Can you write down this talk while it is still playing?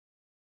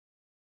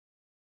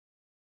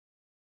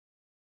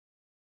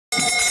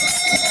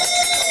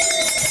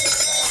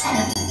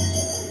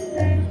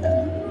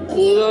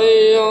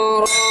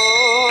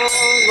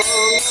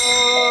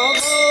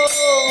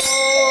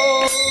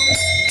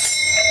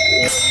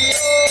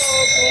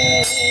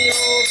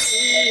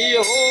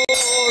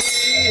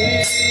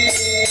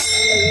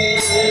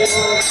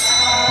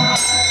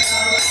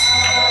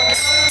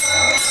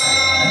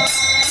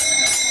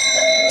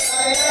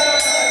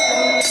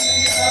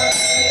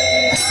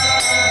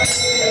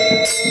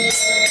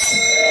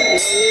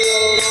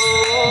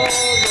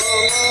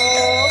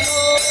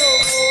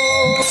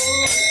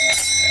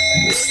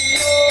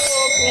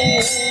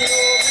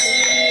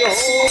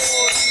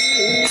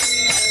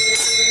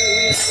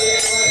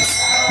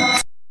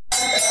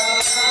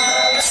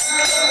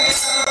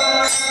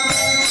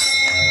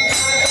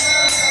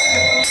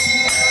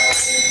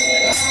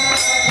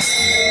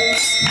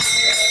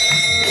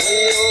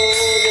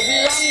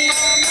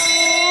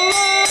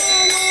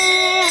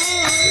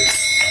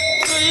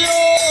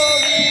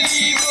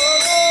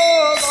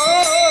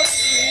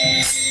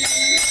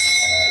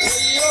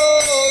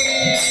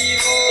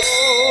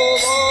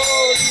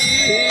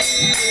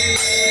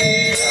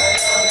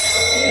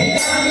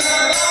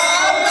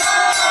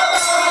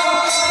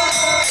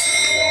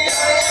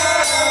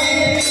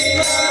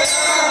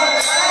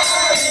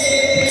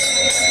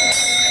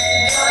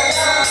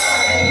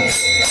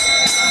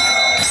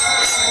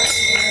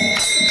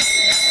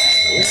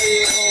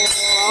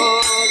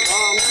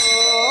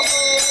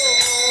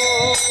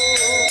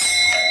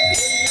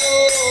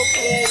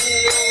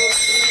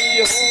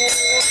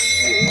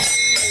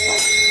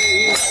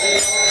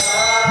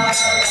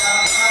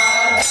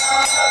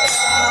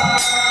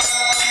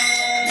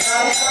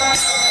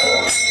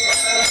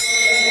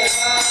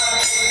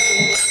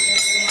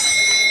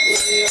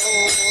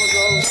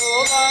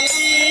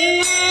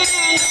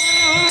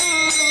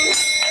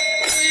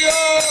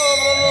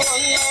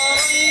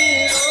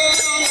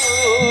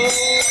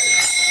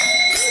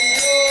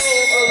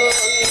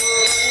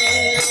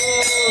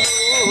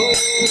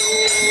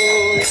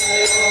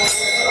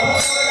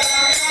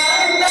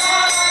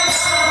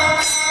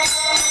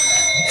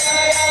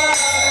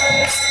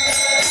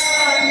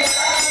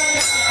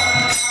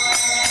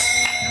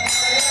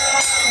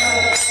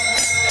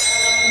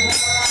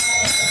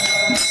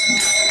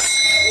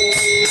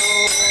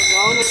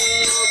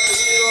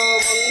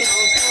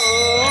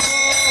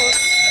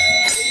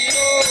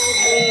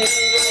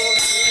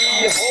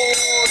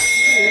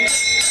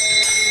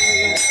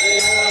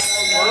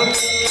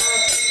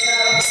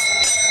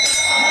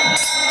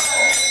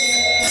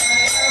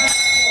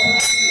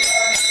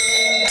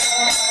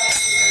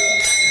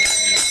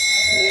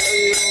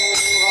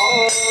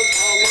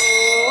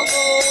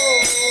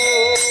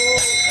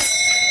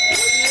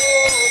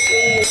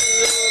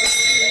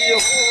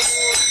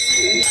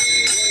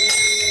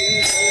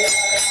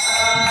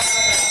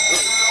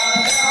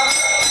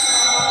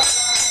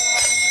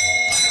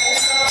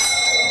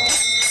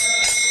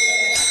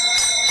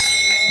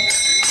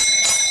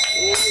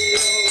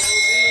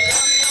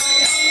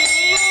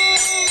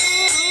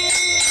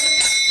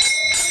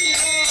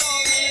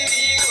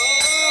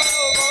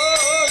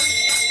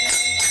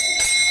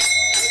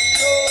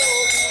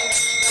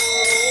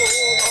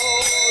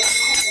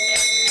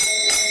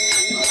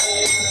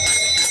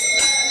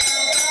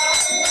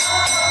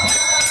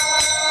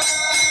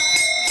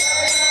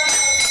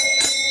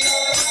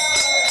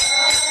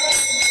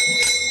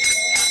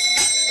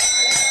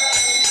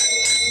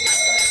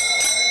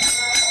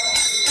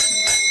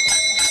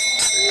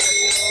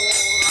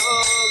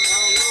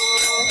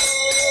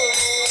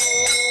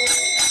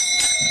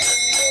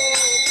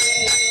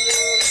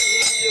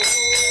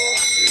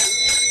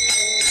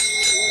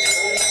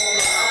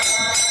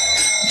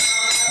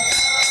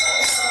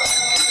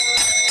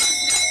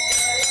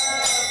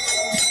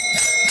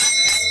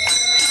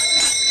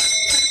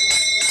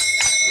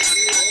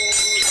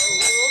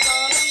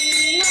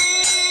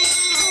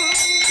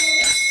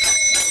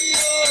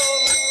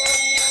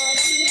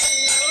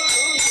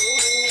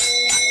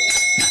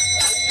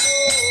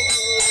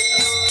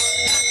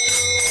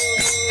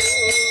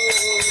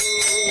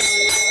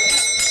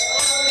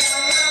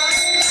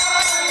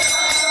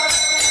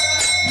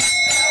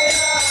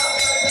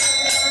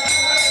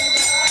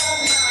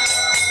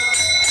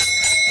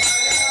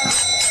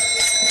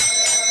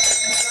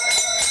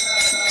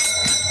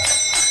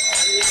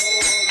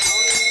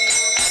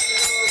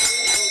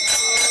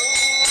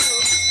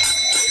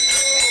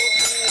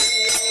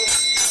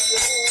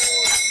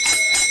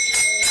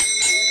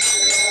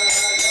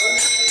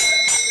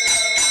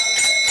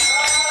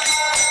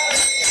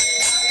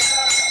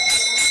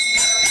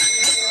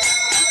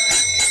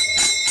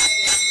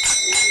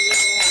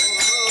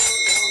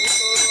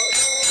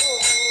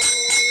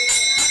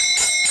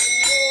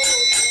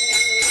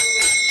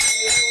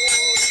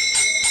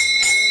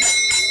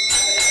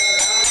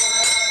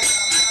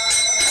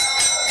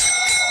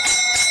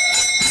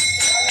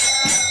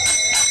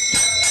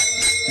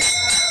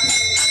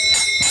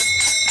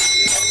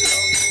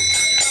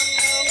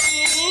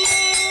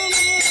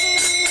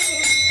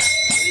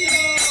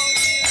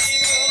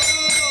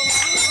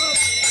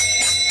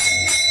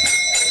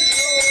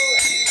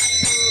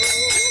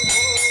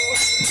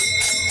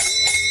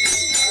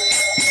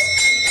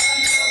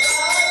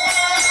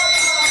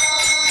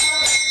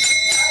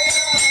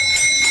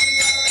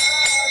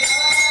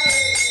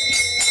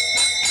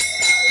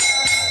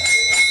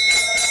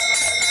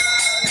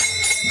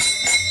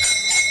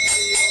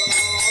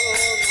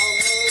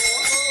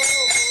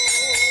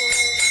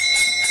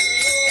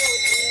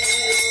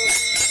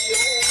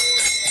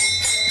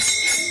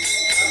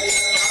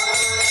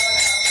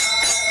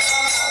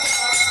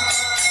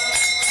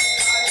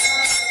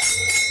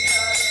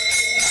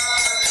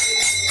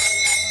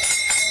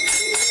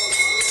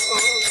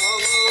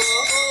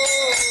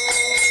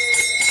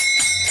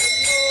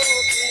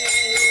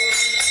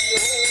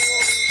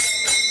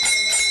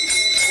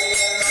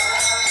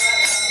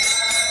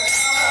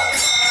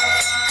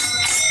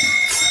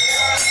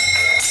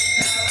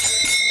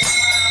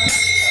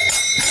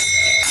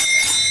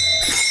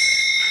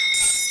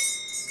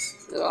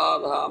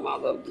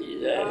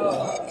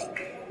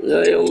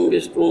जय ओम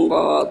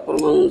विष्णुपाद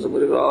परमहंस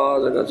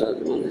परिव्राजक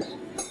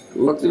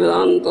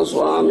भक्तिवेदांत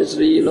स्वामी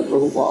श्रील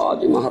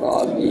प्रभुपाद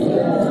महाराज की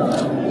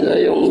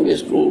जय ओम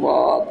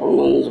विष्णुपाद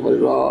परमहंस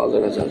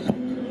परिव्राजक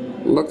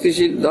भक्ति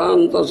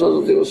सिद्धांत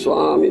सरस्वती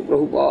स्वामी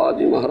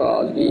प्रभुपाद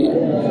महाराज की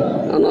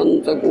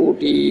अनंत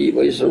कोटि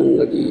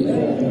वैष्णव की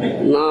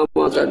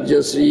नामाचार्य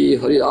श्री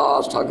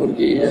हरिदास ठाकुर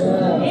की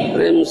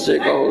प्रेम से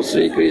कहो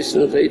श्री कृष्ण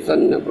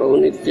चैतन्य प्रभु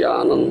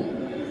नित्यानंद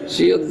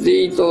श्री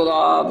अद्वैत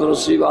गदाधर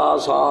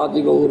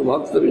श्रीवासादि गौर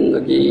भक्तवृंद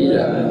की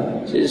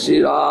जय। श्री श्री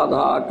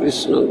राधा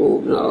कृष्ण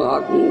गोविंद राधा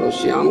कुंड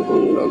श्याम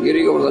कुंड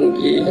गिरि गोवर्धन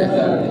की जय।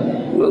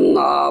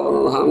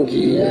 वृंदावन धाम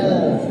की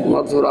जय,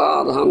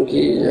 मथुरा धाम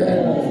की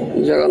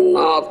जय,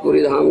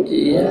 जगन्नाथपुरी धाम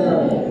की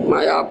जय,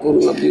 मायापुर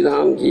नदी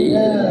धाम की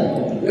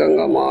जय,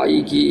 गंगा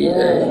माई की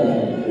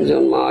जय,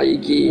 जन्माई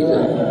की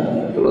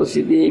जय,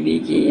 तुलसी देवी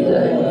की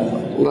जय,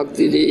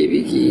 भक्ति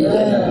देवी की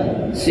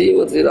जय,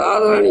 श्रीमती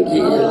राधारानी की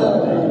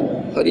जय,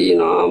 हरि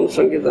नाम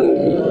संकीर्तन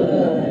की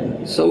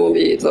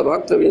समवेत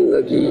भक्तवृंद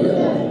की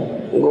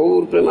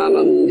गौर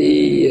प्रेमानंदी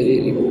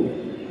हरि बोल।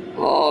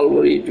 All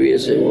glory to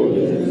His Lord.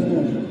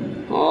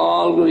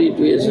 All glory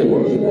to His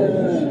Lord.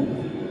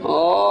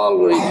 All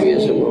glory to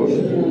His Lord.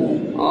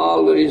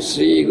 All glory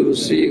Sri Guru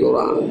Sri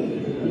Gauranga.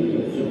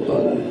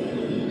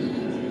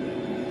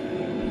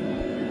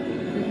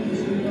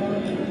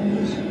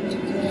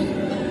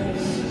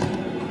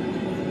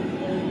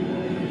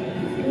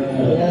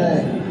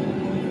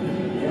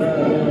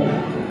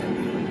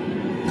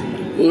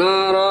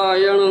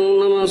 नारायणं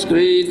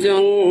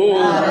नमस्कृत्यं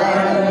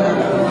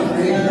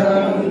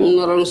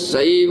नरं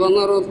चैव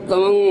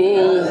नरोत्तमं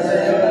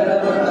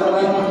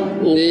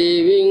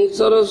देवीं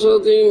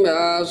सरस्वतीं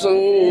व्यासं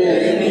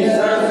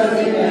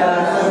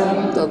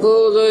ततो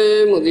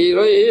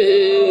जयमुदीरये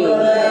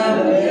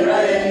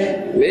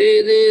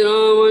वेदे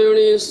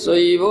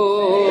रामायणेश्चैव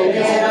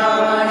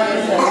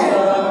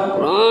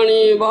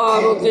प्राणी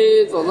भारते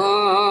तदा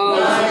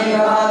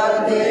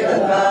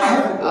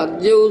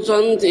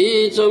अद्यौचन्ति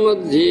च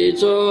मध्ये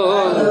च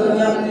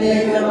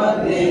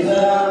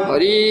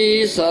हरि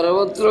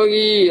सर्वत्र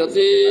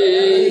गीयते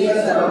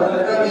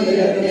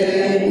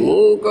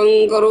मूकं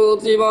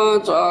करोति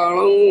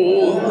वाचालं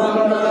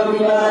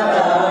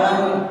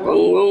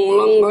पङ्गुं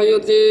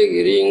लङ्घयते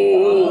गिरिं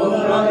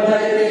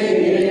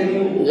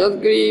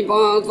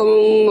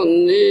यत्कृपातमं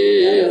वन्दे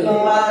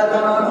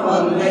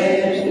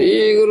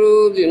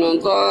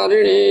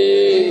श्रीगुरुदिनतारिणे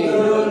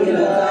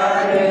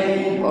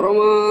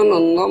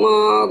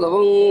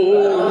परमानन्दमाधवं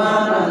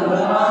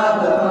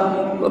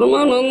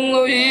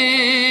परमानन्दवी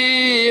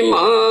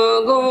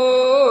माधव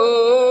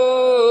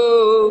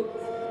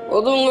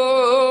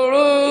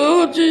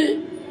अदुंगरुचि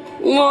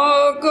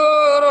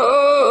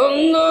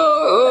मकरंद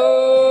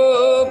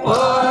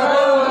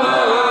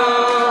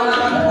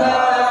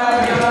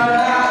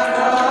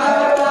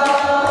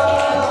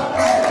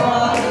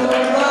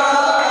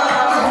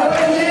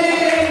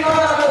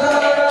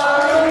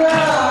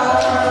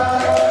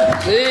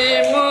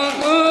Hare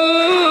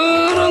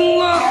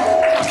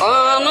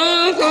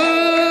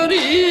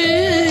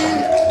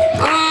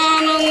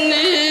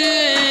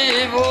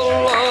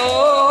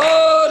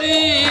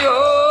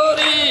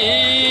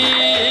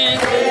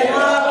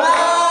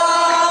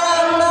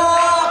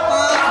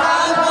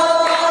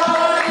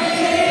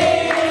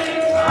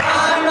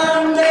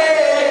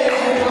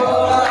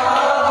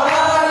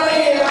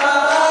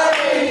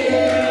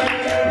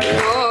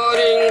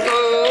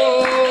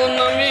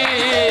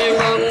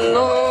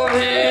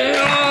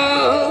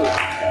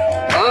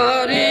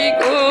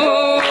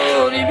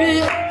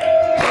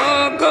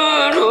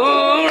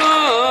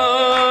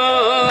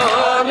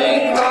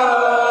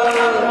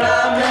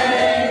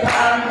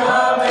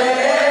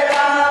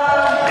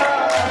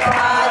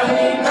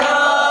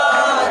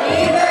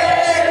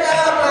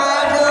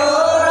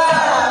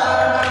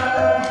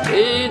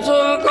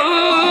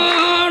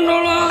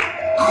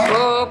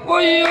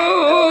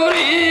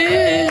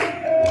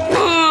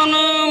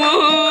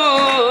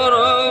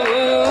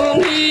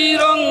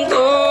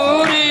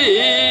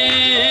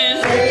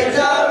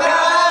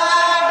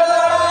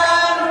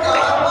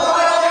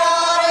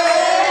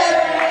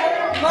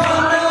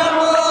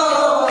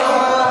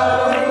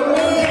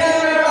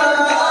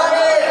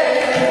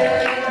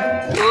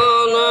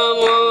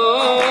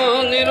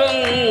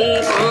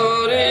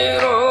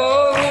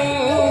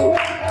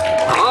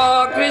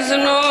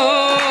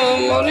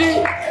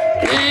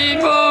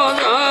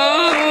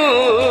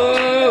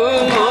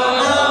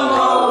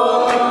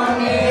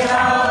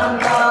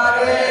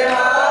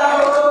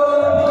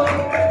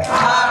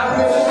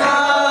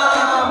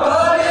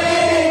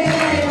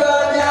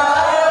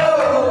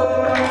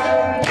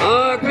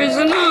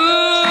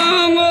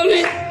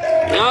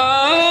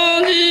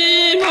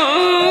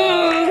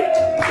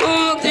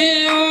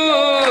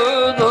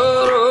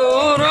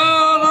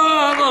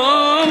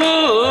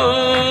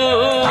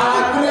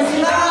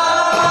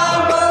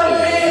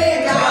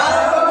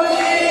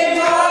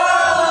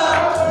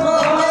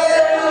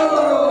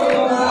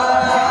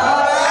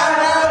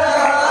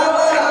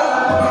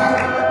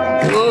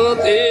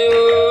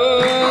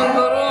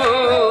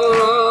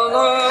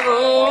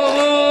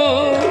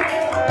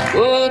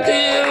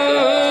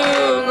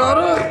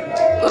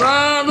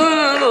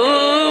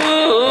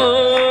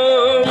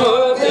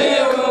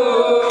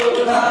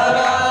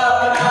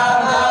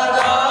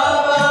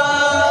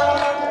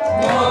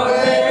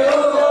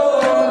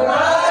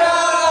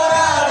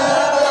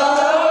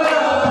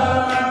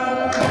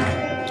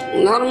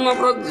धर्म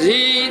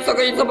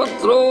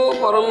प्रधीतकैतपत्रो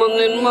परम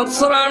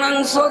निर्मत्सराणं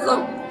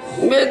सतम्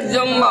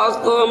वेद्यं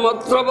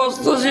वास्तवमत्र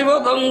वस्तु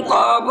शिवदं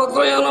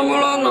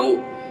तापत्रयनमूलनं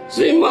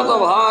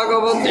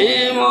श्रीमद्भागवते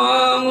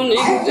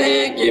महामुनिकृते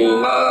किं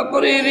वा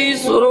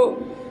परिरीश्वरो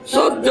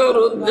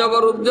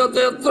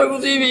सद्योरुद्यवरुध्यते यत्र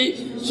पृथिवी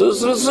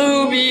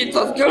शुश्रूषुभिः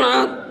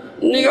तत्क्षणात्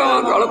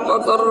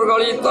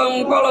निगमकल्पतरुर्गलितं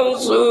फलं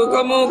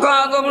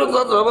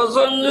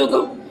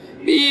सुखमुखादमृतद्रवसंयुतं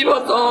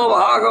पिबतो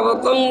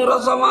भागवतं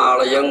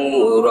रसमालयं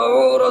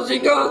मुरवो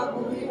रसिका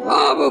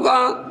आबुका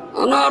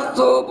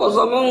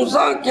अनर्थोपशमं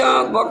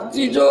साक्षात्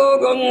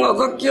भक्तियोगं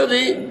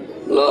अधक्ष्यति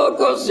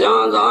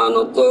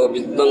लोकस्याजानतो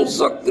विद्वं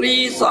सक्री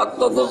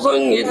सात्वत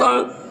संहिता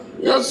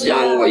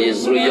यस्यां वै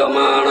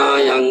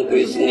श्रूयमाणायां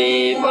कृष्णे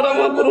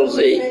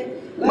परमपुरुषे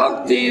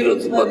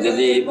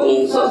भक्तिरुत्पद्यते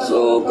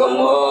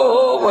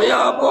पुंसशोकमोहो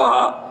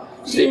भयापहा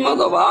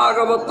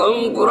श्रीमद्भागवतं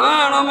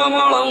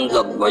पुराणममलं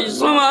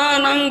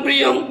तद्वैष्णवानां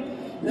प्रियं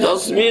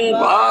यस्मिन्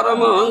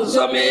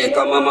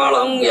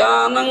पारमहंसमेकममलं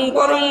ज्ञानं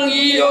परं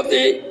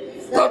गीयते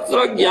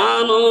तत्र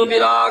ज्ञानो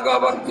विराग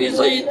भक्ति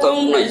सहितं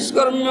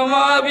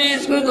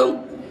नैष्कर्म्यमाविष्कृतं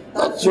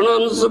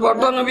तत्क्षणं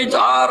सुपठन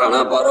विचारण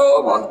परो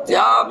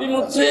भक्त्या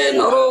विमुच्ये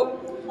नरो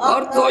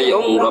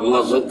अर्थयं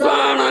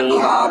ब्रह्मसूत्राणां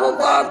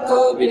भारतार्थो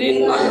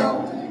विनिर्णय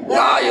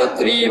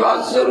गायत्री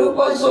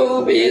भाष्यरूपसो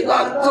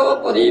वेदार्थो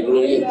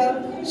परिब्रूहि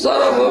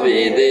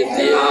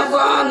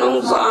सर्ववेदेतिहासानं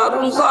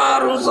सारं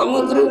सारं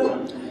समुद्रं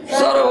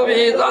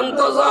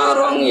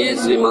सर्ववेदान्तसारं ये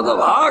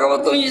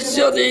श्रीमद्भागवतं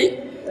इष्यते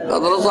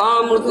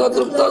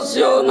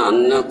तदसामृततृप्तस्य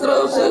नान्यत्र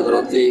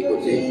सेद्रति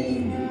क्वचित्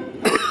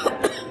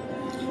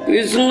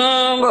कृष्ण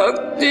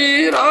भक्ति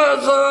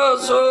रस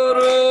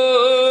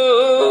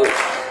स्वरूप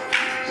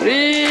श्री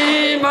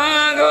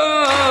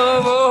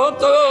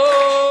भागवत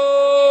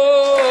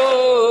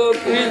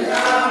कृष्ण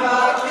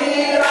भक्ति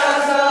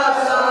रस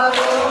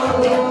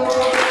स्वरूप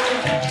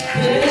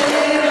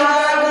श्री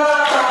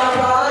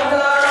भागवत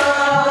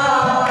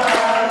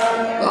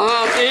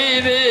आदि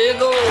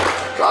वेदो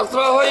शास्त्र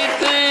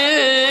होइते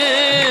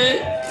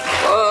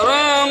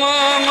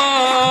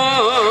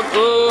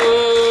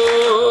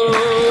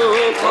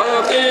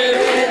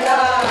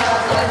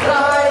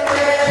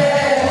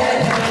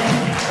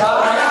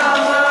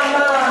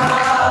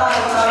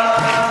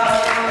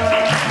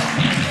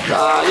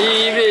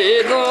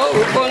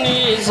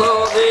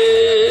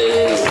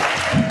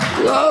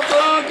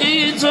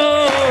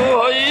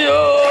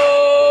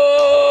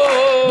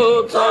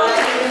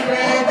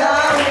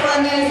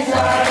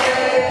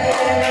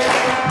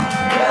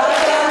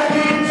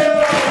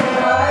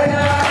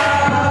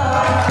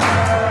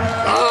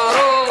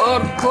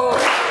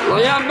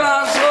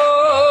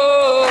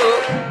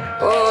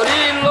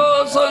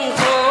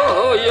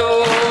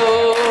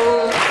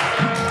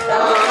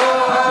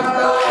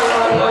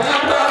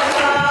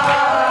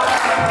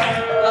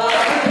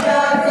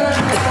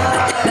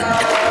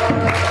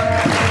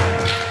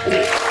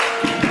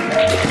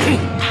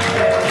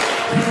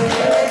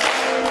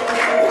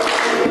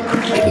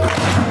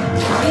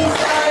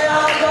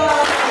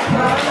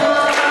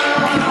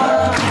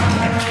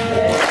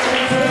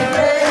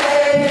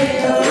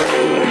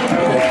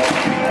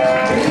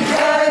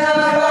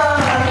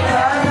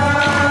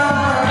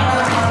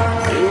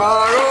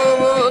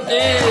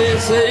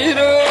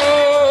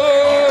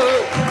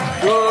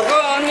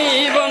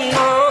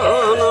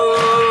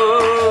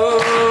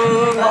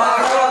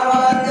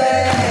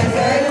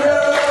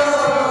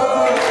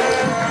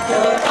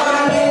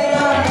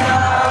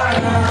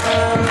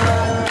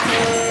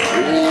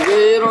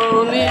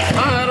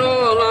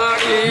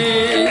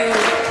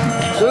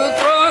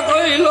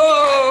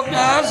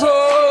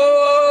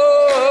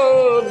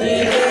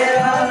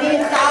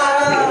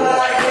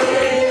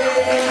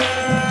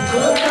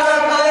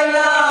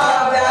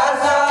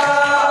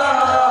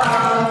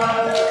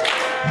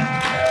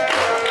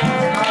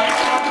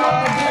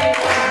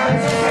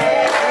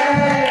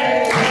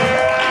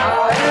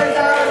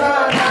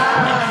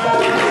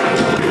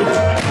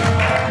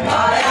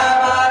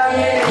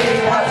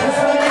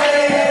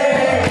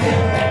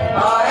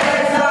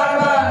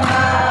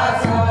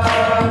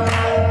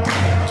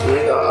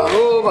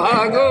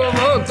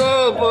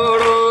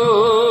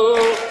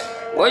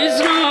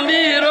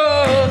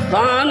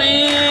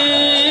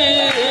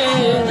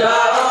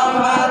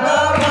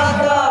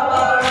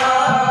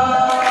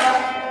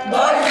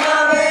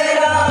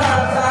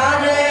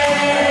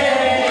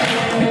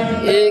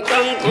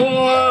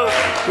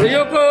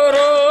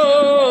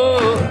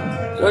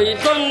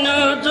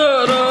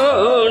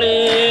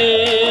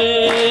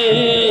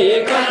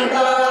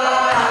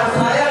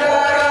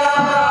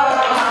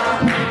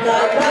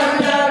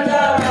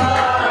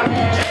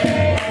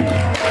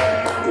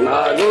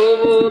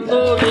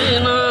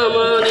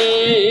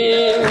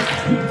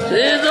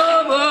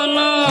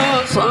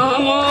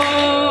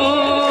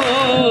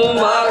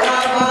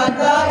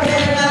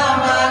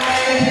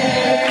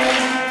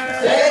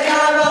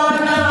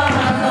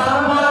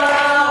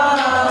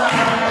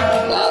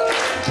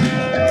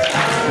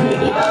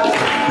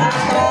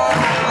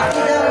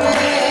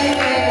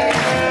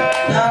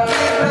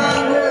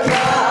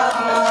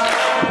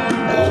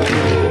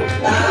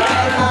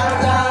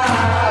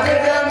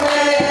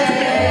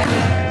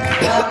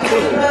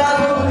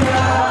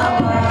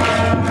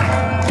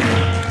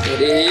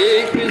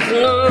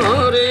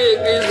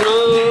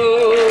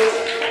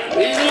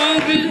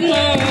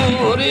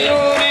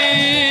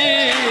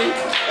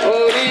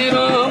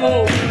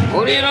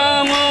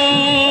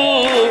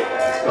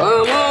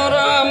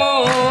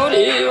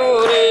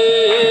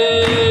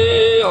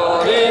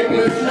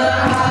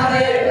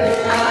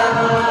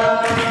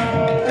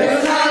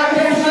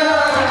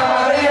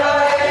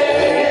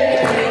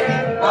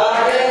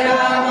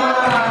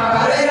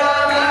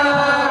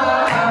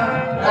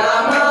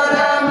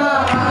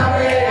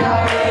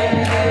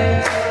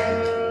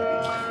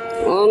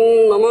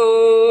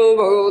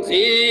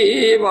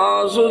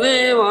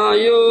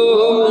वासुदेवाय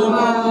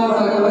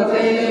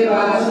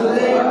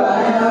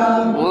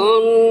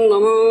ओम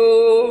नमो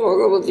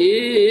भगवते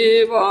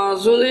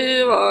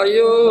वासुदेवाय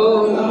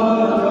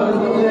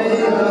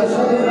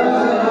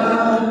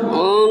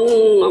ओम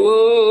नमो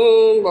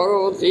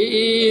भगवते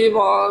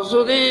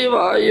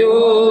वासुदेवाय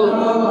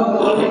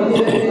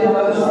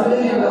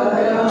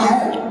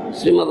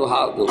Srimad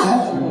Bhagavatam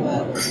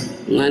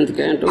 9th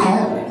canto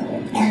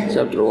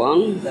chapter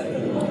 1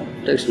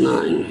 text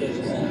 9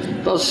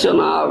 तस्य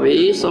नाभि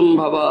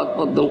संभवात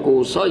पद्म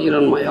कोश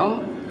हिरण्मय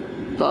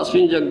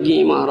तस्मिन् जज्ञे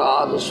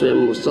महाराज स्वयं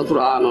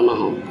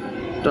चतुराननः.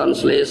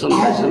 Translation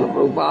by Srila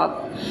Prabhupada.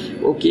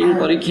 O King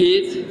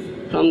Parikshit,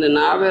 from the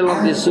navel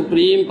of the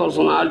Supreme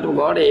Personality of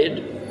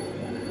Godhead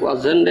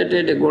was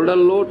generated a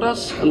golden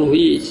lotus on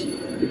which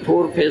the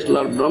four-faced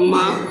Lord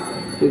Brahma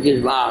took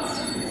his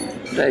bath.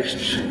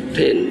 Text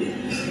 10.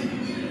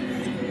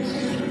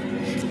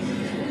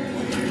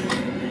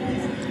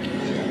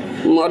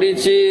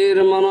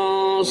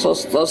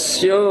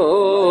 मरीचिर्मनसस्तस्य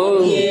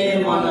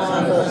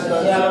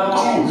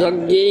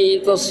जज्ञे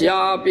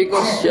तस्यापि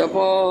Kashyap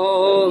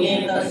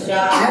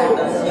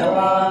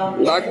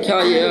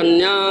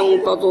दाख्यायन्यां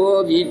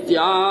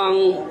ततोदित्यां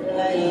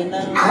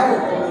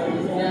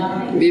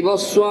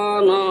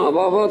Vivasvan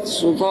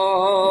अभवत्सुतः.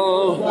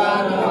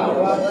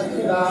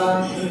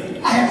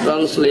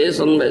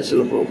 Translation by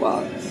Srila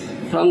Prabhupada.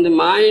 From the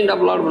mind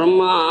of Lord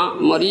Brahma,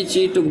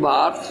 Marichi took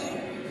bath,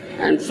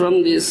 and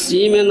from the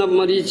semen of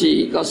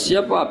Marichi,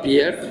 Kashyapa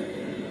appeared.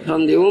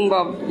 From the womb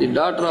of the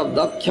daughter of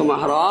Daksha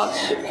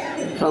Maharaj,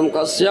 from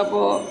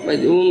Kashyapa by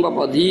the womb of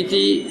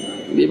Aditi,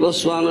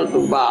 Vibhaswana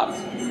took birth.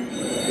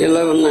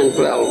 11 and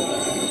 12.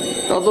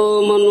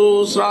 Tato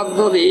manu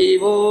sraddha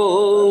devo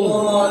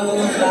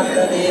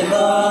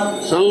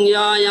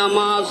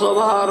sangyayama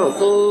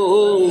sabharato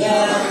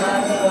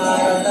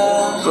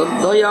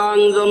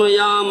saddhayang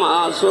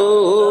janayamaso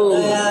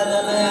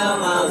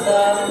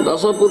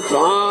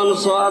dasaputran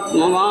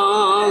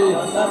swatmavan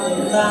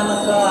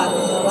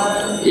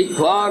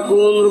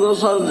ikvakundruga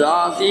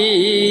sarjati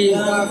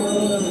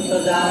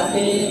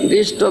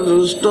dishta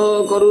drushta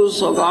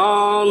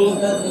karusakan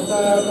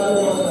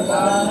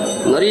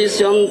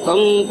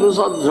narisyantam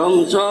prasadram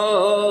cha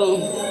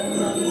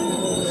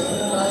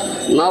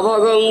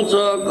navagam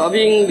cha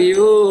kaving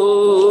vivu.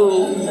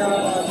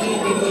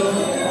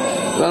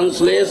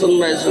 Translation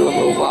by Srila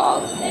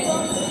Prabhupada.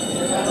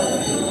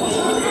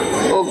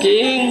 O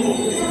King,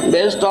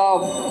 best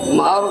of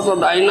Maharata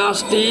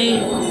dynasty,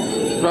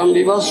 from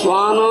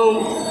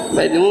Vibhaswana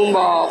by the womb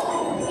of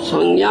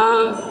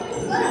Sanya,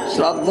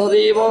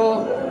 Shraddhadeva,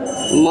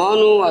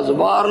 Manu was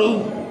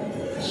born.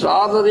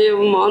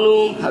 Shraddhadeva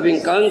Manu,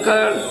 having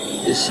conquered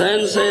his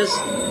senses,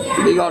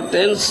 begot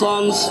 10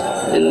 sons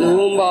in the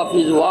womb of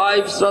his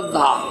wife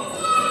Shraddha.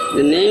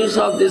 The names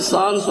of these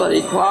sons were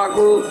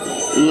Ikvaku,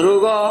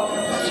 Nruga,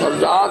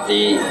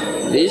 Sarjati,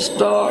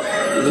 Rishta,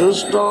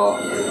 Dhrushta,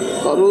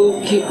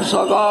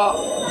 Karukhiksaka,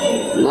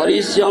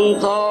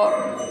 Narishyanta,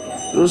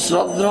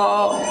 Rusradra,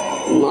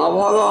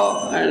 Navaga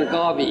and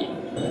Kavi.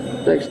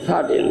 Text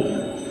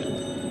 13.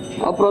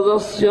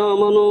 Aprajasya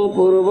mano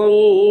purvam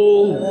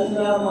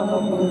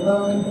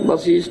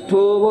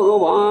Vasishtho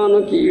Bhagavan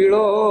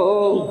Kila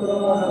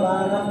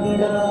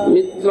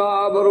Mitra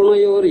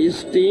Varunayor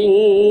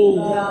Isting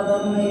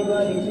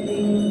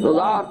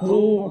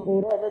Tadartham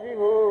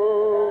Puradavivo.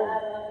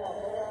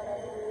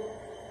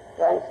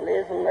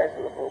 Translation by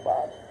Srila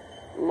Prabhupada.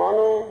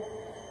 Manu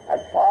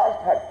at first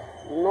had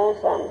no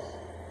sons.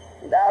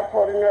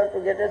 Therefore, in order to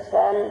get a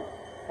son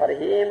for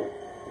him,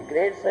 the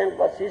great saint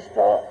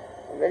Vasishtha,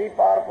 very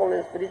powerful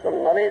in spiritual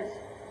knowledge,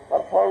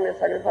 performed a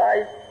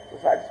sacrifice to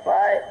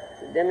satisfy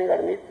the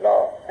demigod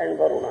Mitra and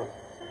Varuna.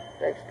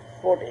 Text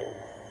 14.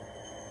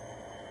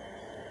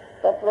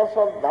 Tatra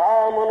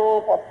Saddha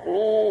Mano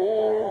Patni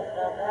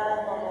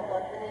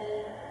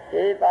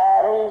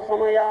Etaram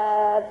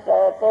Samayat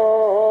Sato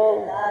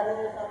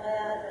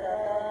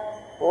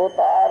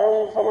Otaram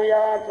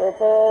Samayat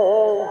Sato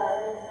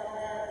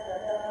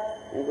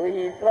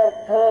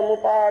Duhitrartha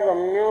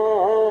Mupagamya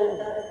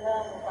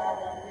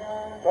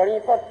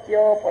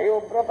Pranipatya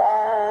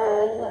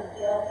Payobratam.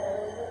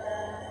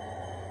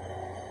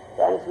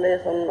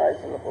 Translation by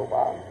Srila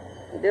Prabhupada.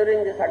 During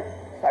the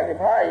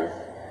sacrifice,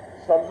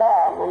 Shraddha,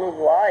 Manu's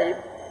wife,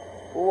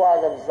 who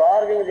was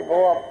observing the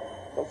vow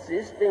of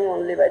subsisting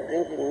only by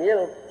drinking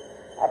milk,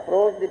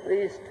 approached the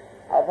priest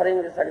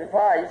offering the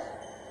sacrifice,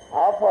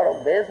 offered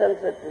obeisance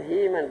to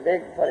him and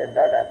begged for a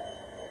daughter.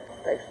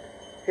 Text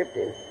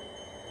 15.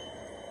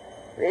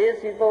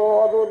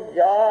 Presito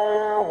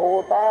adurjana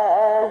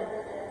hota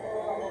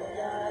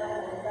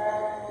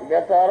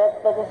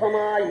Vyasarattata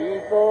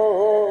samahito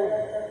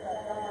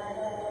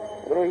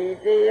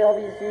Gruhite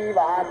avisi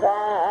vacha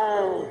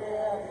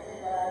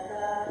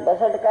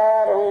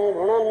Vasatkaram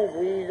Gunan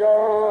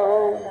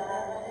Dvijam.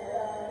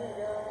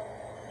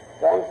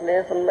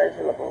 Translation by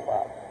Srila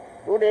Prabhupada.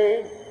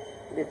 Today,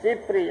 the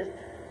chief priest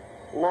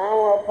now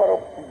offer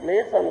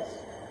oblations.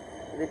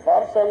 The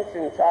persons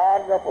in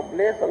charge of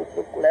oblations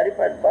to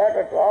clarified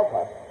butter to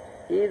offer.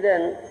 He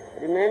then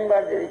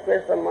remembered the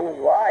request of Manu's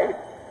wife,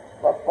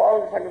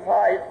 performed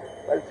sacrifice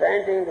while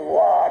chanting the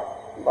word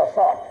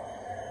Vasat.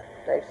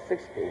 Text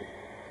 16.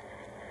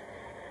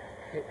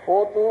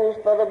 Hotu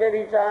stadabe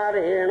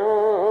vicharena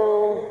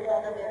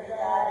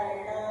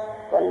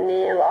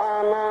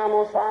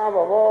kanyelanamo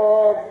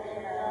sabhavat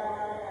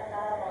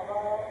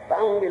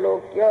tam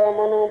vilokya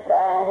manu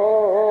praho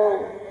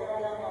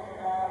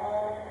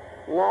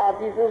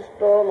nati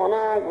tusto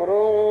mana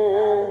guru.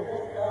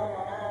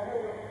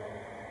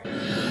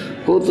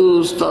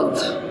 Hotu stad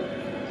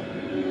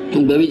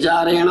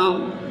vicharena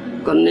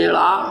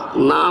kanyela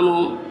namo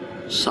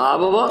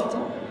sabhavat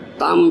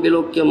tam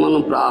vilokya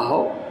manu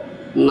praho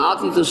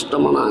Nati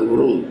Tustamana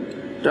Guru.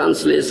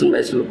 Translation by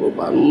Srila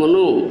Prabhupada.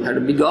 Manu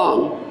had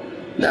begun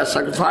the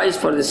sacrifice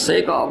for the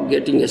sake of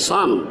getting a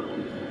son,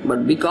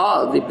 but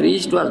because the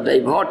priest was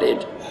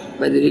devoted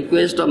by the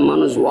request of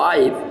Manu's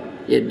wife,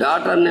 a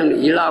daughter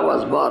named Ila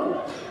was born.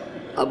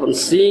 Upon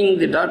seeing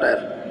the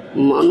daughter,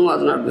 Manu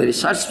was not very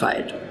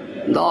satisfied.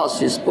 Thus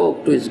he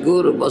spoke to his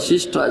Guru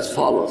Vasishtha as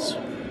follows.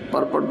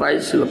 Purport by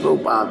Srila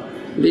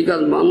Prabhupada.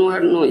 Because Manu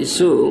had no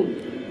issue,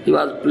 he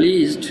was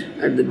pleased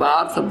at the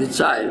birth of the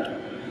child,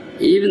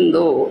 even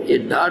though a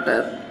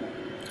daughter,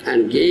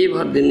 and gave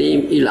her the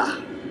name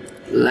Ila.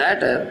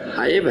 Later,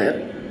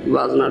 however, he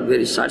was not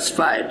very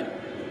satisfied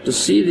to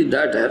see the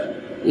daughter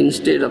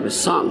instead of a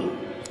son.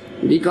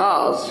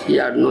 Because he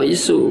had no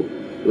issue,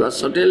 he was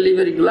certainly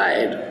very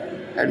glad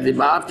at the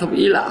birth of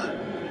Ila,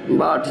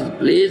 but his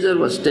pleasure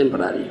was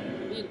temporary.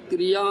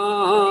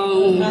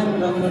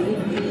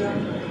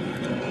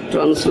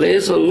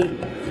 Translation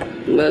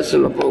by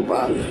Srila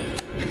Prabhupada.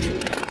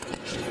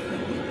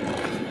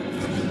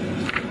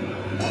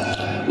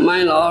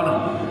 My Lord,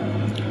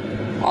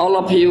 all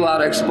of you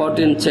are expert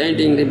in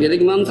chanting the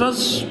Vedic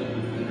mantras.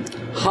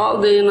 How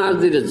then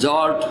has the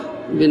result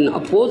been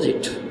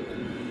opposite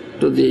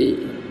to the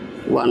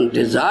one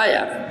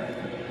desire?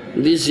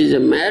 This is a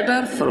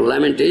matter for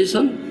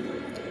lamentation.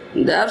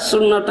 There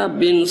should not have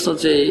been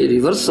such a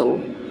reversal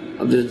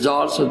of the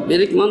results of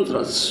Vedic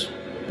mantras.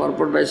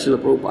 Purport by Srila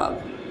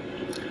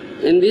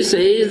Prabhupada. In this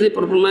age, the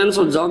performance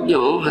of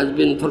yajna has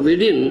been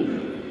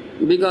forbidden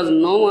because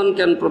no one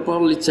can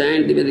properly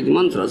chant the Vedic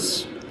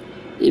mantras.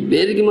 If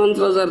Vedic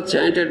mantras are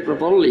chanted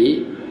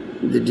properly,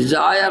 the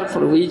desire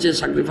for which a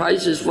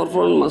sacrifice is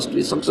performed must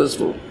be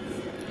successful.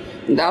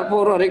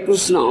 Therefore, Hare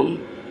Krishna,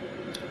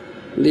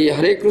 the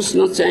Hare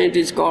Krishna chant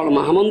is called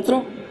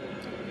Mahamantra,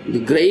 the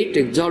great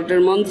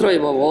exalted mantra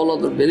above all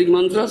other Vedic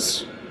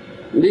mantras,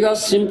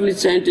 because simply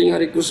chanting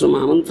Hare Krishna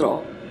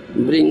Mahamantra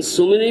brings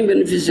so many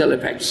beneficial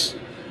effects,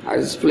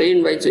 as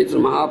explained by Chaitanya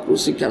Mahaprabhu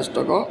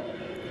Sikhyastaka.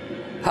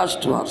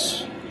 First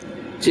verse.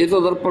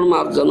 Chetodarpan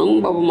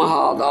marjanam babu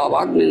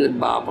mahadavagni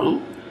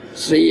nirvapanam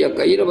sriya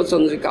kairava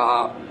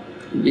chandrika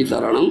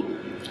vitaranam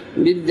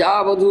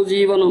vidyavadhu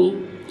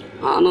jivanam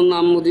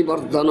anandam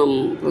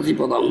mudivardhanam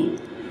pratipadam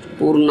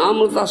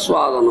purnamrita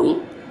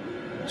swadanam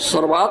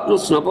sarvatma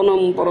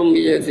snapanam param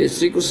vijayate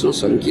Sri Krishna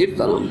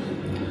Sankirtanam.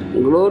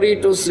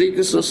 Glory to Sri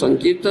Krishna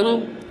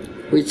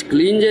Sankirtanam, which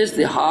cleanses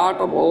the heart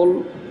of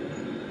all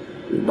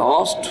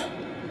dust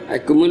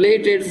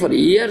accumulated for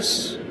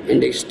years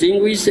and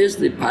extinguishes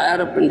the fire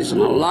of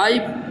conditional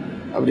life,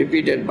 of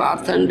repeated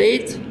birth and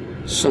death.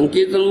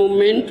 Sankirtan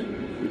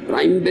movement,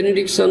 prime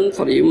benediction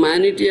for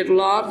humanity at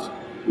large,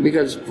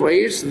 because it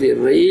spreads the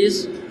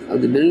rays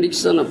of the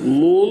benediction of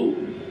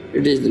moon.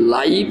 It is the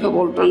life of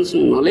all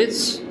transcendental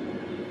knowledge.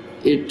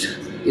 It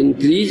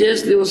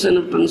increases the ocean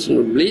of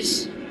transcendental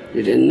bliss.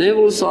 It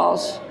enables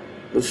us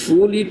to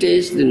fully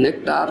taste the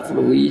nectar for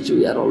which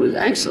we are always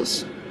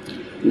anxious.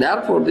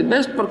 Therefore, the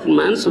best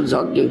performance of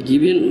yajna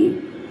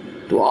given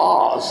to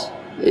us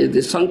is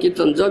the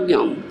Sankirtan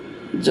Yajna.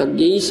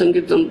 Yajna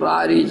Sankirtan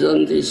Prayari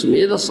Janti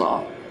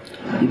Sumedasa.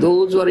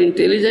 Those who are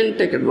intelligent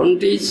take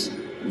advantage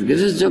of the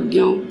greatest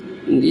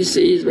yajna in this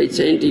age by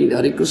chanting the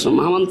Hare Krishna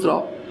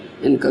Mahamantra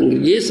in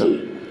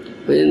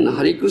congregation. When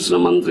Hare Krishna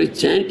mantra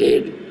is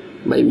chanted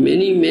by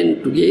many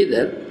men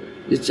together,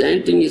 the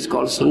chanting is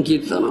called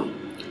Sankirtana.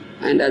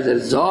 And as a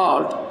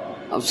result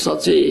of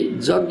such a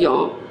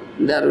yajna,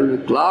 there will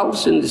be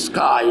clouds in the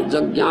sky,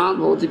 Jajñāt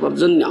bhavati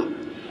parjanya.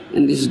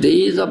 In these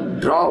days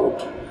of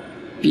drought,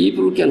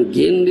 people can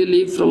gain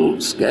relief from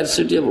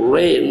scarcity of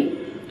rain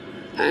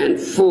and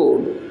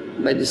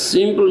food by the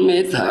simple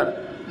method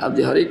of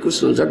the Hare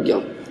Krishna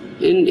Yajna.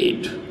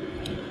 Indeed,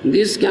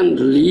 this can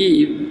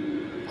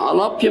relieve all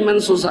of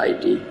human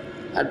society.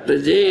 At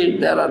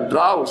present, there are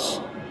droughts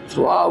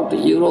throughout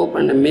Europe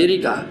and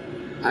America,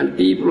 and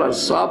people are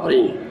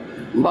suffering.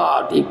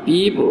 But if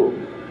people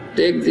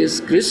take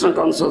this Krishna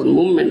conscious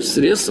movement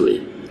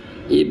seriously,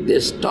 if they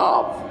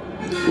stop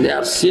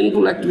their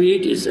sinful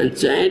activities and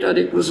chant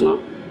Hare Krishna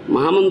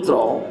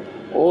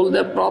Mahamantra, all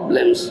their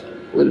problems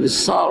will be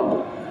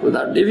solved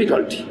without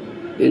difficulty.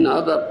 In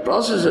other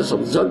processes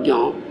of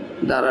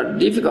yajna, there are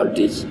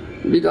difficulties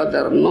because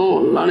there are no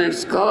learned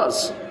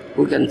scholars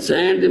who can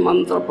chant the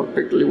mantra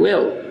perfectly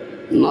well,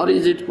 nor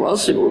is it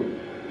possible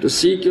to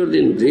secure the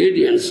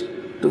ingredients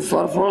to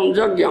perform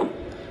yajna.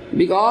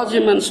 Because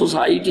human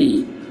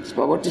society is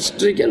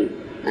poverty-stricken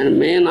and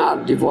men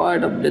are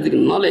devoid of Vedic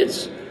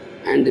knowledge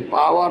and the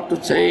power to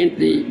chant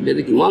the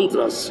Vedic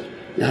mantras,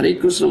 the Hare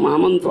Krishna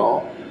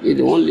Mahamantra is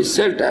the only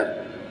shelter.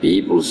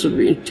 People should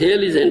be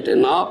intelligent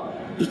enough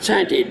to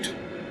chant it.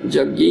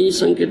 Jaggi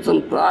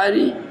Sankirtan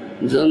Prayari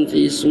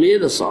Janti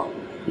Smedasa.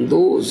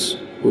 Those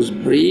whose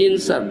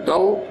brains are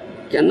dull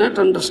cannot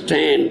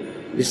understand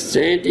this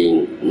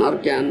chanting, nor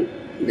can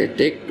they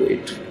take to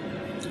it.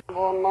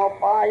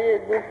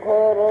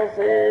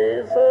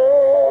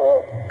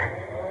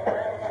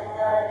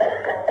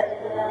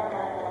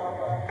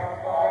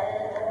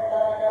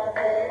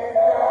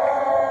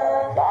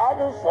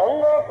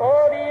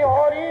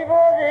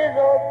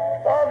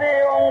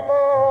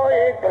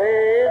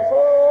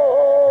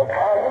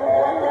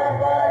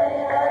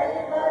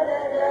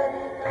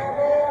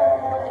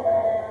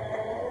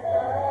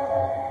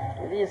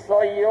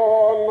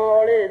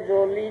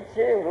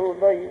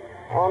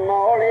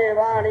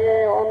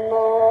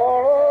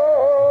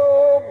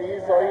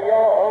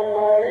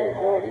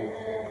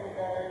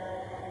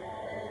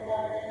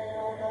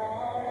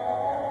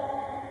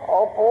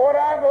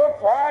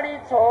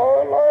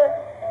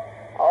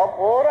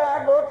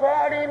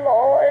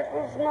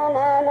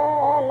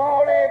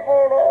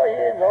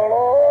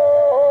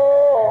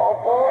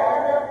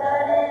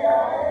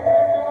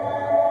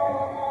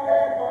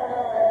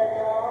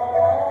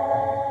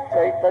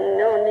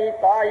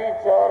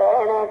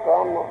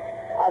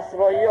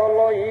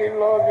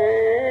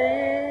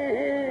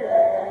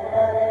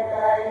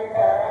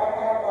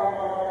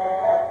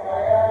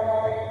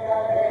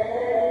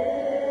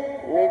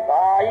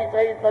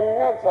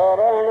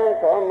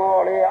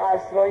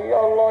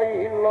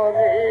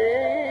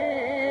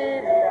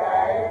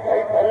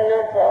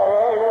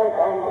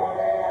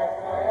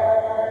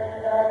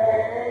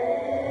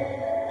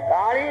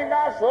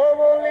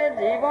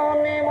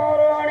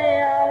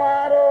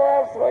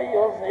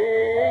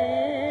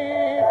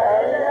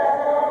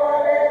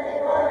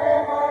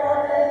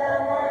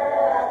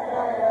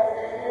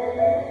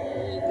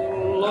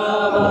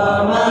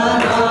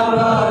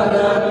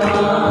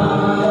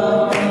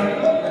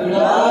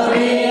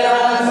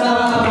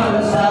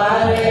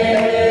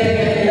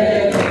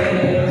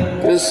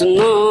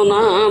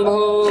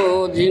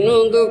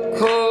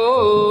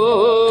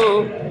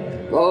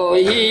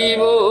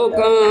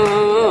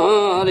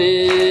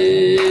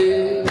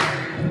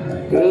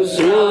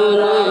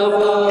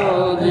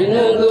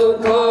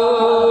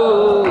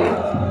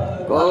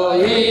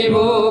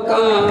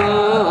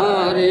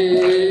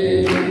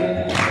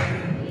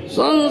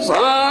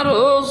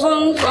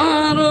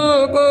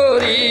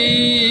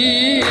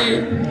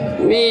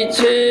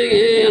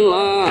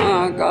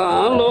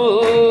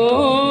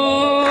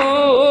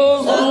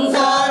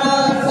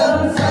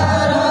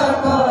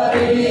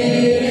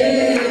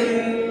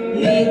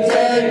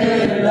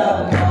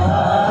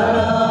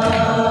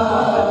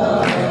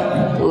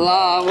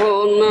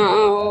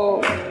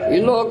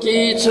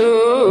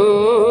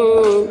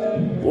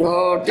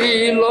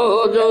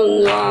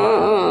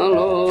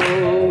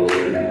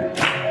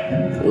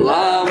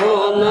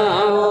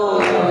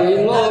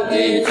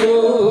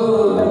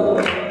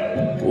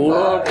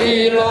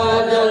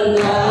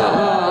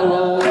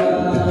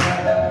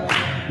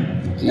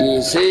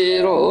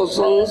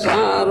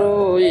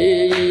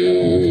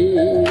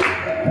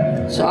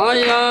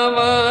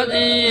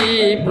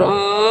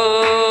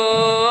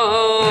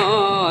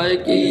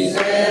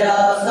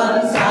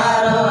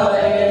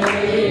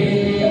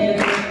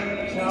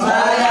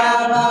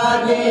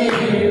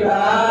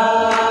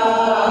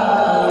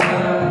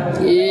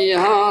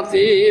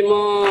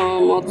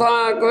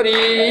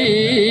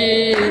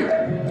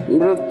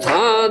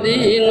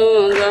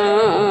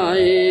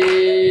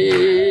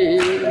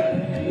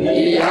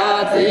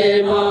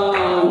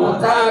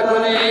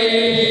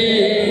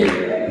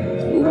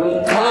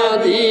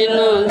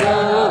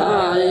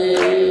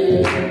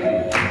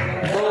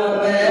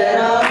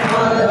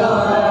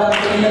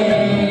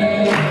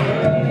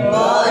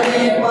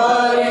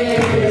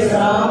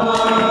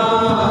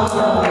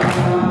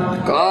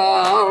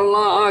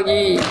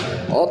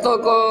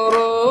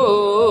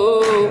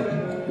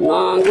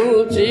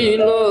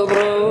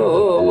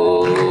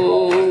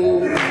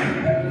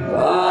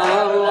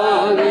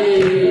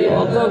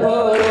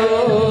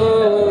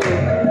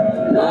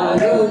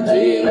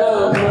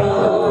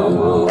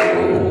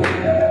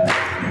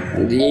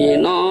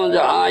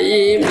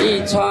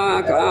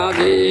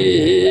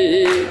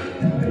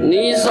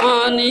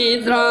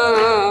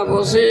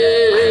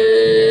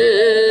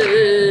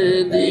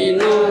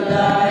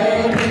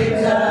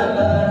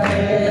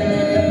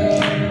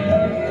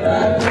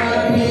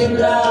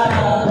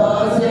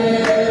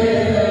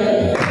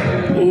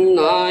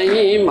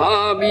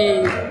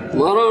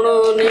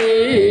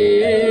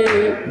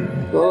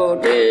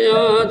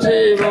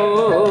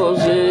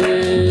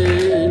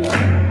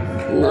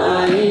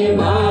 Nai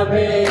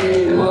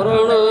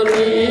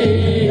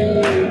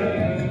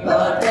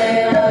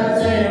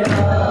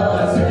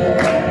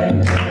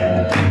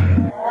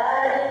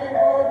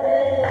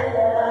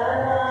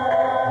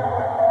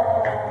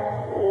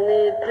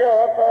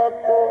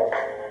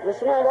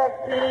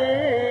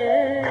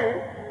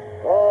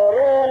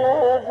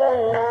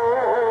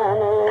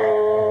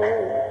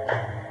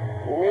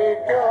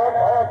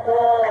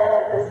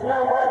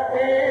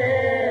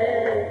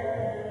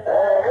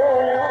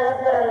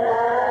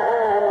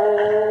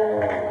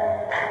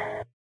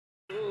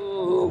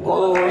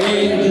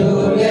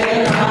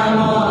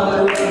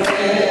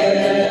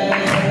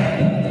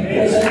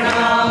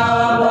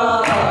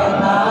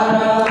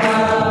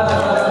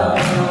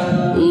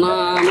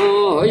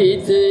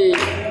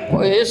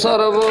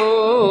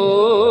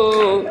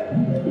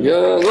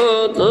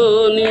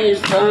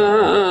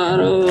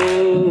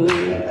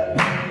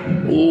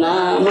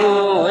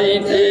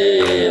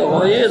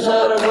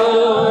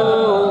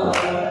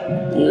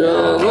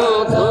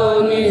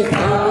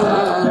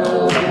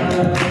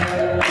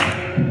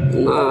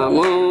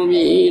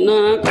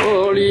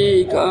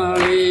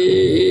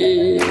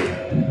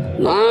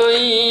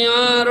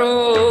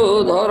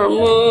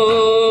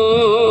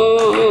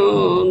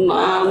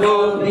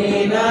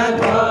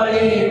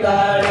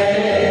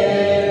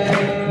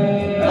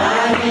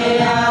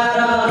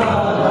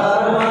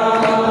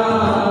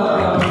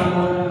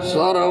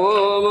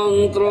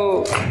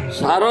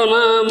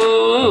Saranamo,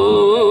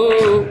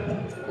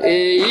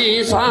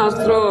 Ei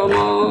Shastra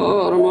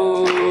Marma,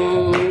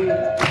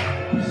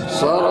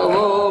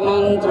 Sarva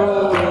Mantra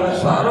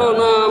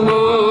Saranamo,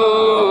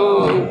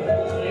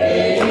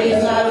 Ei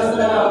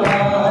Shastra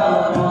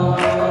Marma.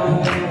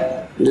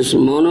 This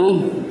Manu,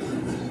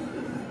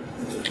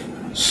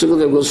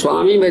 Sukadeva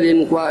Goswami, by the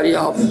inquiry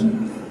of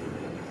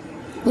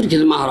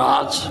Govinda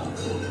Maharaj,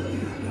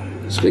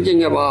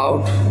 speaking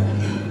about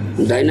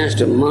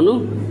dynasty of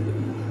Manu,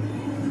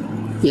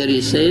 here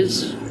he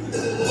says,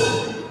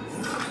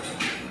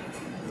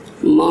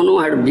 Manu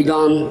had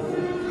begun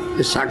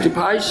a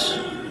sacrifice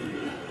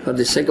for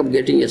the sake of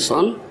getting a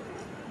son.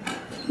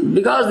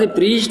 Because the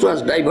priest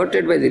was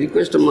diverted by the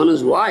request of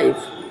Manu's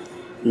wife,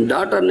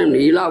 daughter named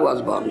Ila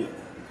was born.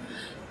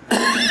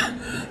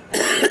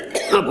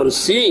 Upon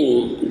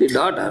seeing the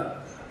daughter,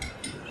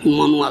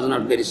 Manu was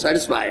not very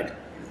satisfied.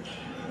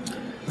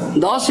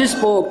 Thus he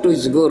spoke to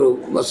his guru,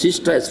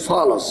 Vasishtha, as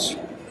follows.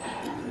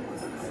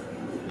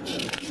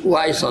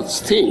 Why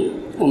such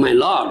thing, O my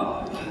Lord?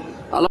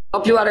 All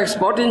of you are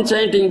expert in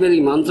chanting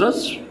Vedic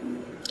mantras.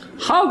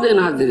 How then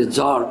has the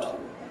result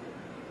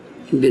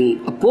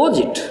been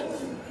opposite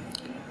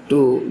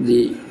to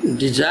the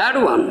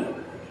desired one?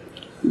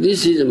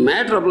 This is a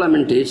matter of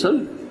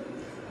lamentation.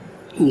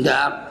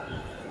 There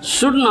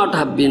should not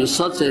have been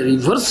such a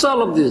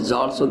reversal of the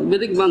results of the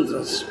Vedic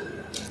mantras.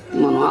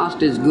 Manu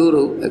asked his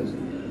guru,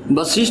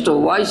 Vasishtha,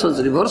 why such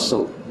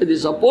reversal? It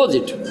is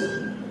opposite.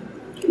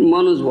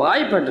 Manu's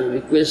wife had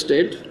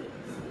requested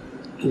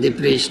the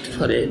priest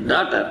for a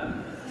daughter,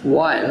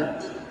 while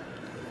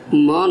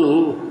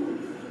Manu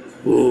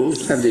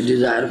had the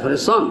desire for a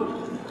son.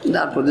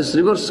 Therefore this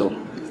reversal.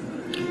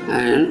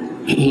 And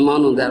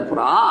Manu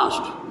therefore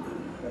asked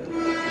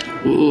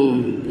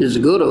his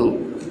guru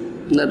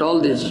that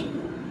all this,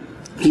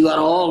 you are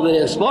all very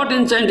expert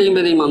in chanting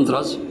Vedic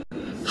mantras,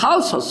 how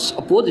such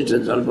opposite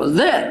result was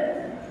there?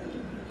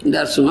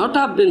 There should not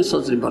have been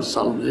such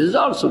reversal of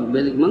results of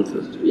Vedic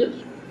mantras, yes.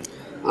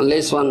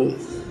 Unless one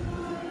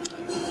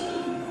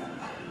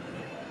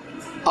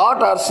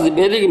utters the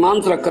Vedic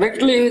mantra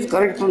correctly with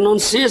correct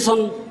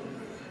pronunciation,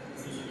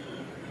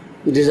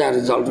 desired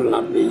result will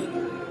not be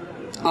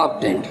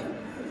obtained.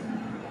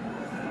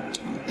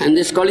 And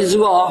this Kali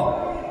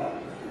Yuga,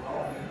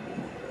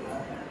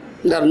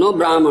 there are no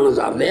Brahmanas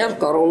are there,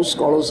 Karos,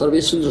 Kalos,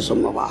 Sarve, Sudra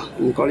Sambhava.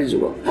 In Kali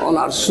Yuga, all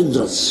are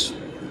Sudras.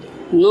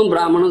 No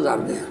Brahmanas are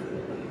there.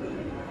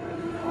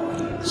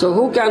 So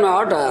who can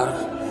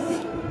utter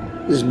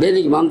this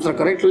Vedic mantra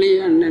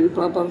correctly and in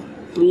proper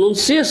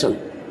pronunciation?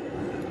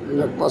 It's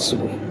not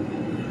possible.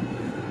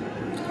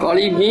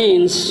 Kali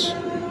means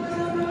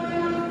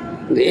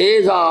the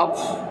age of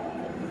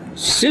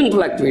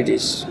sinful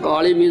activities.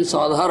 Kali means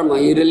adharma,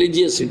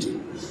 irreligiosity,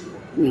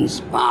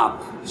 means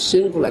pap,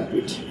 sinful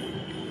activity.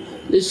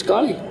 This is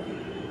Kali.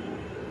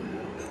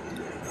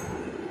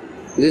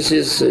 This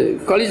is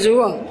Kali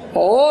Yuga.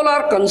 All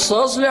are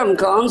consciously and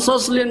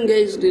unconsciously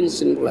engaged in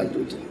sinful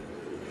activity.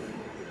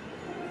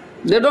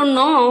 They don't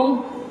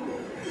know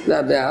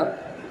that they are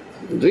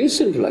doing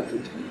sinful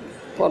activity,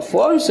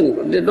 perform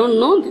sinful. They don't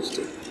know this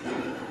thing.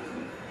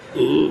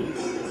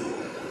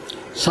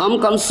 Some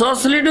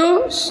consciously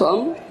do,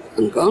 some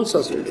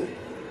unconsciously do.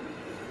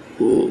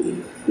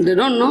 They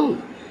don't know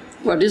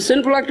what is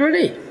sinful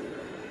activity.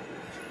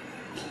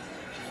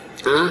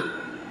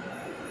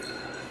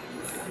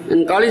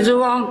 In Kali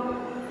Yuga,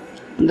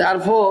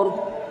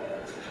 therefore,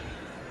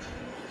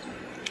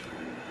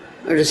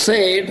 it is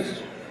said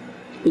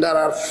there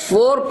are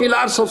 4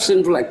 pillars of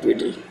sinful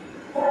activity.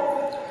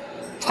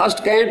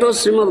 First canto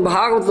Srimad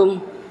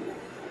Bhagavatam,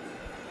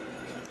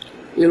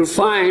 you will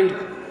find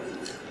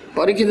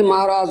Parikshit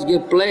Maharaj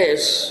gave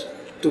place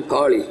to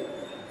Kali.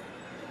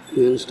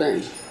 You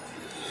understand?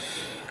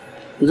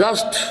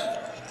 Just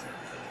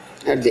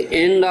at the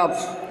end of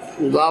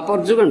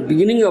Dwapar Yuga and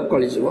beginning of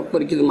Kali Yuga,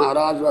 Parikshit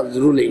Maharaj was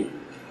ruling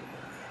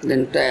the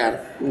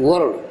entire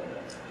world.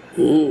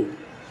 He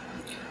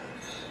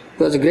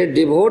was a great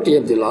devotee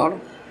of the Lord.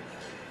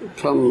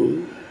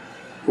 From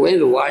when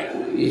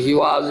he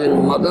was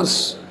in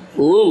mother's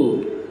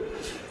womb,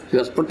 he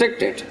was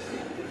protected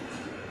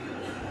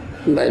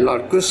by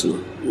Lord Krishna.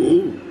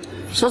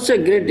 Such a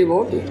great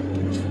devotee.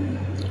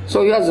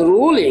 So he was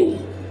ruling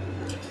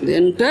the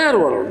entire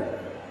world.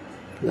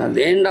 At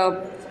the end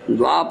of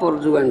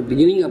Dwapar Yuga and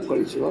beginning of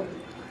Kali Yuga,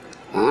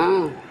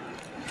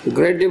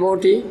 great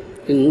devotee,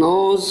 he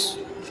knows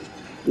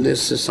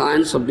this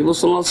science of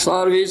devotional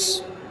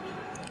service.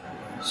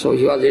 So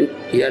he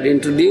had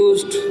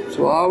introduced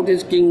throughout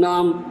his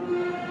kingdom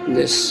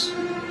this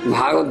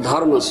Bhagavad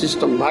Dharma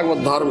system,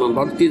 Bhagavad Dharma,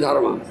 Bhakti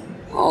Dharma.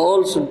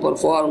 All should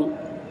perform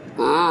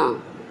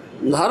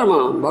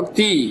Dharma,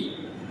 Bhakti.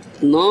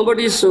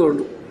 Nobody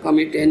should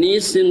commit any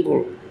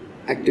sinful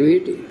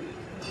activity.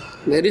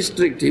 Very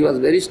strict, he was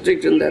very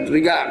strict in that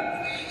regard.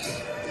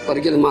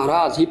 Parikshit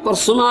Maharaj, he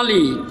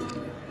personally,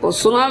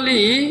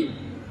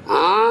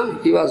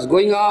 he was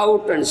going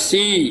out and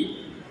see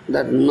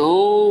that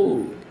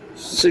no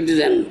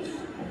citizen,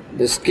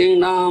 this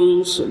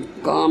kingdom should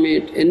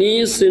commit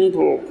any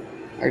sinful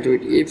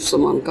activity. If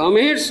someone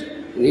commits,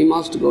 he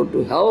must go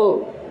to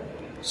hell,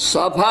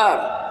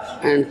 suffer,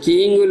 and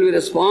king will be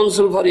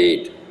responsible for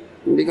it.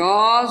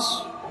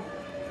 Because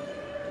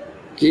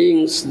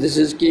this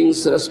is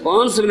king's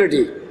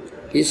responsibility.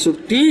 He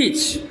should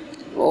teach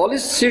all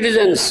his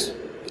citizens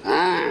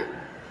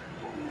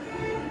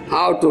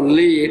how to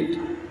lead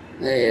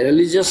a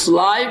religious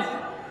life,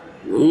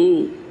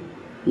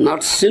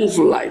 not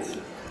sinful life.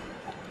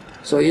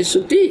 So he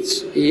should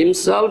teach. He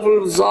himself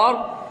will observe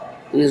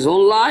in his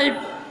own life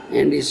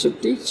and he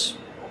should teach.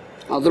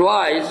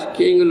 Otherwise,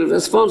 king will be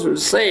responsible.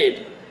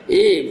 Said,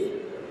 if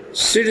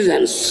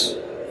citizens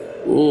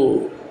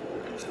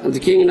of the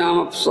kingdom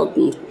of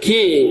certain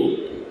king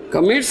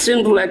commit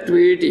sinful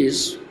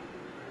activities,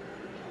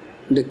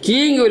 the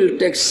king will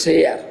take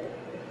share.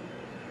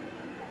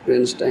 You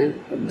understand?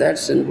 Of that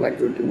sinful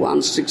activity,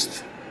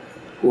 1/6.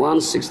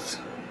 1/6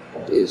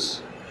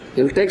 is,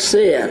 he will take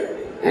share.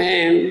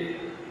 And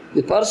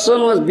the person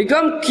who has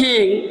become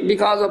king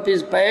because of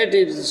his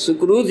piety, his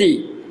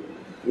sukruti.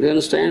 Do you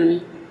understand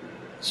me?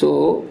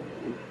 So,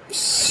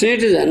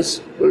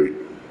 citizens will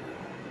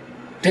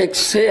take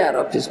share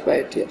of his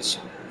piety also.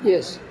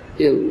 Yes,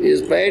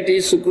 his piety,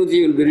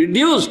 sukruti will be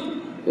reduced,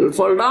 he will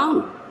fall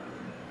down,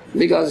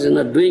 because he is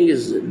not doing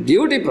his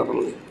duty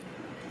properly.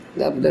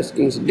 That's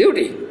king's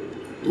duty.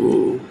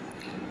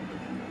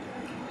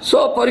 So,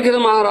 Parikshit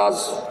Maharaj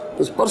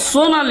was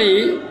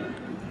personally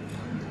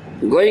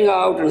going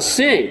out and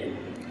seeing.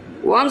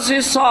 Once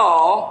he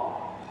saw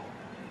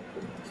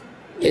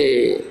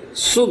a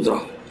Sudra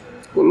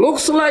who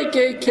looks like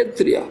a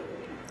Kshatriya,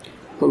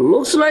 but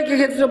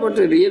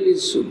really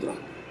is Sudra.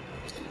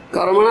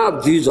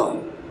 Karmana Dvija.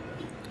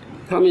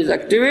 From his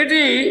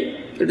activity,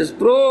 it is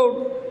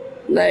proved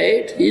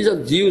that he is a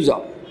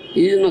Dvija.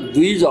 He is not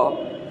Dvija.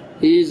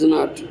 He is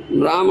not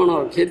Brahmana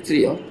or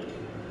Kshatriya.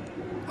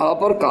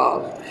 Upper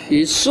caste.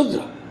 He is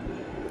Sudra.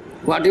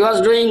 What he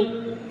was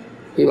doing?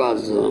 He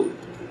was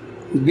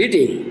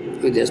beating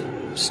with a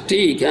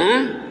stick,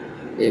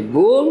 a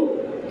bull,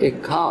 a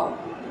cow.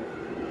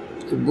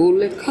 A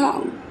bull, a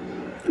cow.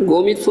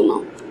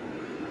 Gomithuna.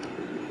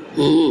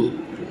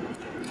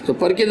 So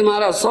Parikshit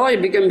Maharaj saw, he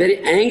became very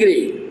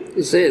angry.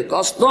 He says,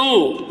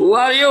 Kastam, who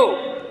are you?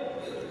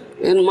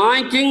 In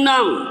my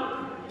kingdom,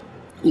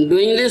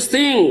 doing this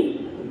thing.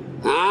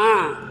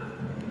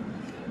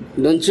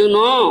 Don't you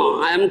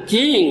know, I am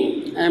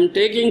king. I am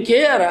taking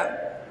care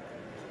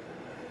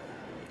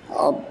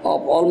of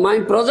all my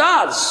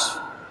prajas,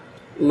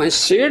 my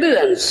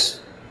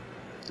citizens.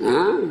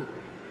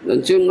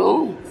 Don't you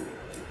know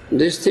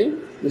this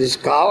thing? This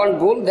cow and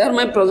bull, they are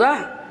my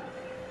praja.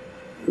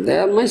 They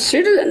are my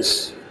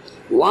citizens.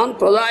 One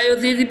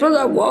prajayati is the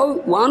praja.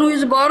 One who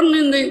is born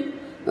in the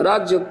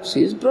Rajya,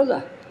 she is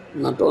praja.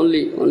 Not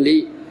only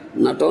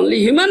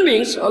human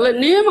beings, all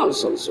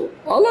animals also.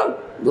 All are,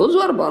 those who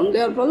are born,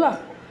 they are praja.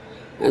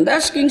 And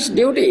that's king's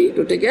duty,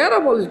 to take care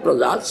of all his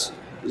prajas,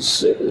 his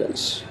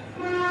citizens.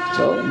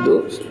 So,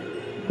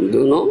 do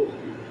you know?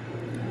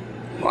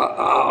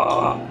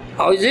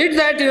 How is it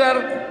that you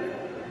are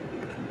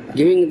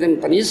giving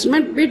them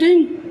punishment,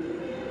 beating?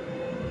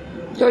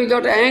 So he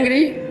got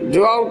angry,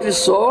 drew out his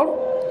sword.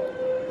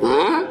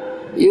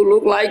 You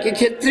look like a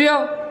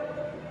Kshatriya,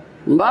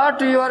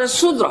 but you are a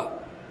Sudra.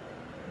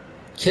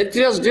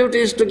 Kshatriya's duty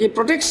is to give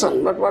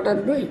protection, but what are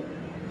you doing?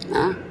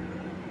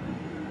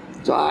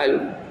 So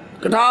I'll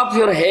cut off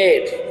your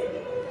head.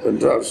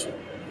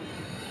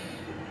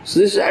 So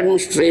this is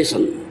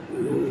administration.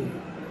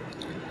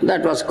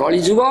 That was Kali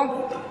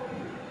Yuga.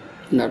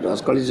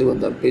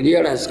 The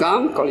period has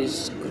come, Kali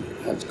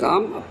has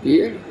come,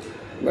 appeared,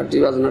 but he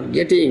was not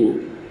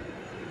getting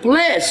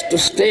place to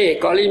stay.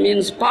 Kali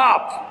means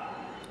pap,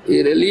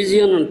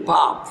 religion and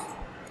pap.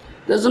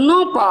 There's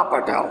no pap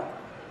at all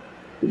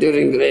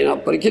during the reign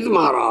of Parikshit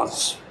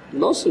Maharaj.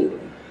 No sin.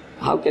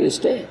 How can he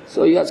stay?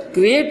 So he was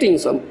creating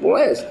some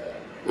place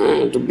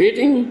to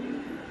beating.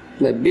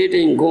 By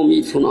beating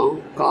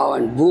Gomithuna, cow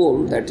and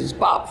bull, that is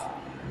pap.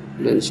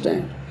 Do you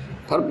understand?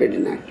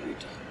 Forbidden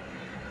activity.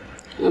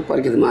 And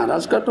Parikshit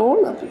Maharaj got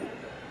hold of him.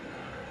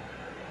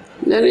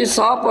 Then he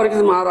saw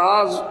Parikshit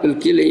Maharaj will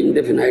kill him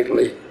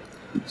definitely.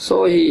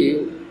 So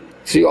he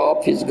threw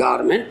off his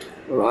garment,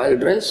 royal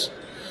dress.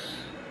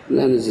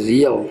 Then his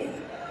real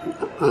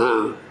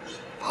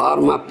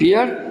form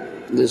appeared.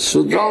 The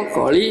Sudra,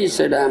 Kali, he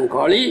said, I am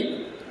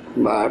Kali,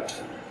 but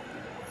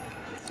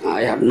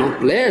I have no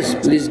place,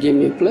 please give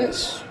me a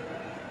place.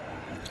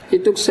 He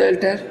took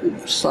shelter,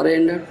 he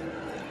surrendered.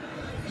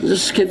 This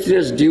is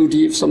Kshatriya's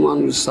duty. If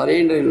someone will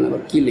surrender, he will never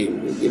kill him,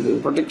 he will give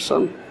him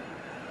protection.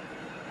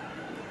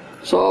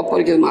 So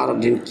Parikshit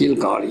Maharaj didn't kill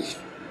Kali,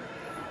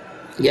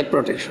 he gave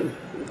protection.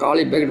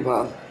 Kali begged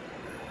for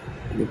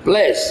the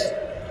place.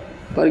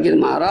 Parikshit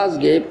Maharaj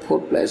gave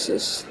 4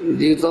 places.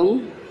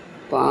 Dhyutam,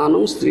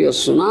 Panam,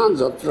 Striyasuna,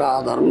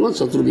 Jatra, Dharma,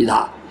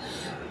 Chaturvidha.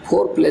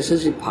 4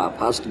 places he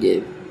first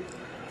gave.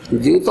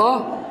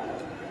 Dhyuta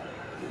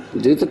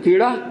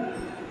Pida,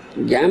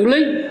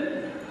 gambling,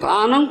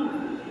 Panam,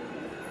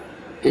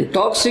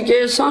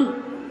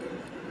 intoxication,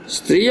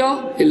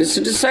 Striya,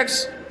 illicit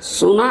sex,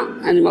 Suna,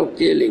 animal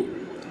killing,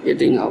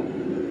 eating of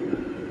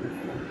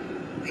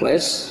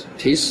flesh,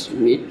 fish,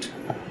 meat.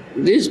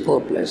 These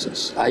 4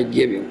 places I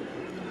give you.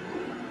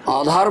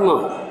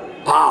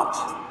 Adharma,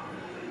 path.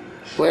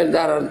 Where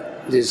there are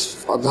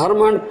this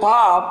adharma and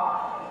path,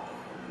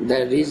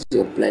 there is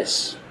your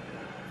place.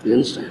 You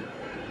understand?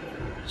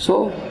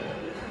 So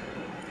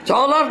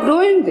all are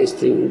doing this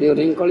thing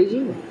during Kali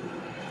Yuga.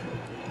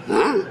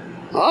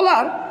 All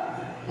are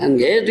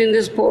engaged in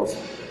these 4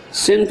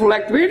 sinful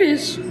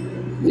activities.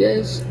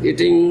 Yes,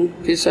 eating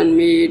fish and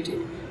meat,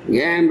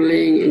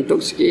 gambling,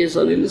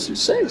 intoxication, illicit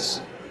sex.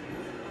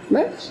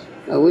 Yes,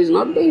 who is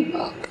not doing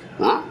pap?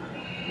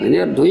 When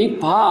you are doing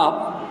pap,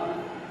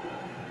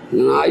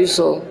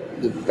 also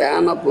the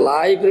pan of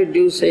life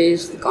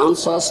reduces, the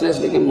consciousness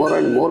becomes more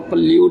and more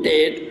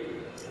polluted.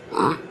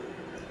 So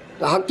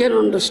how can you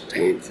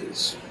understand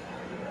this?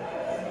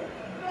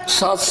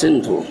 Such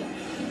sinful.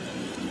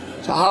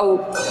 So how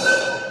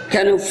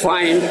can you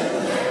find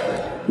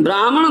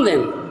Brahmana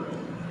then?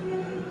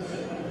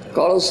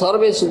 Called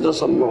Sarve Sudra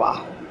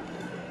Sambhava.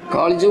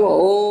 Called you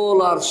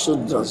all are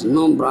Sudras,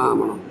 no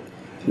Brahmana.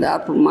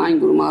 Therefore my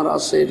Guru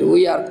Maharaj said,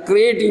 we are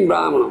creating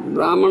Brahmana.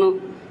 Brahmana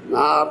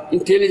are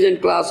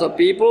intelligent class of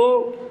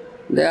people,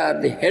 they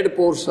are the head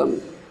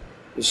portion.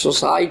 The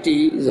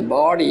society is a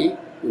body,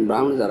 and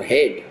Brahmanas are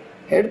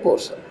head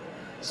portion.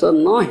 So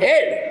no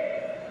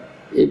head.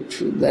 If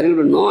there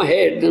will be no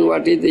head, then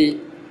what is the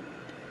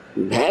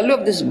value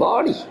of this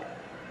body?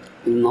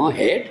 No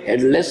head,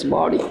 headless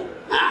body.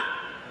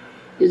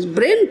 Is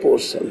brain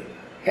portion,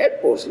 head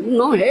portion,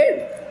 no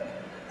head.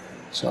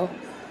 So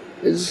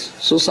this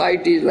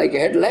society is like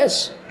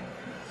headless.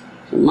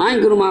 So my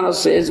Guru Maharaj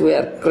says we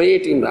are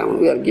creating Brahmana,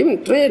 we are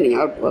giving training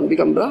how to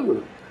become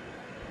Brahmana.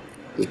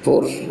 The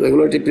 4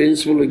 regulatory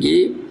principles we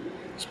give,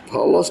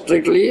 follow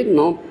strictly,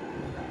 no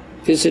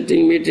fish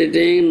eating, meat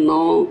eating,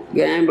 no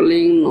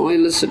gambling, no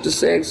illicit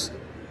sex,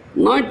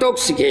 no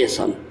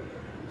intoxication.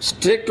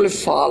 Strictly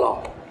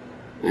follow.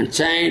 And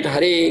chant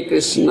Hare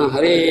Krishna,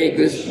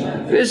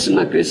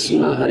 Krishna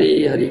Krishna,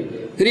 Hare Hare,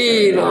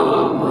 Hare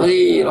Ram,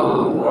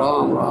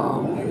 Ram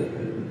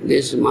Ram.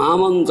 This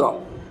Mahamantra,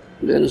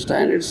 do you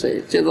understand? It's a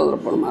Chetadra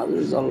Paramatma,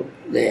 is all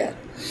there.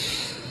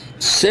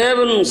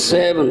 7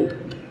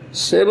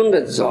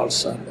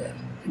 results are there.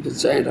 To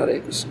chant Hare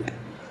Krishna.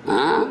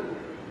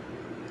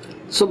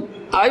 So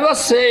I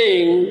was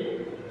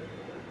saying,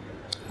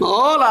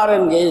 all are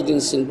engaged in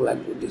sinful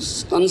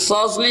activities,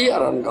 consciously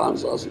or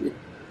unconsciously.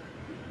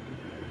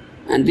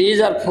 And these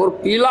are 4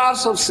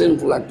 pillars of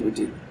sinful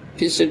activity.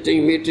 Fish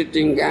eating, meat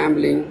eating,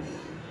 gambling,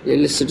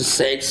 illicit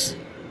sex,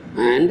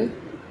 and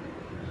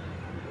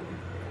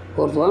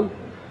 4th one,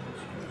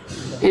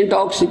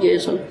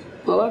 intoxication.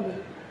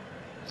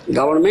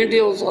 Government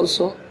is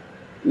also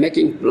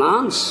making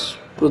plans,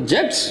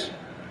 projects.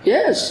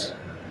 Yes.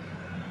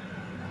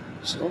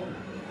 So,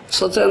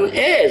 such an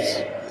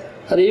age,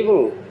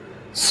 horrible,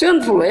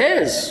 sinful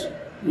age.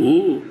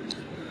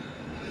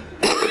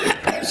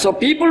 So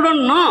people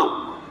don't know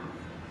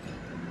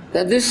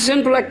that this is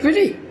sinful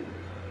activity.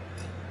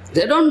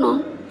 They don't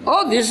know.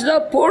 Oh, this is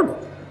the food.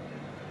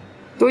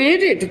 To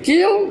eat it, to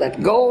kill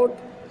that goat,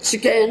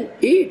 chicken,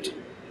 eat.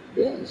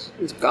 Yes,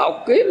 it's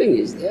cow killing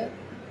is there.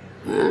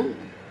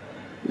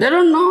 They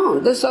don't know.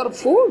 These are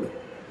food.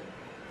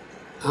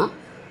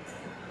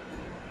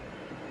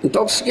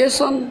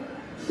 Intoxication,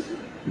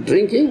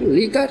 drinking,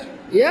 liquor.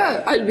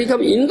 Yeah, I'll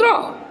become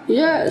Indra.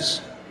 Yes,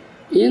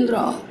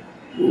 Indra.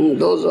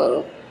 Those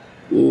are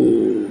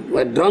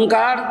like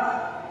drunkard.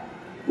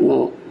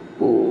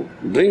 Who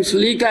drinks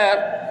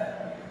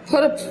liquor,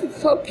 for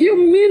a few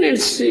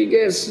minutes he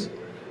gets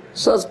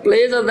such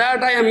pleasure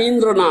that I am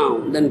Indra now,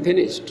 then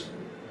finished.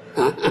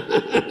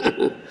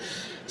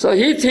 So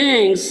he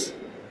thinks,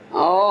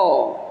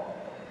 oh,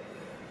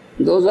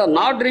 those are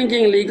not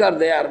drinking liquor,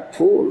 they are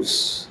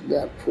fools. They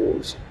are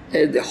fools.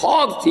 The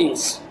hog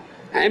thinks,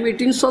 I am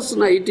eating such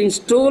nice, eating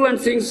stool and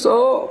thinks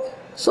so,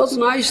 such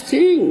nice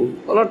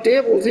thing, or a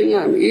table thing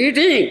I am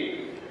eating.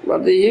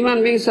 But the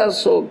human beings are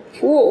so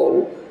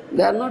full,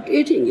 they are not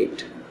eating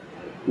it.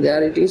 They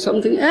are eating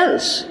something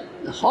else.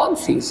 The hog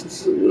thinks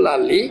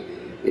similarly,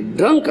 a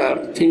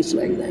drunkard thinks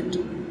like that.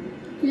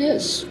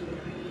 Yes.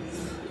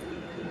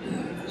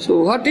 So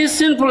what is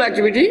sinful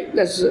activity?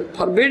 That's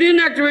forbidden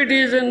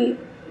activities in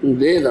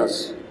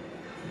Vedas.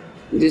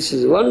 This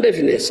is one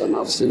definition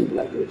of sinful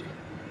activity.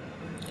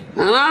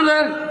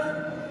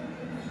 Another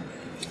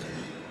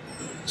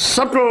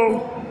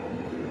subtle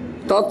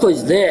tattva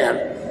is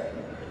there.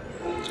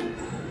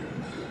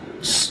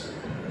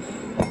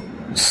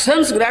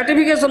 Sense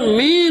gratification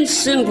means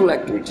sinful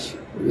activity.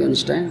 You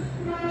understand?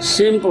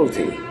 Simple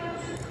thing.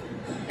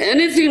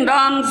 Anything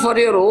done for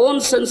your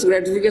own sense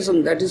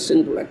gratification, that is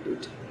sinful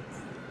activity.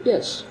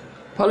 Yes.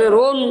 For your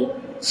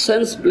own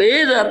sense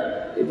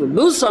pleasure, if you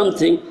do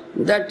something,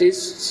 that is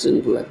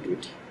sinful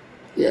activity.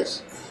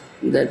 Yes.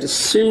 That is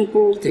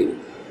simple thing.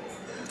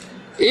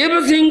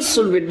 Everything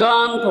should be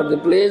done for the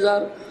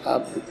pleasure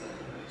of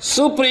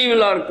Supreme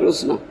Lord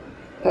Krishna,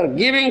 for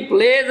giving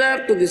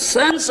pleasure to the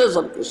senses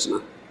of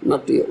Krishna,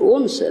 not to your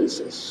own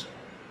senses.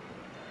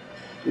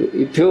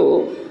 If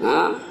you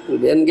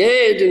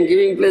engage in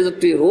giving pleasure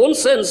to your own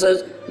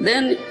senses,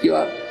 then you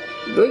are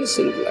doing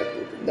sinful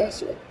activity.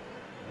 That's why.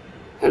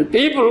 And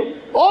people,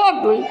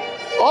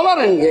 all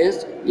are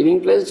engaged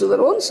giving pleasure to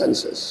their own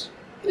senses.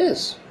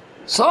 Yes.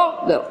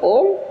 So they are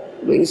all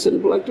doing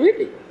sinful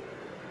activity.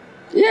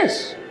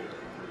 Yes.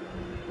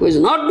 Who is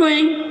not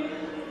doing?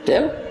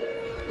 Tell.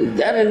 Is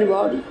there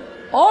anybody?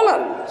 All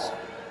are engaged.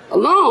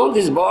 Now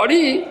this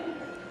body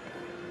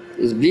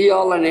is be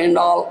all and end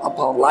all of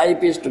our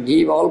life is to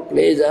give all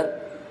pleasure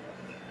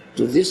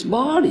to this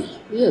body.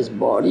 Yes,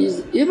 body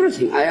is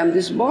everything. I am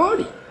this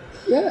body.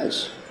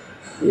 Yes.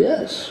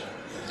 Yes.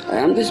 I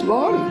am this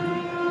body.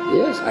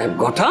 Yes, I have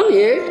gotten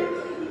it.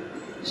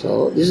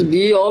 So this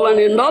be all and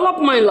end all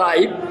of my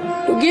life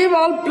to give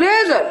all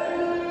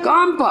pleasure,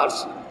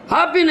 comforts,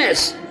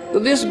 happiness to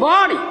this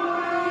body.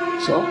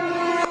 So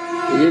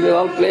give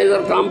all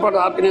pleasure, comfort,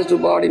 happiness to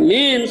body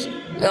means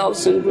all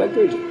sinful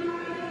activity.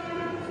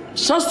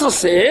 Shastra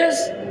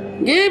says,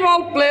 give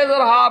all pleasure,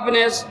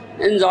 happiness,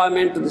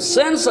 enjoyment to the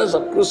senses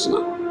of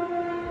Krishna.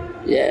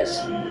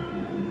 Yes,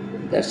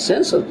 that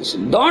sense of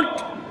Krishna.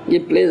 Don't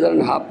give pleasure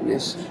and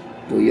happiness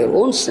to your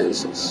own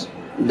senses.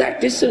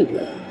 That is sinful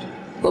activity.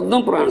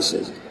 Padma Purana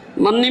says,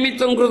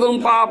 Mannimitam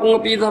krutam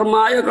papamopi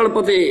dharmaya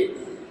kalpate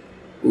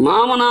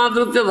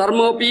mamanadritya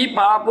dharmopi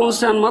papam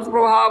sanmat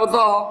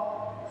prabhavata.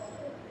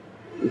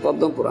 In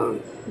Padma Purana,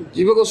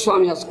 Jiva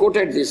Goswami has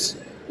quoted this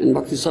in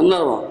Bhakti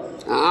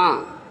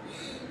Sandarbha.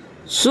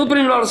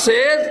 Supreme Lord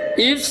says,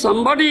 if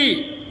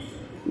somebody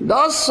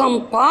does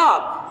some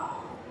path,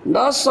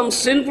 does some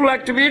sinful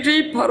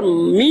activity for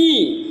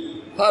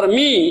me,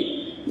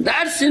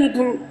 that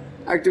sinful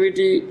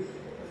activity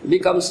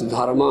becomes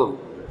dharma.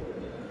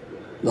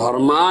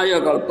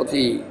 Dharmaya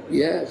kalpati.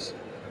 Yes.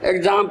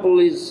 Example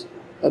is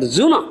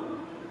Arjuna.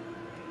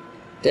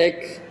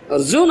 Take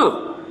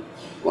Arjuna.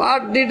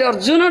 What did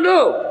Arjuna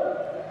do?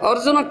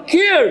 Arjuna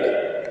killed.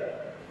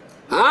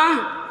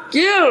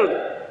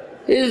 Killed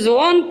his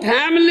own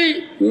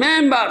family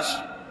members,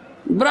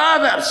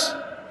 brothers,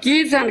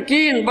 kith and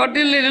kin,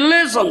 bodily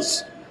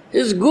relations,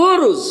 his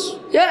gurus.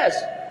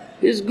 Yes,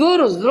 his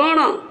gurus,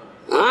 Drona,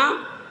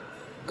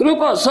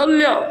 Krupa,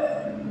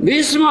 Salya,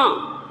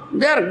 Bhishma,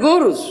 they are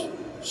gurus,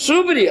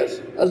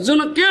 superiors.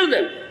 Arjuna killed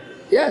them.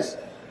 Yes,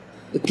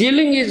 the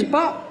killing is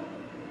pap.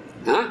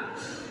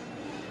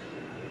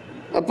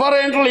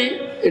 Apparently,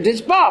 it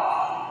is pap.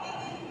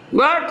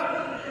 But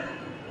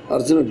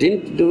Arjuna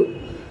didn't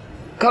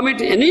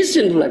commit any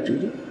sinful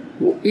activity.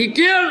 He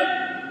killed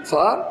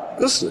for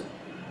Krishna.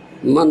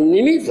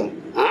 Mannimitam.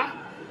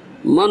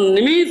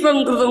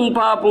 Mannimitam kritam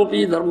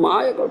papopi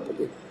dharmaya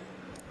kalpate.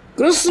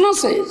 Krishna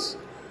says,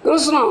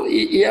 Krishna,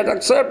 he had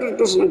accepted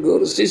Krishna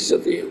Guru,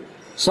 Sishyati,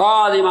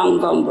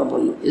 Sadhimantam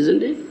prapanna,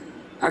 isn't it?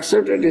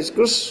 Accepted his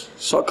Krishna,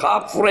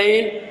 Sakha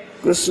friend,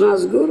 Krishna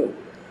as Guru.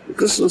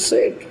 Krishna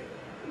said,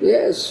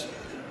 yes,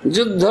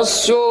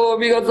 Juddhasyo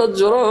vigata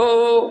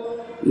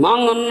jaro,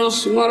 manganna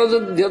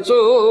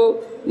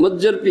smarajadhyacho,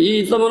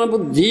 majjarpi tamana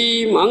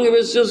buddhi,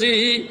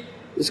 mangavesyasi.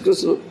 This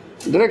Krishna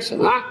direction,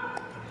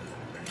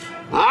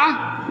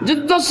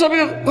 Juddhasya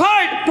vigata,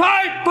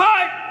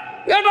 fight,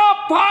 get up,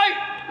 fight.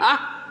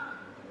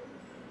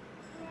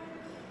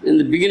 In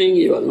the beginning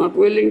he was not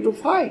willing to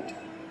fight.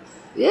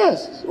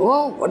 Yes,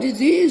 oh, what is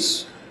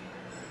this?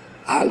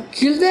 I'll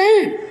kill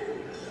them.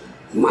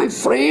 My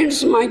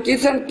friends, my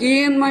kith and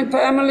kin, my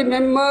family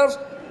members,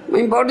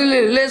 my bodily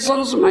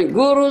relations, my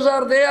gurus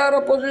are there,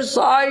 opposite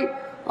side.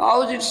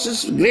 How is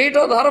it great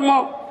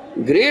adharma,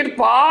 great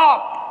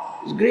path.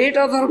 It's great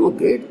adharma,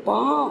 great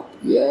path,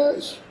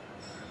 yes.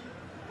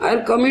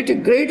 I'll commit a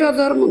great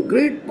adharma,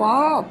 great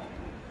path,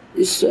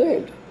 he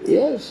said,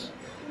 yes.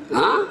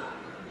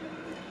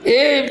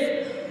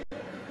 If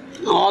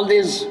all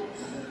these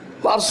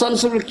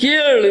persons will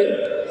kill,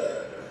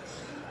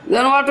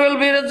 then what will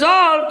be the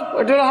result?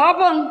 What will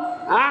happen?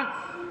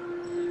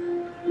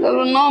 There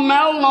will be no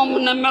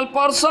male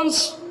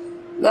persons.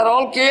 They are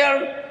all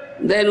killed.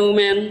 Then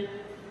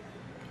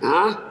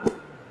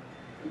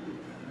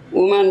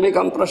women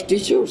become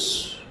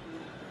prostitutes.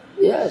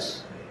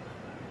 Yes.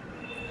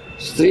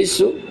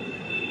 Strisu.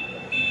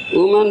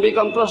 Women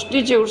become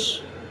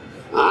prostitutes.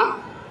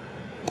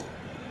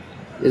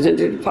 Isn't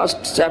it?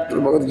 First chapter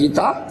of Bhagavad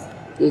Gita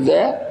is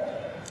there.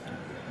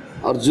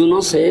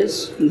 Arjuna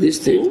says this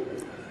thing.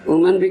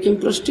 Women became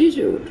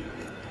prostitute.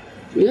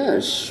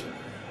 Yes.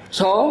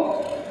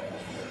 So,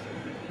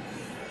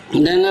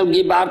 then they'll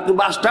give birth to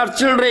bastard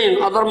children.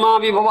 Adharma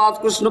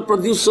vibhavat Krishna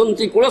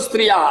pradyusanti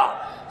kulastriya.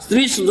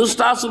 Stris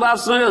dusta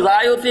subhasnaya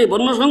jayate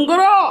varna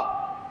sankara.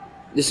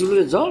 This will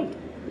result.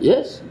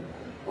 Yes.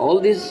 All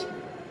these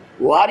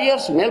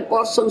warriors, male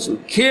persons will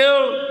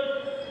kill.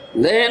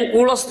 Then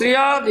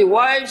kulastriya, the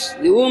wives,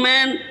 the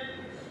women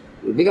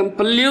will become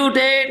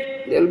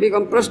polluted. They will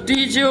become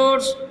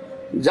prostitutes.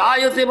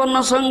 Jayate varna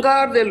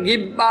sankar, they will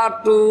give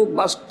birth to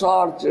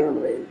bastard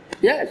children.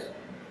 Yes.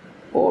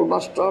 All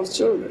bastard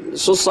children. The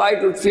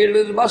society will filled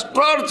with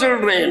bastard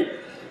children.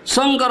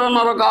 Sankara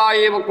naraka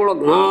eva kula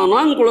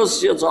gnanam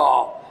kulasya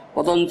cha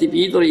patanti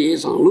pitari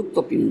esam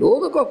lukta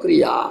pindodaka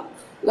kriya.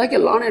 Like a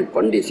learned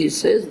Pandit, he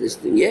says this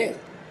thing, yes.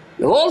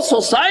 The whole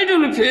society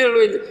will be filled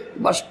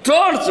with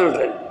bastard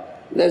children.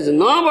 There is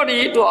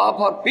nobody to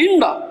offer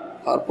pinda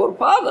for poor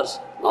fathers,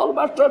 all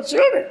bastard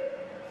children.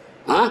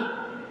 Huh?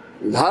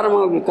 Dharma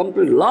will be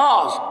completely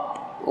lost,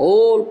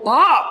 all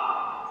pap.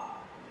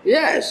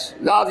 Yes,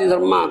 Jati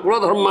dharma, Kula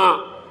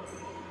dharma.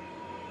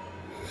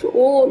 So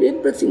all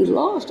everything is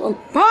lost, all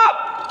pap.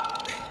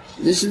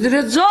 This is the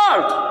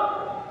result.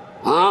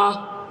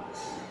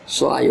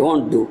 So I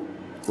won't do.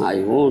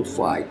 I won't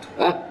fight.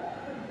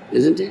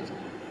 Isn't it?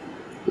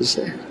 He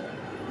said.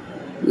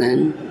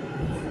 Then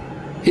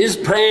his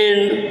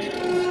friend,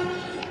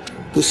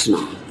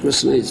 Krishna.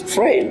 Krishna is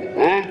friend.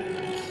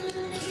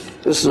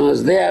 Krishna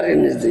is there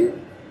in the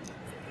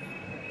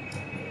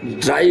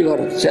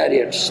driver,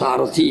 chariot,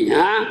 Sarathi,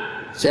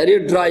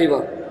 chariot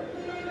driver.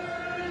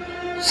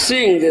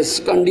 Seeing this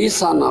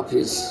condition of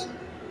his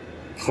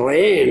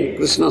friend,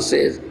 Krishna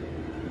says,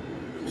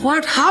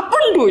 "What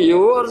happened to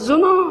you,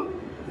 Arjuna?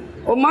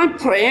 Oh, my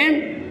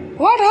friend,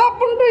 what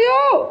happened to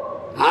you?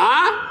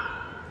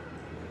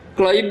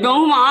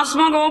 Klaibyam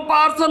asmagam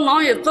partha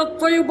na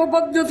yatattva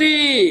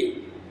upapadyati.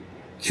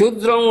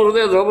 Khyudram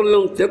hridaya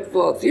dravulyam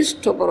tyaktva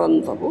tishtha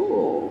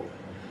parantapo.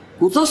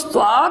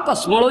 Kutastva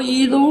kasmala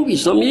idam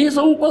visame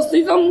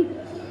sampastitam.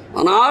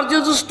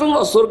 Anarja justam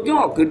asurgyam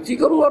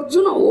akirtikaru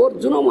Arjuna. Oh,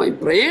 Arjuna, my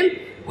friend,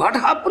 what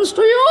happens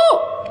to you?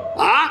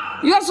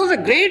 You are such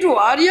a great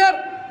warrior,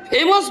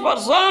 famous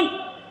person.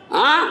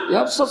 You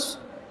have such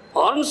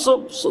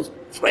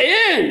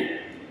friend.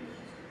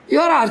 You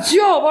are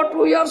Arjya, but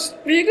you are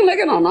speaking like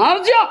an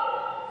Anarja.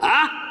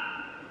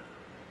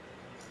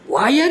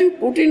 Why are you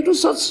put into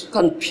such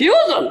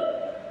confusion?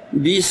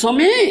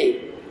 Visame,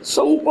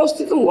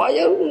 sampastitam, why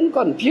are you in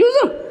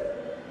confusion?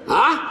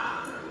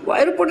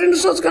 Why are you put into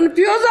such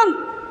confusion?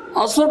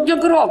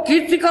 Asabhyakaru,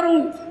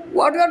 akirtikaru,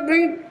 what you are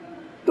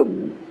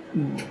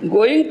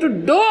going to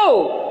do?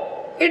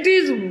 It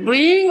is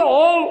bring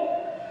all,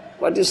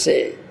 what you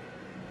say,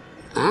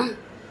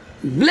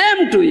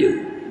 blame to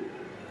you.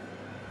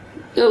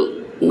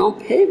 No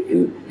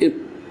fame,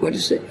 what do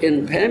you say,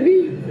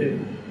 infamy?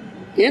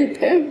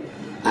 Infamy.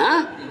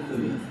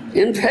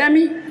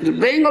 Infamy, it will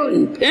bring all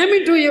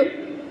infamy to you.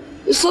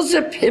 You're such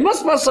a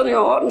famous person, you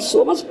earn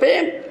so much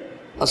fame.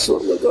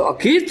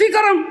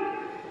 Akirtikaram.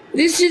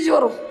 This is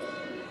your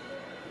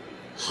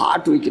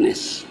heart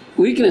weakness.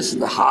 Weakness of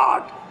the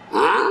heart.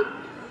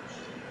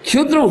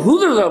 Khyudram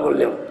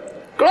hudradravalyam.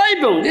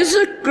 Klaibam, this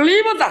is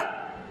klivata.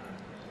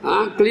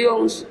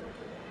 Klivams,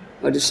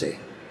 what do you say?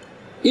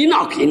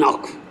 Enoch.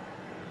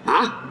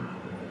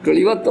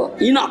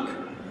 Klivata, Enoch.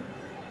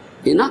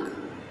 Enoch.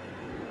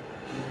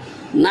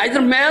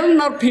 Neither male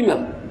nor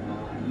female.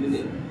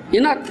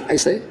 Enoch, I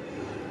say.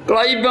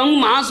 Klaibam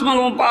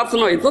masmagam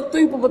pathana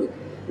itattva.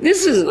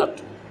 This is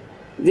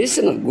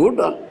not good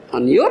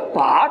on your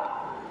part,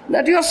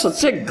 that you are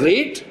such a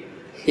great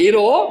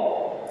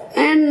hero,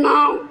 and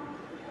now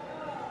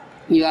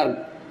you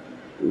are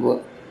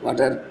what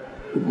are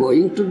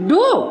going to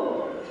do?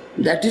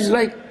 That is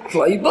like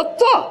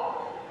Klaibata,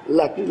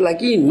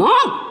 like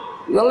Enoch.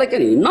 You are like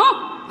an Enoch.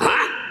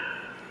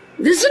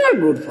 This is not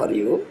good for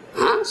you.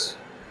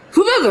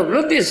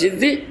 This is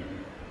the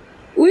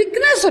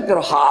weakness of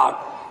your heart.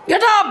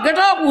 Get up,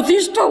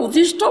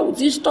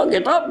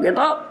 Uthishta, get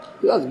up.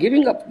 He was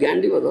giving up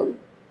Gandivadan.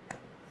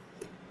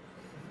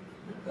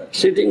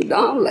 Sitting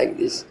down like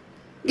this.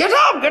 Get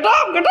up.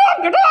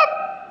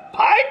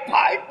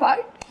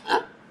 Fight.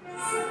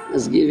 He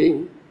was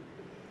giving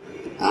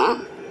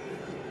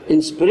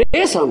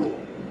inspiration.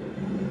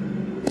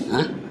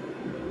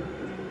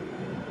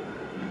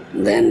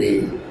 Then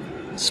he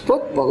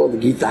spoke Bhagavad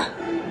Gita.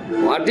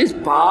 What is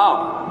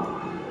power?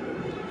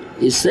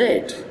 He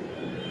said,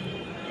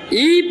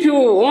 if you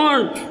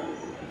won't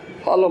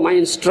follow my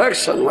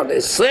instruction, what I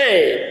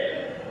say,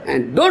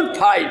 and don't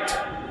fight,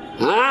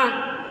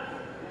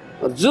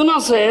 Arjuna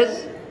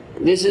says,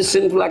 this is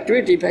sinful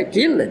activity, if I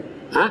kill them,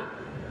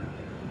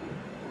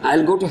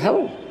 I'll go to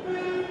hell.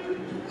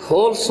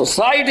 Whole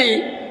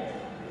society,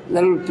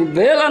 there will be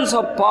prevalence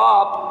of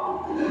pap,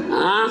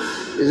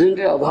 isn't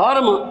it,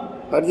 dharma,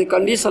 but the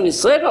condition is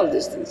said all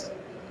these things.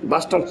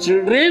 Bastard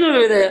children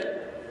will be there.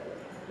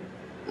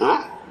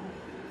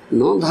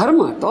 No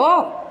dharma at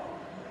all.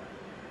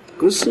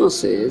 Krishna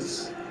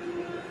says,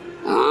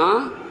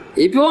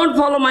 if you won't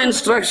follow my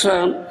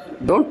instruction,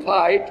 don't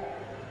fight.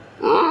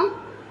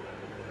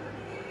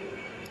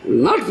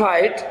 Not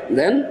fight,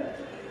 then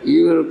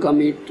you will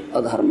commit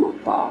adharma,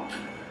 pap.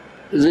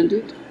 Isn't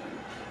it?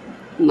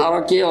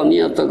 Narake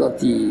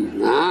aniyatagati.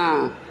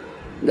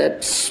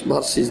 That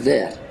verse is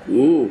there.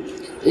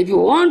 If you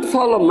won't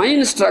follow my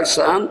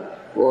instruction,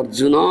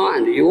 Arjuna,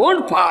 and you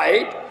won't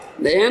fight,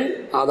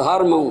 then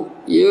adharma,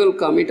 you will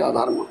commit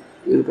adharma.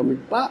 You will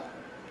commit pap.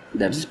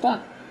 That is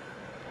pap.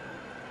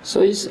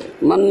 So he said,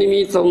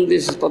 Mannimitam,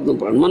 this is Padma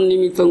Purana,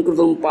 Mannimitam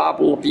kritam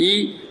papam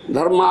api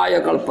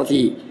dharmaya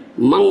kalpati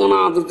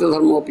manganadrita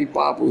dharma api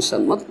papam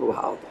sanmat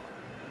prabhavata.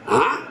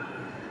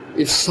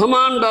 If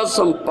someone does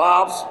some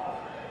paps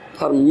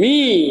for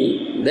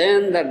me,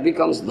 then that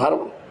becomes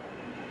dharma.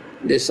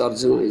 This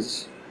Arjuna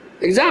is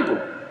example.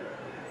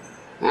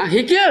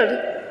 He killed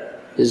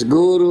his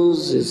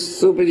gurus, his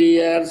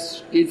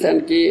superiors, kith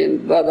and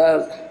kin,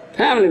 brothers,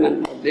 family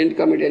members, didn't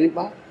commit any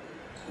part.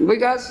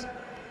 Because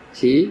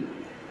he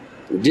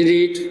did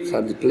it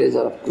for the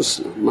pleasure of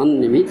Krishna, man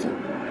nimitta,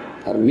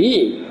 for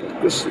me, for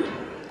Krishna.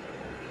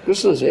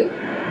 Krishna said,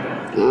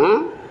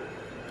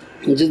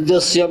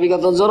 Jidyasya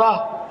vigata jara,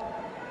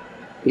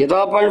 get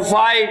up and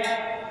fight.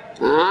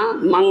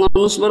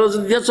 Manganuspara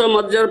jidyasya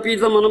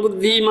madhyarpita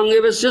manabuddhi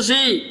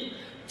mangevasyasi.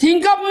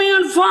 Think of me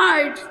and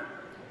fight.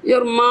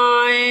 Your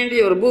mind,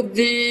 your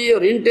buddhi,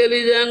 your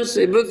intelligence,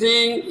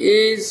 everything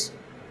is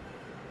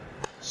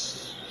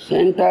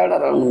centered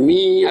around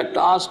me,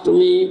 attached to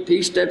me,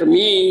 fixed at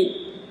me.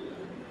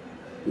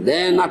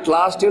 Then at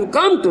last you'll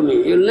come to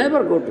me. You'll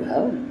never go to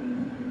hell.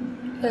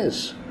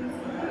 Yes.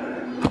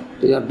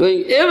 You are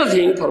doing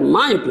everything for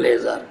my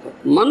pleasure.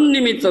 Man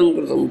nimittam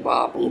kritam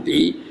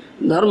papampi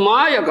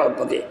dharmaya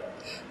kalpate.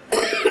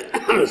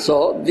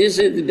 So this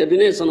is the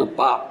definition of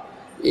pap.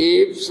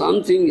 If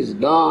something is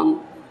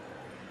done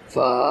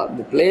for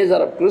the pleasure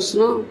of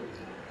Krishna,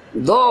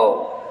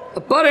 though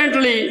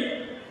apparently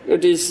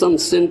it is some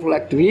sinful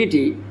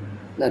activity,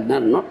 that is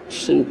not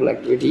sinful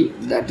activity,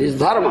 that is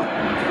dharma.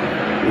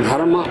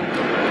 Dharma,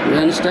 you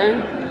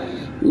understand?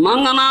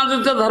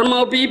 Manganaditya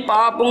dharmapi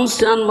papam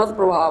syanmat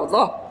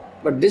prabhavata.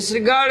 But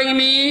disregarding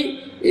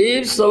me,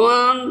 if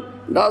someone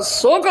does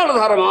so-called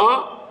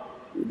dharma,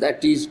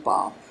 that is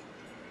pap.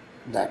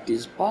 That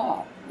is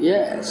pap,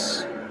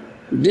 yes.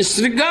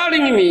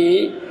 Disregarding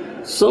me,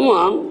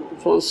 someone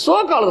from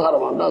so-called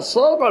dharma does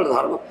so-called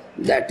dharma,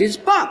 that is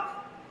pap.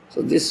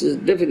 So this is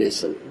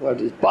definition.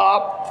 What is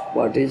pap,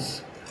 what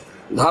is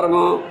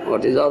dharma,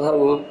 what is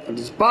adharma, what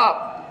is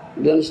pap.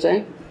 Do you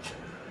understand?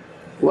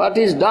 What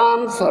is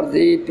done for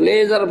the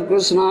pleasure of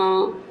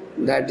Krishna,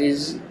 that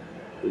is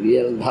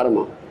real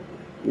dharma.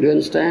 Do you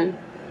understand?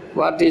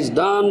 What is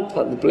done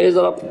for the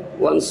pleasure of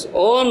one's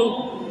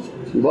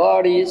own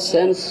body,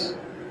 sense,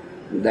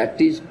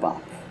 that is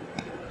pap.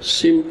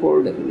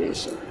 Simple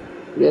definition.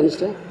 Do you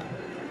understand?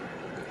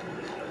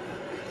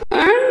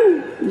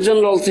 And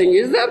general thing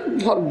is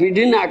that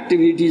forbidden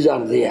activities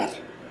are there.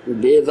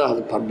 Veda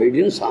has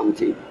forbidden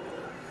something.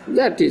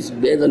 That is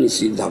Veda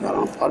Nisiddha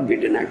Karma,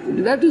 forbidden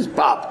activity. That is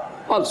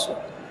pap also.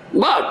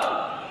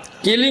 But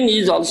killing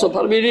is also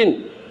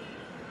forbidden.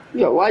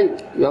 You have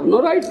right. You have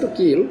no right to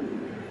kill.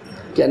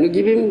 Can you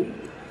give him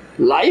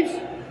life?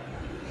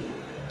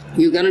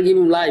 You cannot give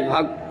him life.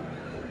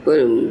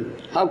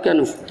 How can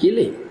you kill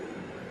him?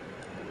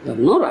 You have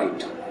no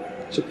right.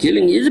 So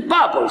killing is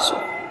pap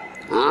also.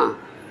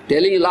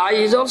 Telling lie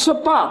is also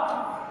pap.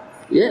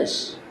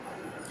 Yes.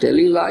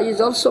 Telling lie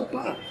is also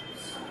pap.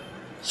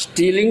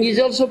 Stealing is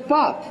also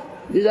pap.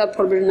 These are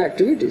forbidden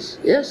activities.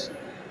 Yes.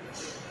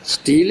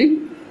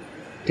 Stealing,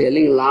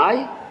 telling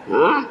lie,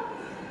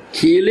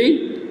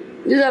 killing,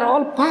 these are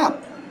all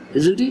pap,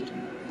 isn't it?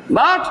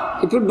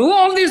 But if you do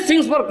all these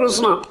things for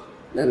Krishna,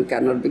 then it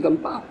cannot become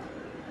pap.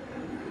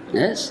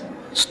 Yes.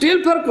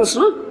 Steal for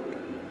Krishna.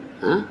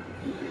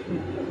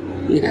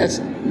 Yes.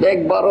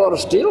 Beg, borrow or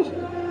steal.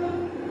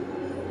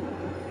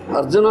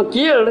 Arjuna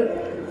killed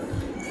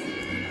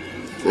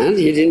and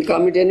he didn't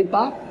commit any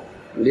pap.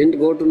 Didn't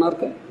go to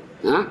Narka.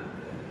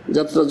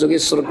 Jatra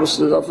Yogeshwara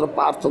Krishna Jatra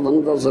Partha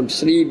Dhanudhar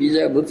Sri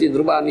Vijaya Bhuti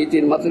Dhruva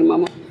Niti Matri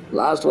Mama.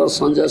 Last verse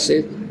Sanjay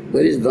says,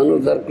 where is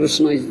Dhanudhar?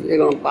 Krishna is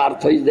there,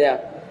 Partha is there,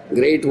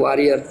 great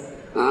warrior,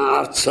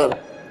 archer,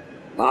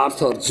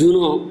 Partha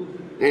Arjuna,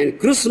 and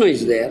Krishna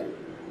is there,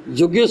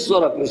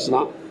 Yogeshwara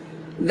Krishna.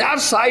 That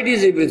side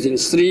is everything.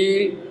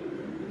 Sri,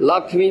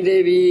 Lakshmi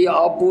Devi,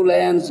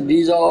 opulence,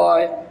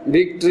 Vijay,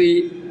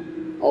 victory,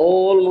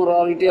 all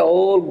morality,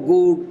 all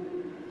good,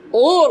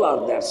 all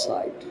are that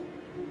side.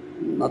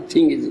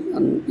 Nothing is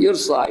on your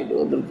side,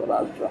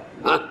 Udrita.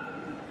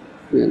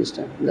 You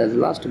understand? That's the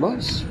last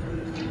verse.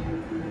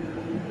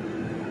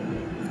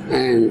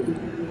 And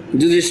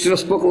Yudhishthira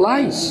spoke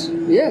lies.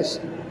 Yes.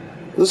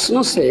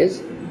 Krishna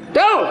says,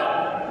 tell!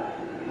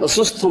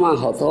 Asusthama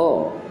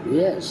hatha.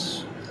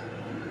 Yes.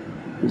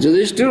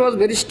 Yudhishthira was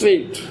very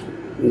strict.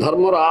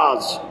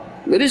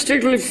 Dharmaraj. Very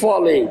strictly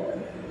following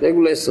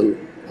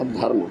regulation of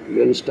dharma.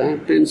 You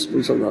understand?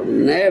 Principles of dharma.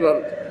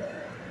 Never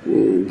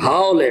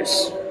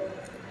violates.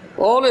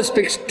 Always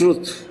speaks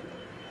truth.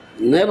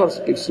 Never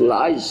speaks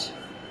lies.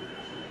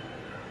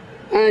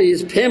 And he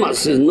is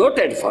famous, he is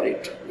noted for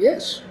it.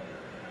 Yes.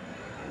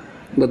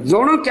 But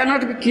Drona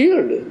cannot be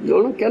killed.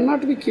 Drona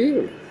cannot be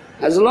killed.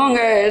 As long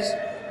as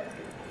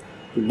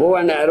bow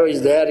and arrow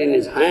is there in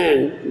his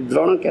hand,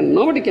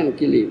 nobody can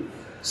kill him.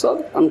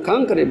 So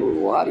unconquerable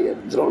warrior,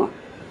 Drona.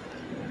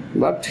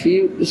 But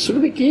he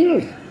should be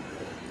killed.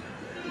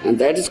 And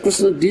that is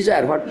Krishna's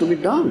desire, what to be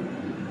done.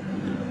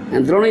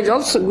 And Drona is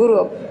also guru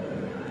of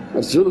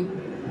Arjuna.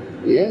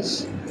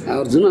 Yes.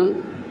 Arjuna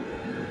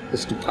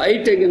has to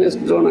fight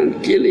against Drona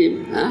and kill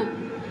him.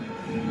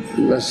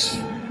 But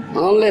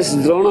unless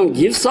Drona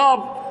gives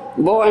up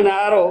bow and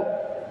arrow,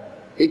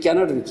 he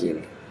cannot be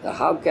killed.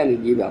 How can he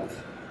give up?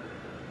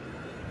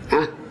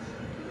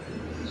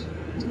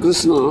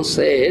 Krishna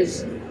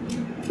says,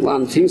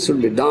 one thing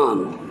should be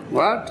done.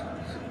 What?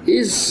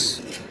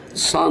 His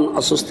son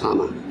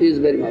Aswasthama, he is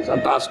very much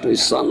attached to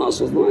his son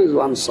Aswasthama, his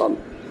one son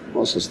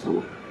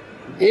Aswasthama.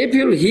 If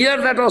you hear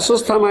that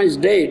Aswasthama is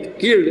dead,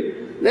 killed,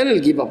 then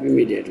he'll give up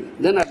immediately.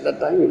 Then at that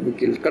time he will be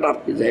killed, cut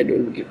off, his head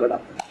will be cut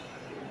off.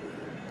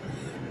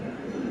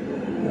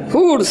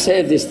 Who would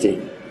say this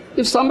thing?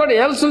 If somebody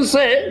else will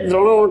say,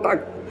 Drona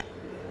won't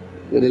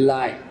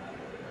rely.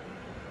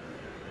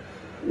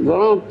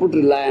 Drona put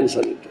reliance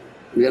on it.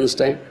 You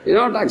understand? You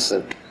don't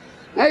accept.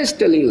 I is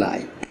telling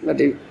lie. But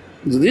if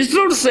this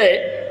would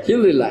say,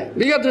 he'll rely.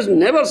 Because this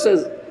never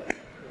says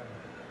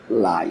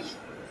lie.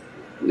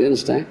 You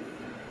understand?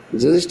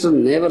 Yudhishthira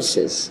never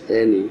says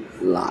any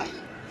lie.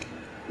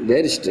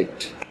 Very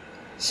strict.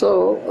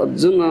 So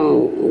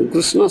Arjuna,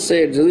 Krishna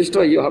said,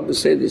 Yudhishthira, you have to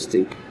say this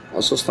thing.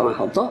 Aswasthama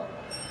hata.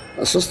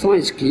 Aswasthama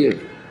is killed.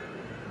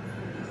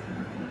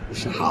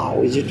 So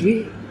how is it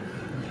we?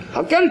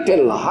 How can you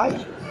tell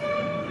lie?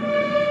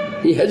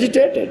 He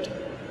hesitated.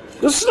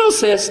 Krishna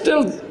says,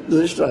 still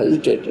Yudhishthira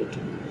hesitated.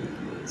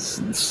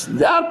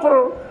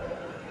 Therefore,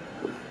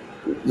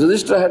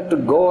 Yudhishthira had to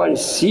go and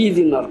see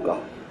the narka.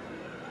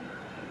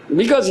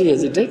 Because he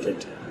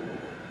hesitated.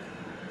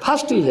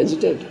 First he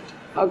hesitated.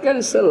 How can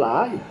he say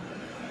lie?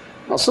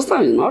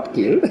 Aswasthama is not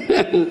killed.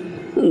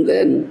 And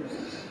then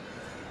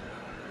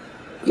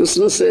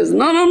Krishna says,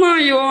 no,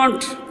 you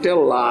won't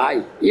tell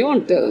lie. You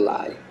won't tell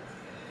lie.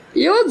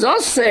 You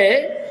just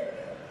say,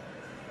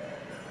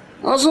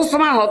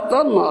 Aswasthama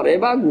hatta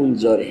nareva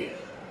gunjare.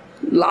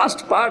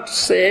 Last part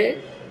say,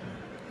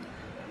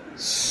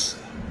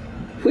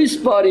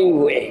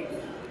 whispering way.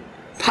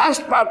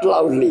 First part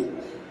loudly.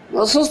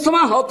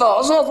 Aswasthama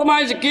hata,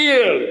 Aswasthama is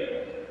killed.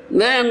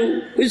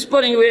 Then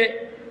whispering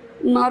way,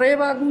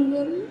 nareva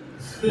gunjare.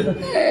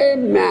 A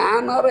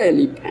man or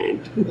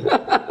elephant.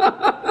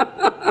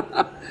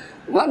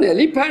 One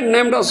elephant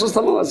named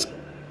Aswasthama was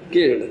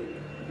killed.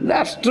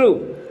 That's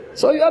true.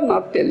 So you are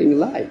not telling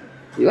lie.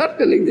 You are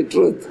telling the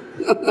truth.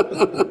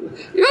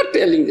 You are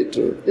telling the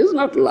truth. It's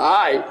not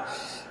lie.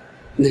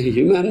 The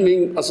human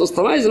being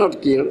Aswasthama is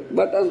not killed,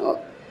 but an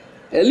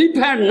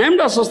elephant named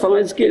Aswasthama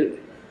is killed.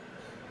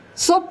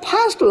 So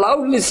first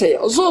loudly say,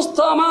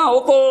 Aswasthama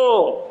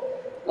hoto.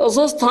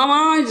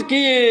 Aswasthama is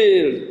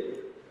killed.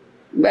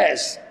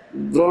 Bas,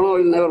 Drona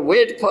will never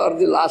wait for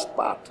the last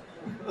part.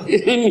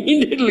 He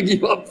immediately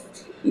give up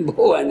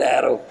bow and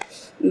arrow.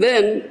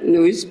 Then in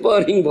a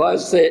whispering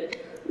voice say,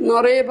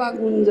 Nareva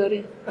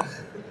gunjare.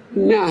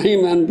 A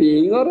human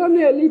being or an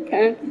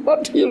elephant,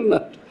 but he'll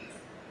not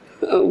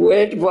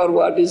wait for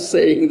what is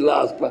saying the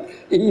last part.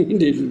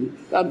 Immediately.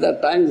 At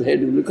that time his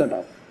head will be cut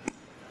off.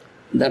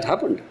 That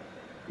happened.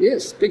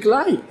 Yes, speak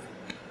lie.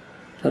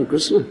 For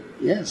Krishna,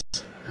 yes.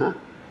 Huh?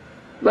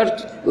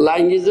 But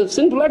lying is a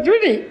sinful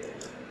activity.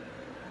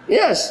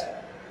 Yes.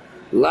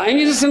 Lying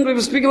is a sinful. If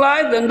you speak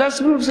lie, then that's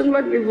sinful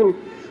activity.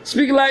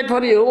 Speak lie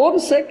for your own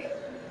sake,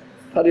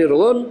 for your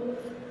own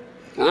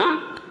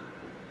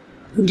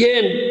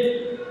gain,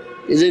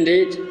 isn't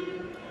it?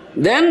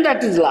 Then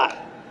that is lie,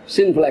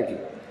 sinful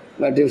activity.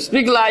 But if you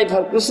speak lie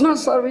for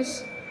Krishna's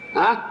service,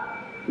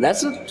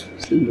 that's not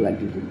sinful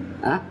activity.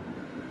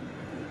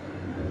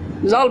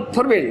 It's all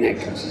forbidden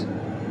actions.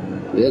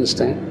 You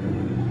understand?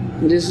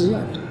 This is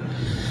what.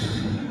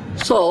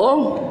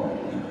 So,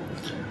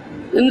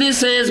 in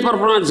this age,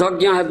 performance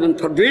yajna has been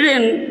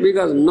forbidden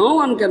because no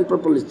one can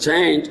properly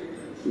chant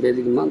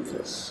Vedic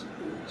mantras.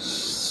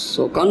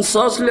 So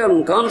consciously or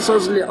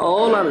unconsciously,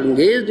 all are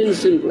engaged in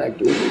sinful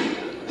activity.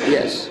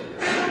 Yes.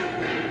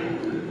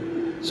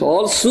 So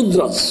all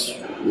Sudras,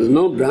 there is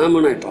no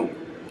Brahman at all.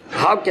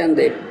 How can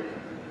they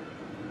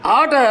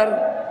utter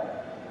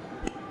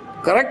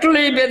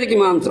correctly Vedic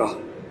mantra?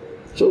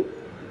 So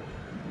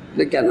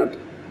they cannot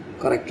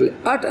correctly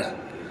utter.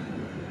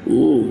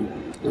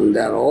 And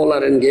they all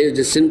are engaged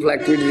in sinful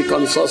activity,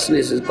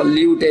 consciousness is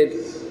polluted,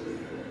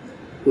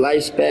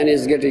 lifespan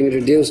is getting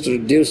reduced. Every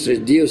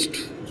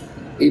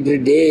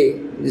day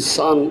the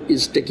sun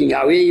is taking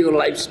away your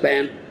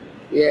lifespan.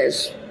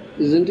 Yes,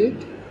 isn't it?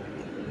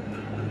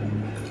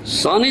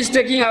 Sun is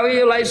taking away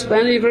your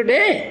lifespan every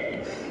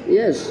day.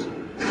 Yes.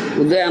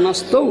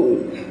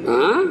 Udayanastam.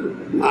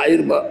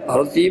 Ayurva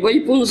harati vai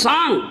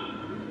punsang.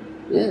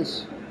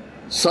 Yes.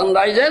 Sun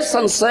rises,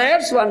 sun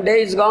sets, one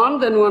day is gone,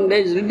 then one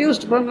day is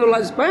reduced from your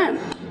lifespan.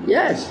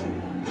 Yes.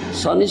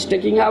 Sun is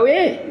taking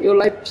away your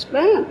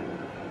lifespan.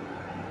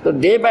 So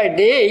day by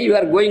day you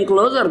are going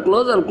closer to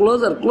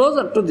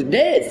the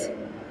death.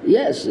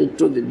 Yes,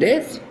 to the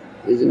death,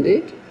 isn't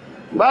it?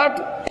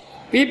 But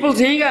people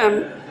think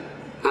I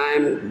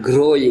am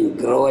growing.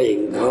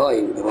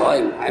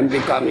 I am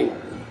becoming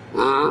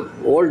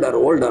older.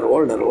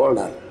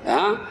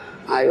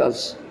 I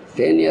was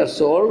 10 years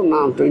old,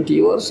 now 20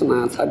 years,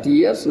 now 30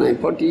 years, now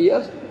 40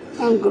 years.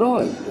 I am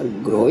growing.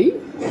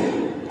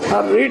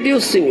 Or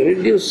reducing.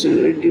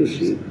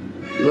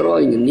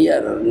 Growing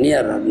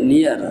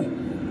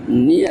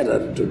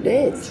nearer to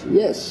death.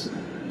 Yes.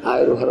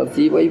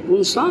 Ayurharati vai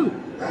punsam.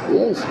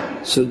 Yes.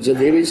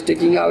 Surjadeva is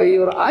taking away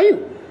your ayu,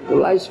 your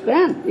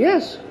lifespan.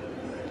 Yes.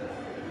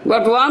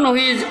 But one who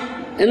is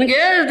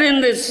engaged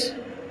in this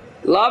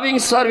loving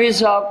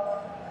service of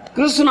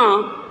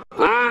Krishna,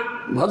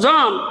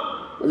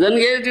 bhajan, is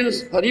engaged in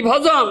Hari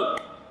bhajan,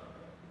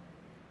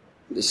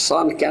 the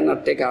sun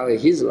cannot take away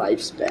his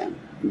lifespan.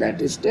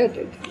 That is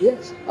stated.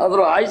 Yes.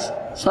 Otherwise,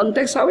 sun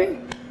takes away.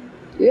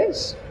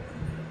 Yes.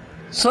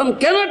 Sun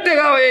cannot take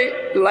away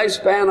the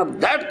lifespan of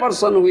that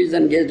person who is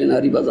engaged in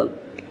Hari bhajan.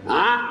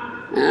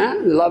 The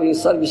loving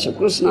service of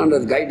Krishna under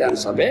the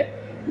guidance of a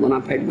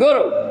bona fide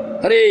Guru.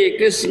 Hare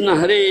Krishna,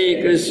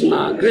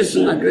 Krishna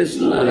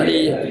Krishna,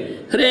 Hare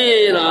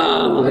Hare,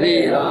 Ram,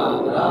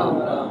 Ram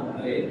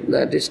Ram.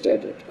 That is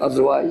stated.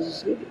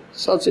 Otherwise,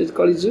 such is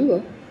Kali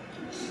Yuga.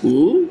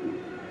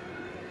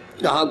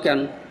 How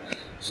can?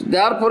 So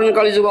therefore in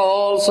Kali Yuga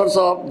all sorts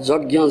of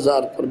yajnas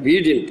are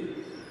forbidden.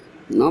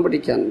 Nobody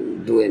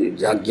can do any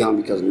yajna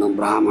because no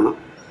Brahmana.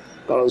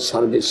 Kalau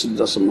sarve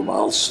Sudra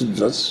Samabhal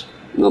Sudras,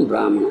 no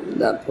Brahmana.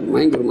 Therefore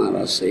my Guru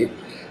Maharaj said,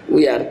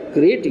 we are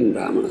creating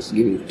Brahmanas,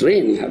 giving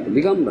training how to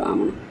become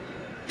Brahmana.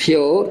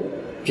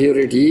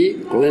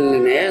 Purity,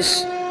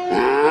 cleanliness,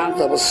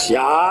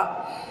 tapasya,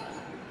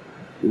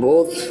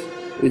 both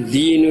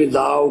within,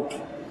 without,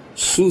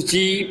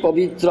 suci,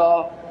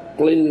 pavitra,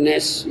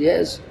 cleanliness,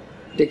 yes.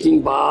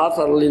 Taking bath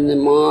early in the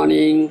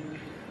morning,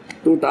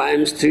 2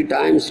 times, 3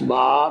 times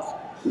bath,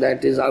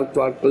 that is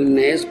outward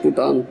cleanliness. Put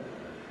on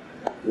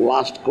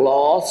washed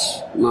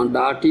clothes, not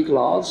dirty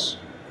clothes.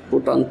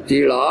 Put on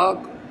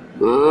tilak,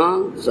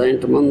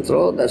 chant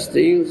mantra, that's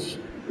things.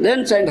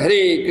 Then chant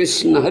Hare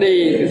Krishna,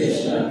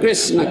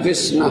 Krishna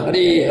Krishna,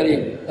 Hare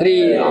Hare,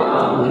 Hare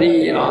Ram,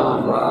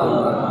 Ram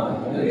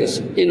Ram. This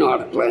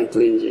inward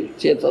cleansing,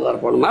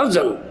 Chetadarpan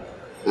Marjana,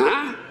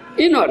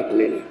 inward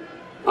cleaning.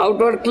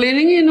 Outward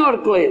cleaning,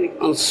 inward cleaning,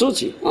 and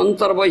suci,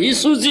 antarvahi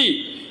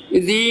suci,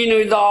 within,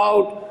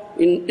 without,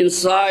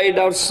 inside,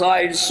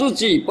 outside,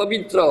 suci,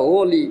 pavitra,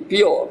 holy,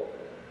 pure,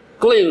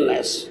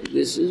 cleanness.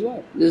 This is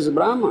what? This is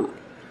Brahmana.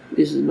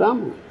 This is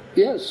Brahmana.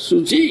 Yes,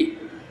 suci.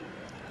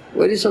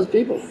 Where is such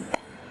people?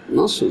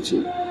 No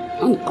suci,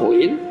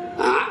 unclean.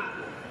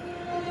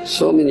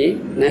 So many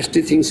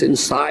nasty things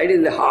inside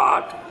in the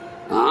heart,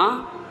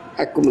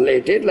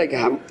 accumulated like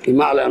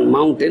Himalayan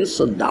mountains,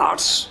 so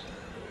darts.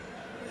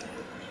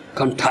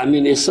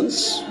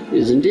 Contaminations,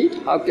 isn't it?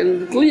 How can it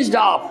be cleansed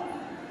up?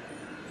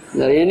 Is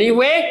there any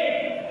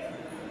way?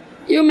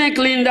 You may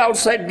clean the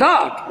outside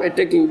dirt by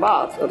taking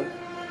bath or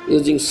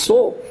using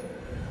soap,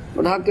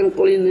 but how can you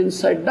clean the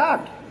inside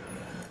dirt?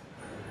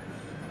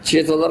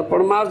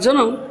 Chetadarpan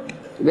marjanam,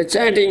 by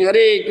chanting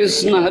Hare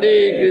Krishna,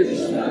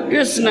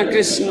 Krishna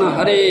Krishna,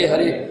 Hare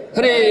Hare,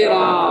 Hare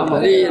Ram,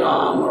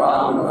 Ram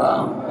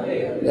Ram.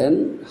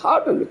 Then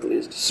heart will be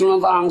cleansed.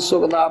 Sunatang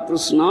Sukada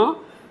Prasna,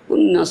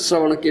 Punya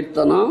Sravana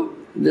Kirtana,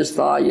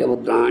 Destaya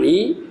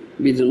Vadrani,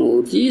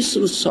 Vidunoti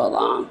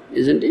Srusadam.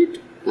 Isn't it?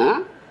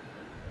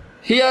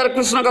 Here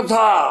Krishna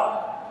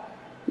Katha,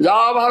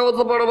 Ja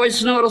Bhagavata Pada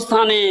Vaishnava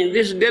Rasthane,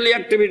 this daily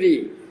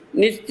activity,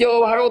 Nitya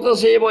Bhagavata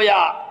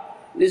Sevaya,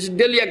 this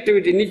daily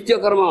activity,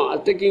 Nitya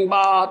Karma, taking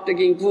bath,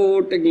 taking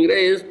food, taking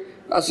rest,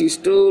 passing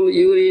stool,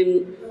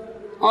 urine,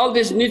 all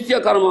this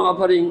Nitya Karma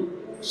offering,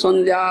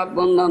 Sandhya,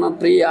 Bandhana,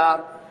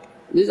 Priya,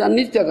 these are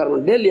Nitya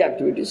Karma, daily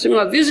activity.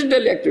 Similar, this is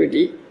daily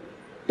activity.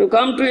 To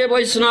come to a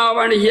Vaishnava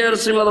and hear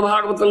Srimad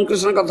Bhagavatam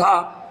Krishna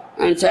Katha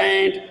and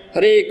chant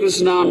Hare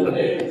Krishna,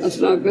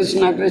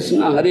 Krishna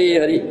Krishna, Hare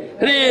Hare,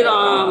 Hare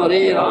Ram,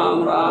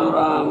 Ram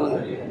Ram.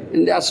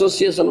 In the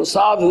association of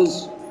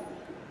sadhus,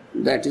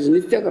 that is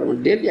Nitya Karma,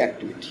 daily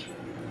activity.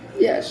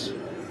 Yes.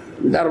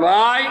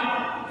 Thereby,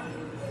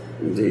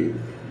 the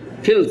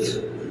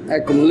filth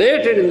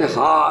accumulated in the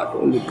heart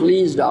will be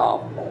cleansed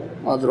up.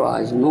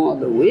 Otherwise, no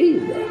other way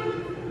is there.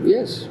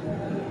 Yes.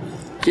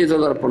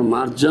 Chetadarpan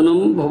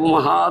marjanam,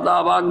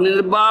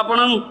 bhavamahadavagni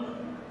nirvapanam.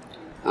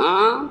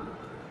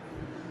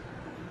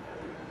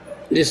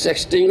 This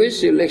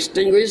extinguish, you'll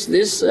extinguish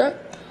this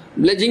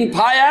blazing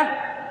fire.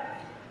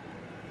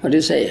 What do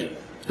you say?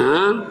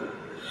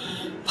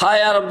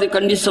 Fire of the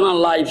conditional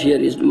life here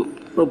is,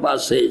 Prabhupada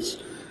says.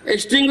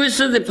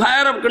 Extinguishes the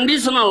fire of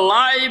conditional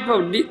life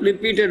of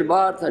repeated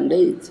birth and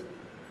death.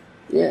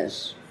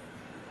 Yes.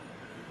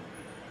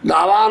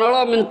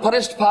 Davanala means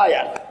forest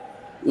fire.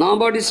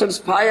 Nobody sets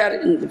fire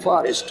in the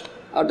forest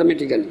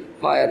automatically.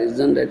 Fire is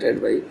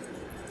generated by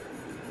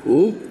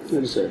what do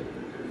you say?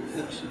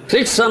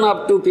 Friction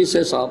of 2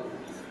 pieces of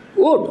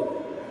wood.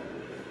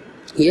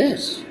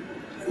 Yes.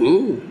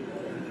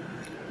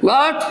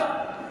 But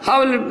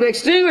how will it be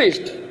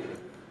extinguished?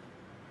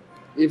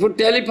 If you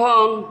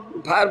telephone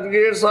fire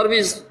brigade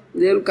service,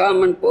 they will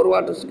come and pour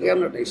water, so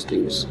cannot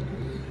extinguish.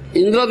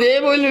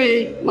 Indradev will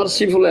be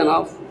merciful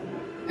enough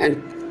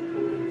and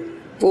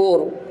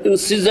pour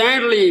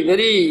incessantly,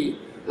 very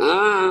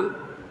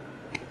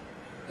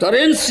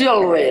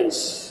torrential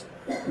rains,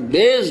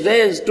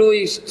 days, 2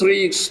 weeks, 3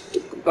 weeks,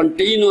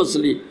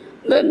 continuously,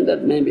 then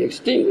that may be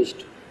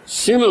extinguished.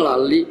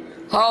 Similarly,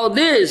 how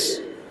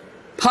this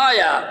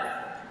fire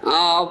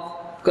of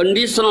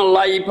conditional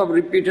life of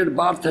repeated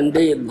birth and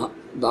death,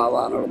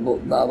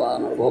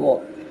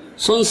 davanala,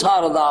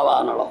 sansara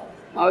davanala,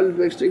 how will it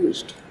be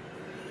extinguished?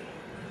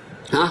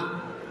 Huh?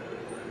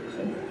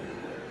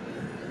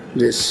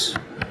 This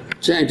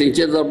chanting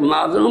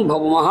Chetarpanarjanam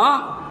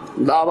Bhavamaha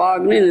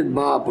Davagni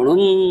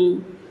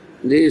Nidvapanam.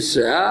 This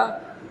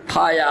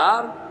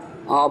fire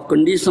of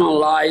conditional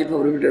life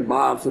of repeated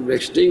birth will be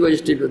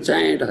extinguished if you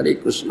chant Hare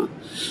Krishna.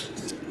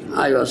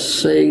 I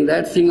was saying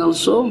that thing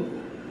also.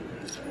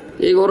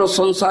 एगोर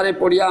संसारे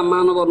पड़िया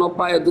मानव न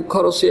पाए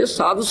दुखर से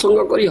साधु संग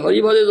करी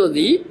हरि भजे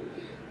जदि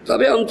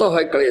तबे अंत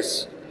है क्लेश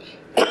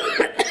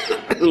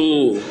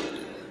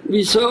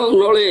विष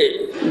अनले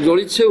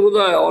जलिछे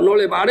हृदय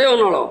अनले बाड़े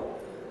अनल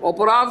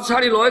अपराध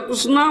छाड़ी लय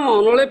कृष्ण नाम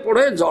अनले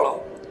पड़े जल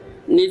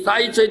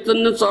निताई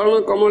चैतन्य चरण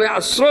कमले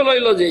आश्रय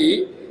लैल जेई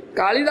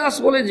कालिदास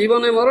बोले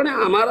जीवने मरणे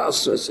आमार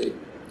आश्रय से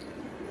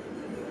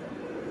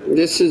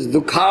this is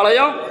दुखालय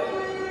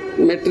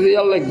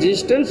material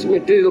existence,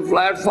 material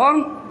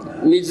platform,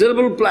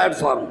 miserable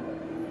platform.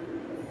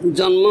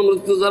 Janma,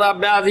 Mrityu, Jara,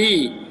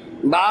 Vyadhi,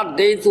 birth,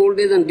 death, old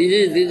age and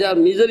disease, these are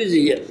miseries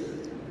here.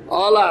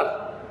 All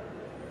are,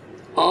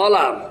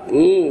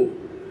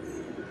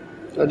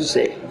 what do you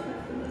say,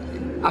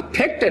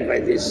 affected by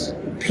this,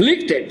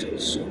 afflicted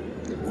also.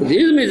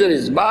 These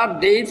miseries,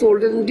 birth, death,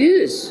 old age and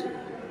disease,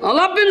 all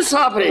have been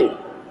suffering.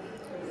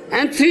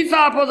 And three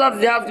tapas are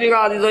Dhyatmika,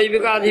 Adi,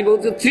 Daivika, Adi,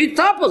 Bhauti, three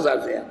tapas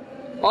are there.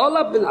 All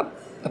have been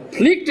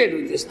afflicted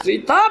with these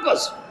three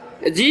tapas.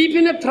 A jeep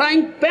in a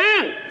frying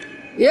pan.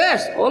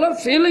 Yes, all are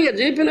feeling a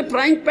jeep in a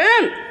frying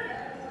pan.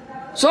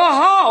 So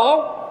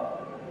how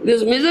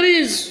these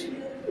miseries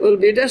will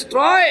be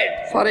destroyed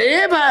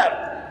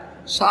forever?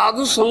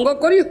 Sadhu Sangha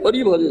Kari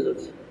Hari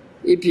Bhajajati.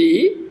 If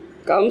he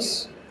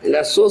comes and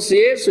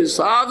associates with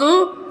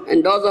Sadhu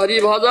and does Hari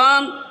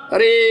Bhajan,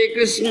 Hare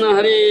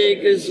Krishna,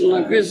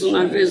 Krishna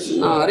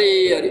Krishna,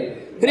 Hare Hare.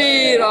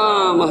 Hare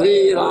Ram,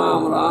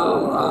 Ram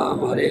Ram,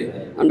 Hare.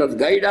 Under the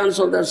guidance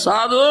of that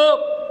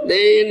sadhu,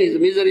 then his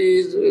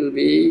miseries will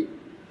be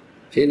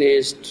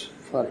finished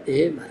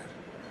forever.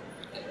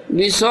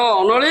 Visha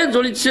onale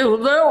joliche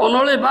hudaya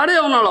onale bade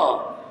onala.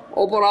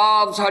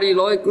 Oparad sari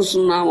loy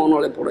Krishna naam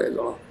onale pore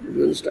jala.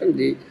 You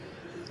understand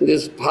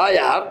this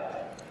fire,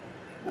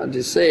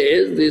 this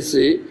says, this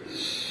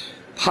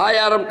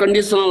fire of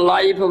conditional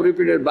life of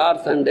repeated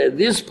birth and death,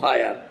 this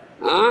fire,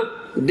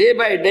 day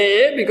by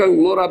day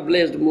becoming more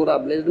ablaze, more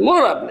ablaze,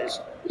 more ablaze.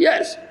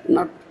 Yes,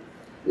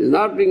 is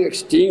not being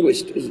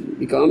extinguished, is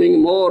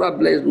becoming more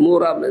ablaze,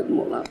 more ablaze,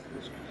 more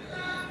ablaze.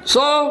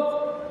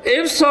 So,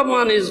 if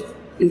someone is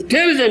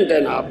intelligent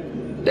enough,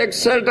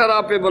 takes shelter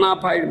of a bona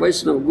fide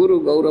Vaishnava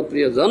Guru, Gaura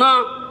Priya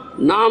Jana,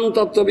 Nam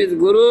Tattvavid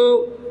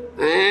Guru,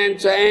 and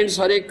chants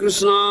Hare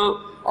Krishna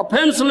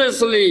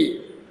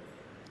offenselessly,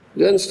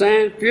 you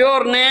understand?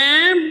 Pure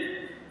name,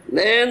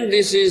 then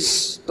this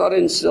is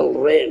torrential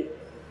rain,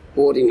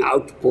 pouring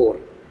outpour.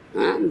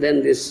 And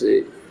then this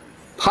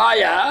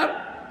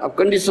fire of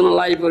conditional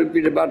life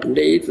repeated birth and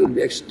death will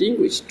be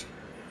extinguished.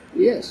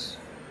 Yes,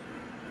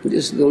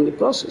 this is the only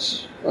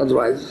process.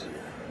 Otherwise,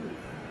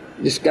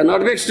 this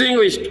cannot be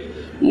extinguished.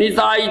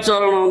 Nitai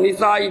charana,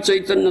 nitai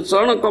chaitanya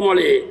charana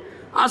kamale,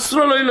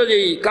 asra loila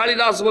jai,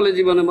 Kalidas bole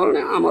jivane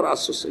marane, amar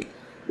asra se.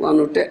 One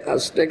who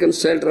has taken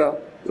shelter,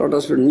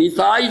 lotus feet,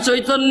 nitai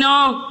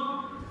chaitanya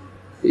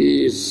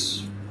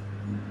is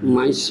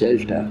my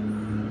shelter.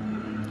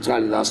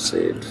 Kalidas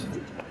said,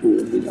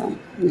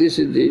 this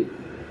is the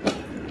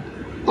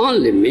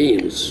only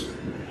means.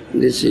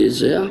 This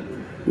is Bhava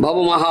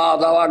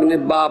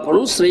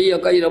Mahadavagnibhapanam Sriya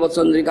Kairava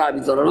Chandrika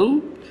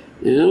Vitaranam.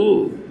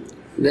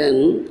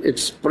 Then it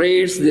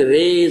spreads the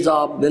rays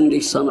of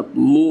benediction of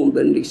moon,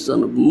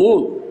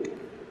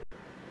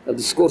 the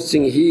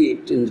scorching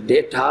heat in the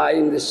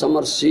daytime, the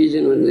summer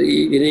season, in the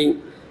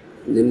evening,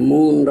 the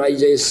moon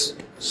rises,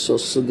 so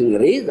soothing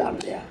rays are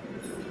there.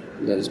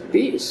 There is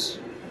peace.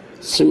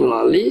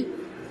 Similarly,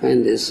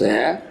 when this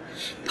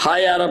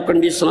fire of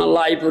conditional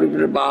life or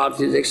repeated birth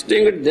is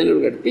extinguished, then you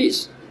will get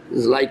peace.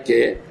 It's like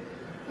the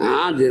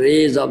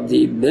rays of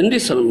the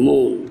benediction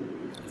moon.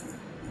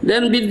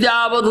 Then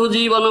Vidyavadhu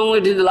Jivanam,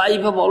 it is the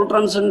life of all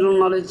transcendental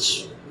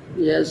knowledge.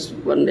 Yes,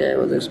 one day I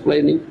was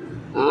explaining.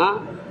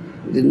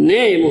 The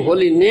name,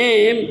 holy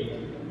name,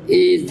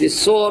 is the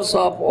source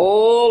of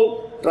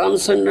all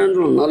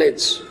transcendental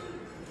knowledge.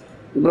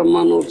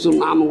 Brahman Ursu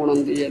Nam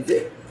Gunanti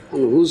Jate, on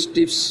whose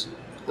tips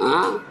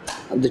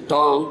of the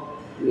tongue,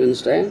 you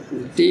understand?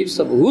 The tips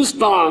of whose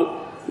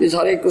tongue is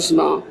Hare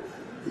Krishna.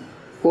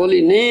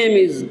 Holy name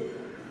is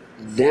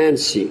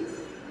dancing.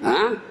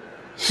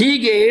 He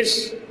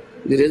gets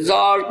the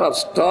result of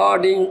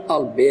studying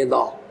all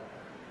Veda.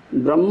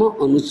 Brahma,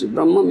 Anus.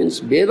 Brahma means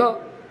Veda,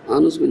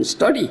 Anus means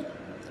study.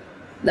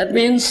 That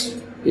means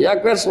he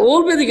acquires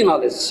all Vedic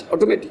knowledge,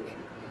 automatic.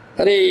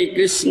 Hare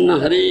Krishna,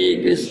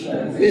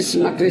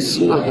 Krishna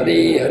Krishna,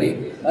 Hare Hare,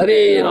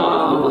 Hare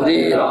Ram,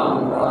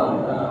 Ram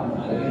Ram.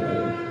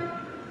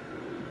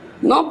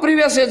 No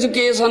previous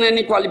education,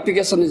 any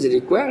qualification is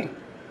required.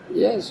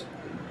 Yes.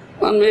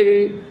 One may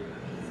be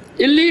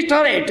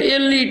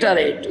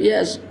illiterate,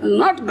 yes,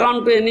 not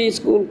gone to any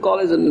school,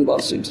 college and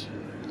university.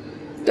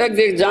 Take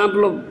the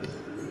example of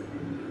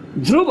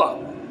Dhruva.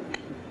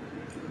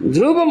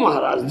 Dhruva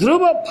Maharaj,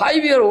 Dhruva,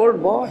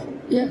 5-year-old boy,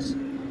 yes.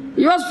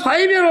 He was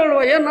 5-year-old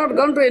boy, he had not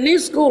gone to any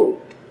school.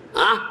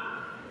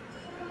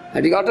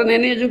 Had he gotten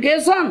any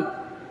education?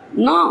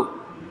 No,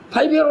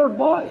 5-year-old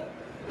boy.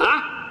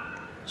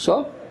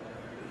 So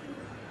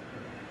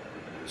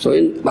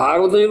in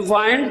Bhagavatam you will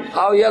find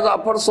how he has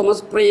offered so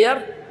much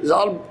prayer, is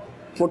all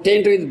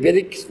pertained with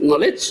Vedic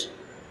knowledge.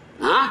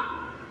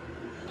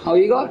 How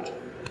he got?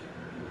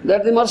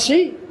 That's the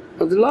mercy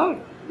of the Lord,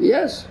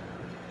 yes.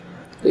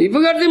 So if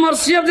you get the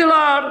mercy of the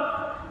Lord,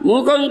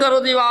 Mukhaṁ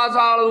karoti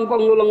vāsālaṁ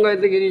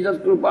pangulangayate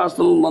girijat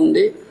krupāstamam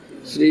vande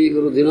Sri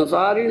Guru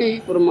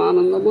Dinasarine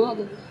Paramananda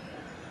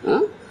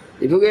Madhava.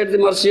 If you get the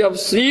mercy of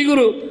Sri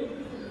Guru,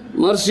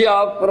 mercy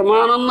of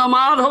Paramananda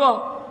Madhava,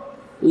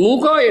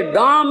 Mukha, a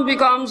dumb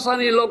becomes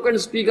an eloquent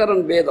speaker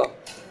on Veda.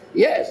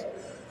 Yes,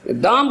 a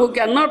dumb who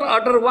cannot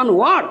utter one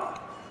word,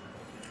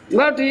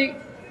 but he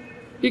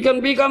can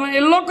become an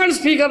eloquent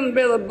speaker on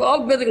Veda.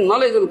 All Vedic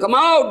knowledge will come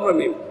out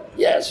from him.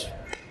 Yes,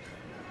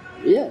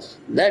 yes,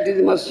 that is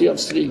the mercy of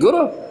Sri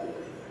Guru,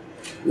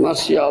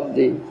 mercy of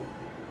the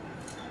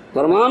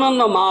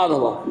Paramananda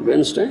Madhava. Do you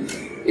understand?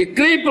 A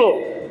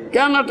cripple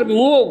cannot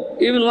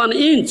move even 1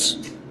 inch,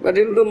 but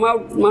he will do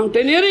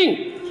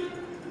mountaineering.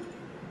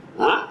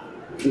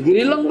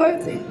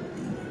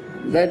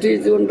 That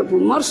is the wonderful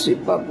mercy,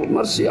 powerful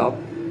mercy of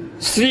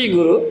Sri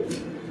Guru,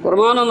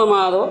 Paramananda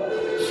Madhava.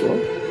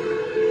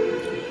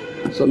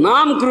 So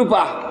Nam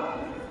Krupa.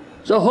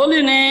 So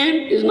holy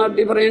name is not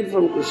different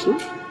from Krishna.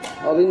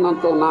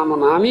 Avinnato Nama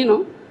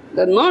Namino.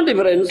 There is no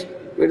difference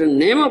between the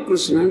name of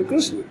Krishna and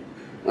Krishna.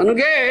 One who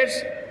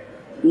gets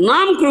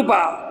Nam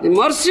Krupa, the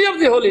mercy of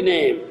the holy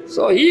name,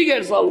 so he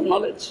gets all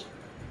knowledge,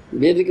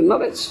 Vedic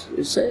knowledge,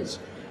 it says.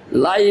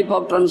 Life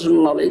of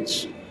transcendental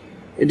knowledge.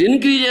 It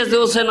increases the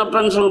ocean of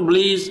transcendental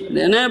bliss. It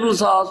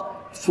enables us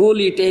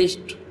fully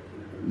taste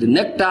the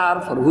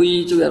nectar for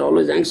which we are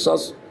always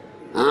anxious.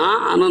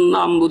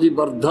 Anandam buddhi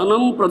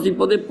vardhanam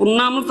pratipade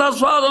punnamrita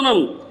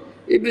swadanam.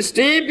 If we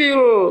stay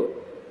people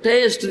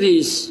taste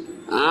this,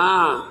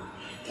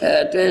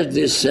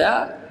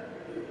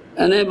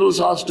 enables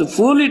us to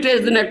fully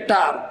taste the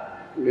nectar.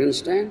 Do you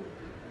understand?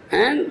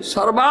 And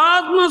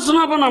sarvatma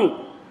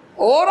snapanam.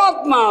 All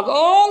atmas,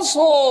 all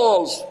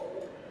souls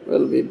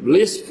will be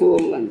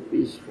blissful and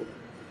peaceful.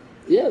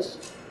 Yes.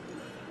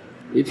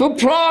 If you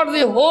flood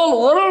the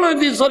whole world with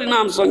this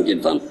Harinam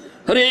Sankirtan,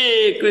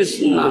 Hare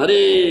Krishna,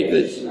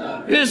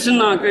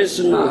 Krishna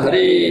Krishna,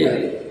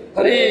 Hare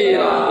Hare,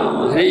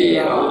 Ram,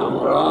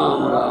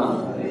 Ram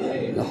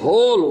Ram. The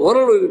whole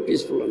world will be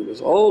peaceful and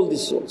peaceful. All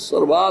these souls,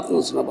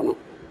 Sarvatma Snapanam.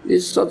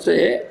 This is such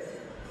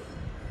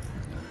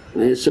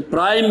it's a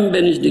prime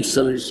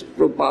benediction. This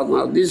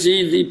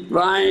is the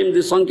prime,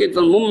 the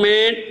Sankirtan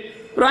movement,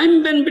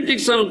 prime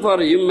benediction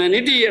for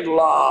humanity at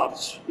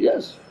large.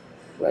 Yes,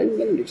 prime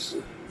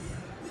benediction.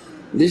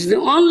 This is the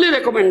only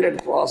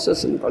recommended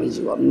process in Kali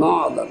Yuga.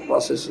 No other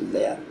process is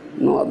there.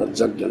 No other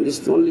Yajna. This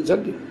is the only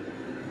Yajna.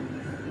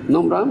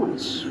 No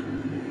Brahmanas.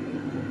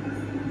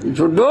 If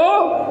you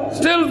do,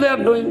 still they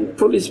are doing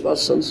foolish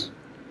persons.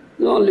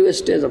 The only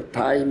wastage of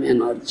time,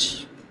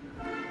 energy.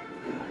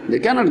 They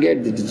cannot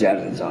get the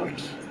desired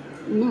result.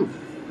 No.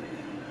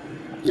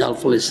 All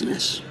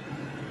foolishness.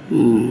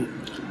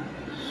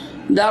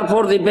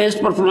 Therefore, the best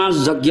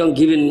performance Yajna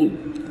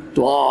given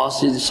to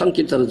us is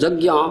Sankirtan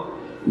Yajna.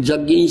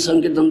 Yajna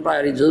Sankirtan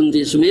Prayari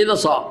Janti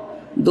Sumedasa.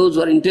 Those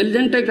who are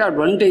intelligent take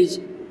advantage.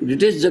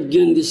 Greatest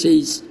Yajna in this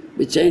age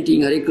by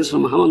chanting Hare Krishna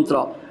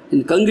Mahamantra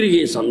in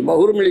congregation,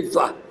 Bahur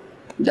Militva.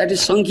 That is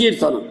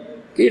Sankirtana.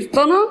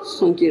 Kirtana,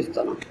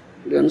 Sankirtana.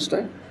 Do you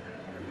understand?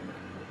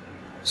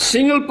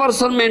 Single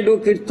person may do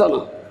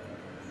Kirtana,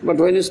 but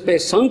when you say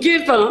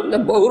Sankirtana, the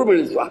Bahur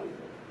Militva.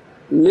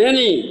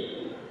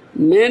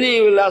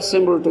 Many will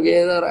assemble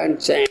together and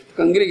chant,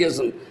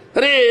 congregation.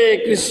 Hare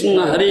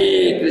Krishna,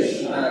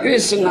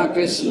 Krishna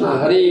Krishna,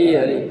 Hare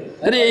Hare,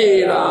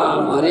 Hare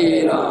Ram,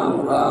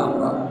 Ram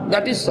Ram.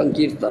 That is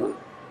Sankirtana.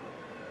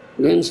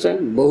 Do you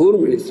understand? Bahur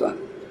Militva.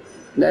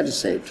 That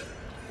is it.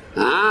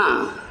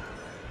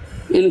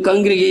 In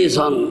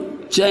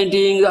congregation,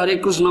 chanting Hare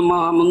Krishna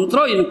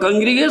Mahamantra in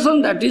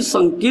congregation, that is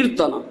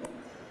Sankirtana.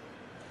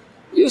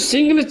 You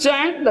singly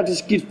chant, that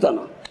is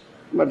Kirtana.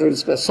 But when you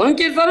say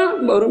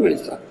Sankirtana, Bahur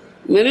Militva.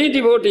 Many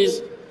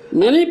devotees,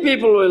 many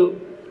people will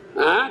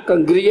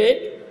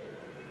congregate,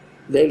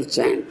 they will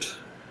chant.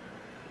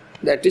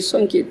 That is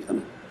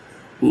Sankirtana.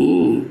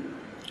 When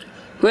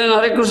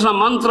Hare Krishna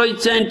mantra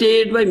is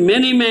chanted by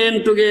many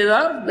men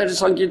together, that is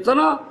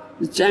Sankirtana.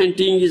 The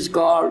chanting is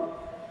called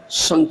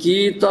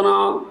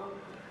Sankirtana.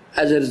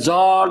 As a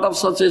result of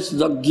such a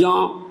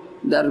Yajna,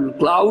 there will be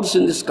clouds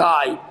in the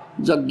sky.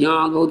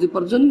 Yajna bhavati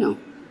parjanya.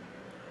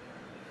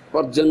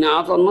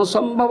 Parjanyat anna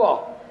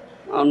sambhava.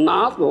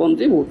 Annat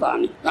bhavanti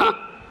bhutani.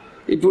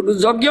 If you do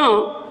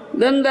Yajna,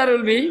 then there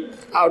will be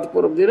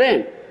outpour of the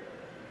rain.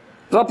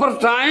 Proper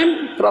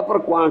time, proper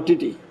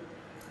quantity.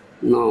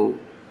 No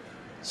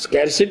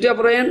scarcity of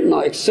rain, no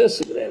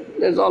excessive rain.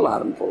 That is all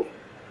harmful.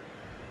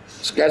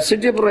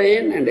 Scarcity of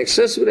rain and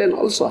excessive rain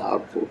also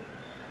harmful.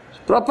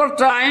 proper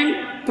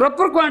time,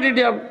 proper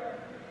quantity of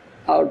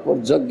output,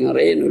 yajna,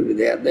 rain will be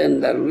there. Then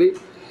there will be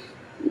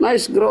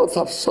nice growth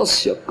of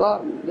sasya,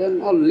 karma.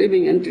 Then all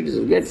living entities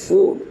will get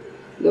food.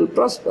 They'll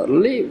prosper,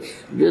 live.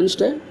 Do you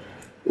understand?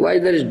 Why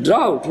there is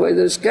drought, why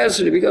there is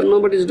scarcity? Because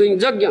nobody is doing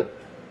yajna.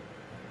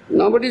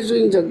 Nobody is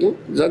doing yajna.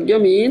 Yajna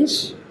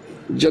means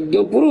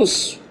yajna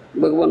purush,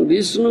 Bhagavan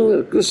Vishnu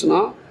or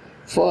Krishna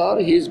for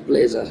his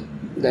pleasure.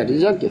 That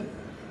is yajna.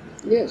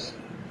 Yes.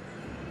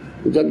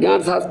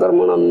 Yajnarthat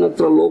karmanam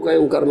natra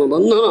lokayam karma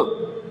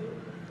bandhana.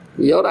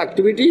 Your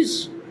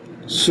activities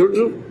should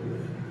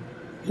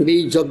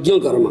be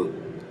yajna karma.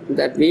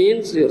 That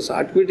means your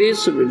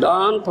activities should be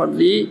done for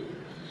the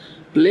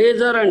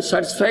pleasure and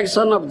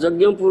satisfaction of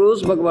yajna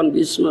purush, Bhagavan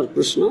Vishnu or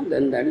Krishna.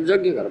 Then that is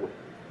yajna karma.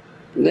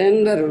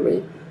 Then there will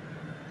be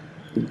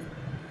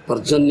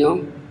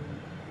parjanya,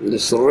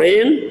 this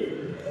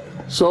rain.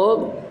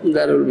 So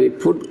there will be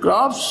food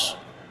crops.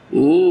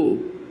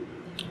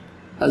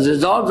 As a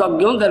result of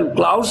yajna, there are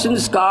clouds in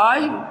the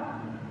sky.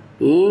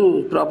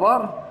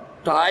 Proper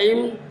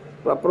time,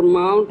 proper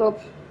amount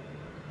of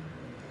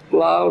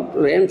cloud,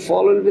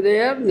 rainfall will be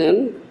there,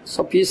 then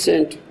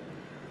sufficient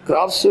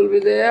crops will be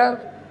there.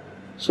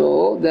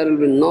 So there will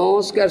be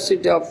no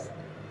scarcity of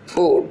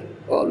food,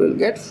 all will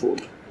get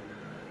food.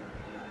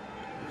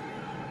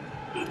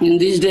 In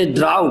these days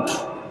drought,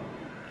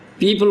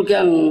 people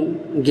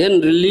can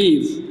gain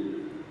relief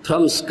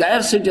from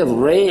scarcity of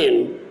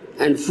rain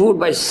and food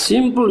by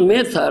simple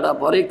method of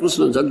Hare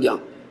Krishna Yajna.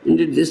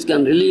 Indeed, this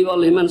can relieve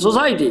all human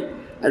society.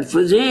 At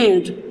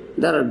present,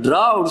 there are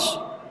droughts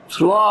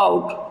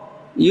throughout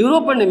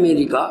Europe and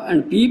America,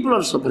 and people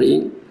are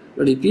suffering.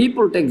 But if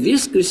people take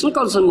this Krishna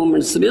consciousness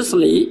movement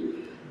seriously,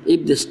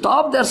 if they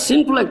stop their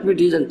sinful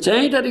activities and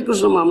chant Hare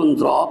Krishna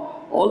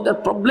Mahamantra, all their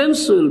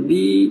problems will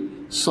be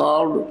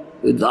solved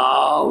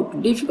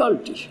without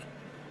difficulty.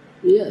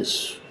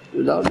 Yes,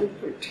 without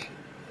difficulty.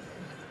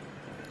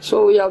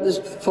 So we have this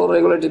four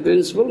regulatory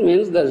principle,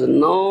 means there is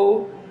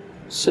no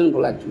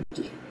sinful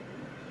activity.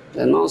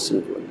 There are no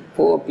sinful activity.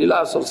 Four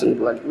pillars of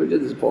sinful activity,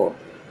 these four.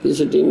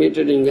 Visiting,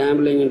 imitating,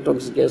 gambling,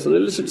 intoxication,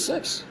 illicit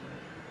sex.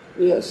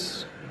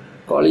 Yes,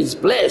 call its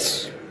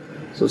place.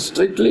 So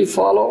strictly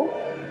follow,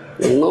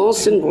 no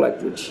sinful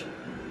activity.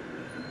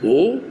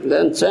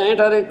 Then chant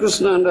Hare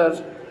Krishna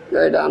under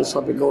guidance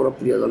of a Gaura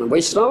Priyadana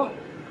Vaishnava.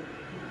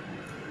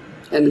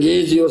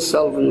 Engage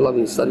yourself in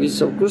loving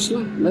service of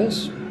Krishna.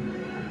 Yes.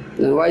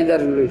 Then why there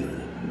will be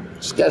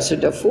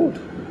scarcity of food?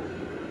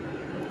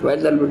 Why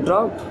there will be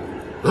drought?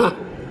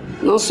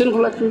 No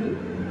sinful activity.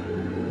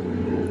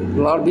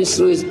 Lord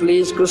Vishnu is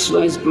pleased, Krishna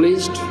is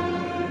pleased.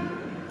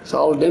 So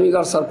all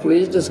demigods are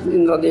pleased.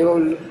 Indra Deva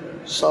will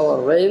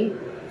shower rain,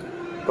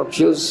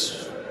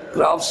 profuse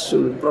crops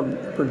will be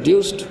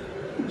produced.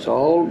 So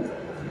all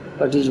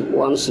that is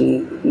one's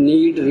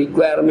need,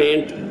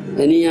 requirement,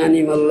 any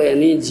animal,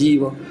 any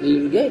jiva, he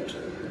will get.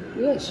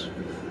 Yes.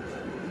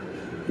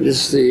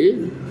 This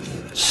is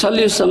the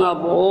solution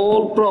of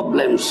all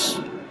problems.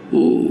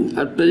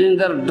 At present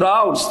there are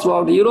droughts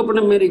throughout Europe and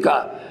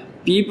America.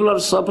 People are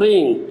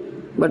suffering.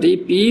 But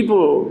if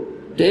people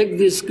take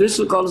this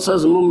Krishna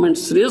conscious movement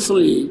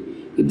seriously,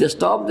 if they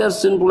stop their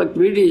sinful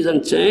activities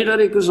and chant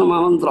Hare Krishna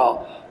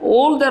Mahamantra,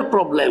 all their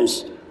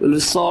problems will be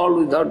solved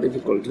without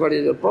difficulty. What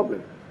is your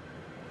problem?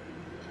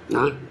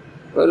 Well,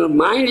 your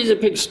mind is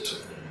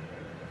fixed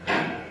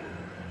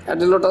at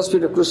the lotus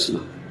feet of Krishna.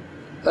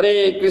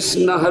 Hare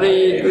Krishna,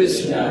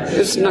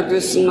 Krishna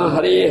Krishna,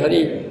 Hare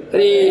Hare,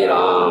 Hare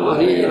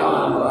Rama,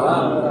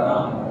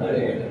 Rama,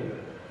 Hare.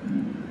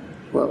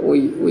 Well,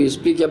 we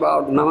speak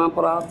about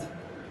Namaparad,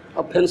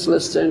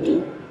 offenseless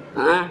chanting.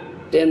 10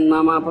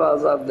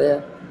 Namaprads are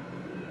there.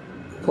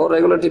 4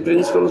 regulatory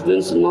principles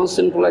means no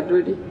sinful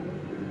activity.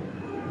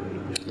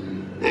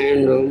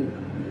 And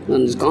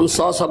when it's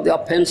conscious of the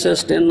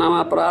offenses, 10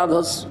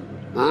 Namapradas,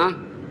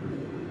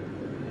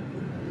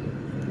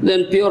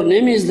 then pure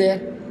name is there.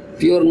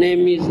 Pure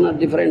name is not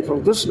different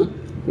from Krishna.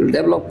 You will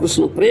develop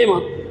Krishna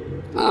prema.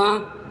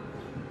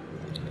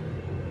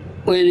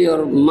 When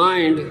your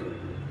mind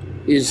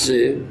is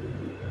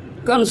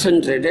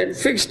concentrated,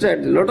 fixed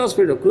at the lotus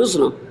feet of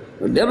Krishna,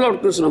 you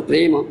develop Krishna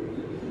prema.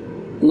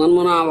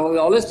 Manmana,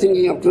 always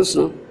thinking of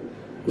Krishna.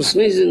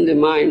 Krishna is in the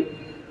mind.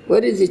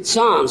 Where is the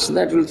chance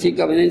that will think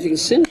of anything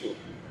sinful?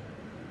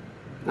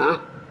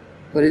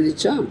 Where is the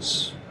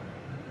chance?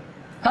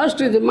 First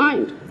is the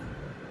mind.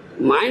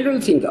 Mind will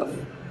think of.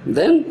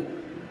 Then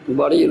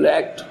body will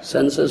act,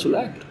 senses will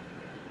act.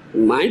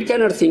 Mind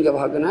cannot think of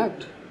how can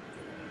act.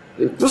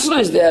 If Krishna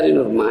is there in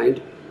your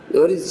mind,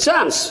 there is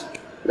chance.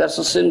 That's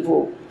a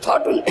sinful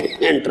thought will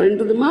enter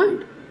into the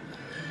mind.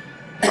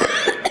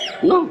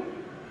 No.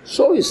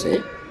 So we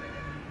say,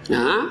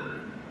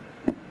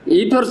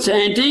 if your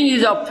chanting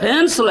is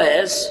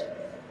offenseless,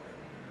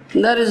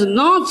 there is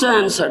no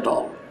chance at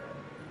all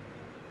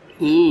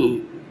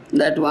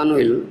that one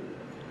will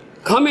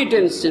commit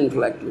any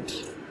sinful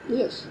activity.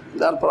 Yes.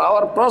 Therefore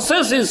our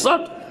process is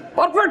such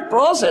perfect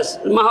process,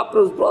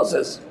 Mahaprabhu's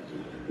process.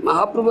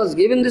 Mahaprabhu has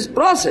given this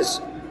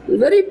process,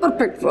 very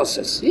perfect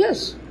process,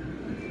 yes.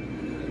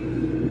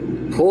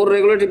 4 four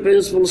regulatory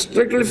principles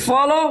strictly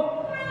follow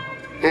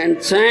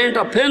and chant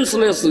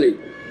offenselessly.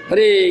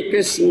 Hare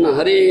Krishna,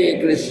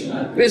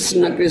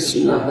 Krishna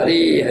Krishna,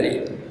 Hare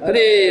Hare,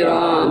 Hare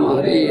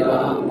Rama,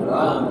 Ram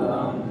Ram.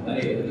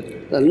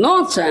 There are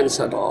no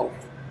chance at all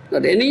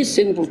that any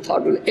sinful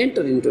thought will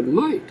enter into the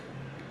mind.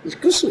 This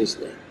Krishna is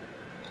there.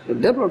 You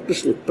develop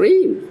Krishna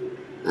prema.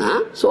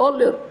 So all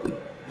your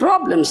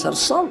problems are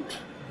solved.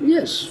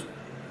 Yes.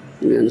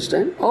 You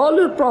understand? All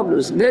your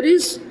problems. There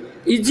is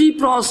easy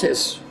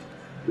process.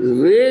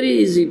 Very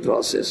easy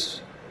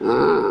process.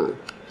 So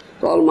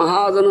all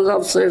Mahajanas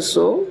have said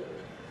so.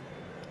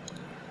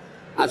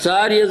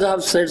 Acharyas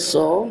have said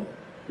so.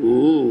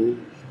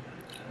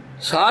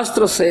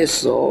 Shastra says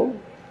so.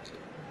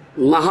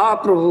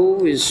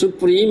 Mahaprabhu is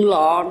Supreme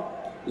Lord,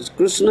 is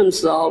Krishna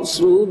himself,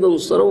 Srudam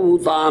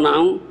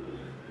Sarvabhutanam,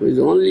 who is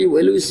the only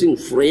well-wishing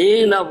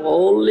friend of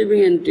all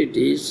living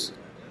entities.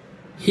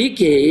 He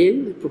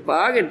came,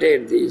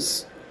 propagated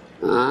this,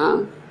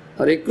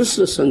 Hare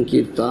Krishna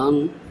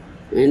Sankirtan,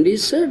 and he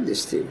said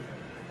this thing.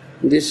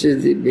 This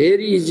is the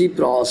very easy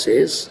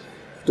process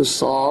to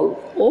solve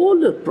all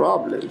your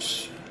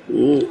problems.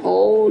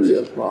 All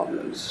your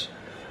problems.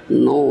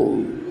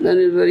 No. Then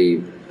it's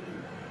very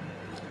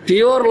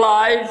pure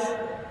life,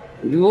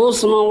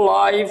 devotional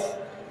life,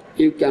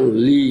 you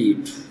can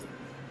lead.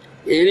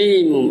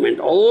 Any moment,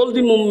 all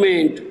the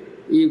moment,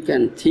 you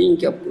can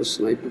think of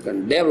Krishna, you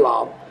can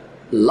develop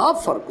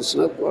love for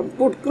Krishna,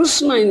 put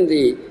Krishna in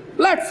the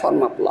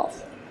platform of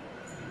love.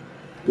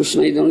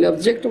 Krishna is the only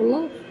object of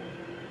love.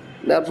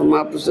 Therefore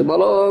Mahaprabhu says,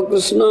 Balo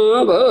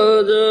Krishna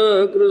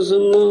Bhaja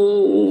Krishna,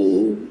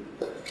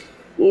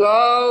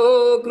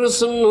 Gao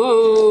Krishna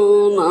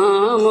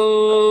Nama,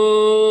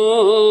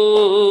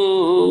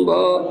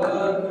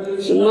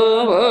 Krishna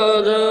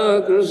Bhaja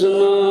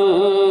Krishna,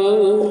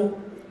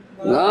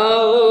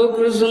 Gao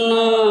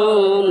Krishna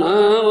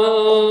Nama,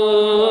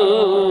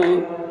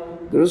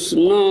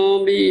 Krishna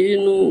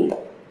Binu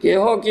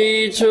Keho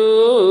Kichu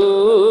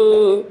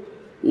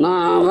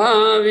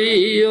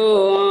Navaviyo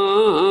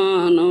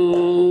Anu,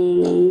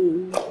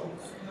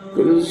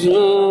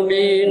 Krishna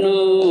Binu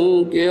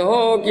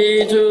Keho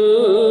Kichu.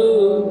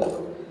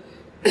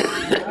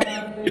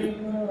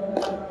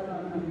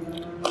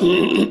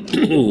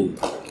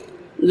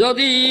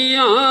 Jadi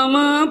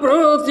ama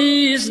proti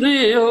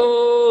sneho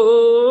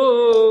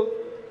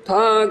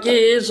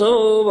thake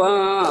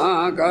sobhakaro,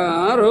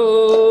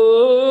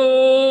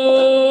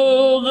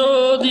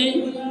 jadi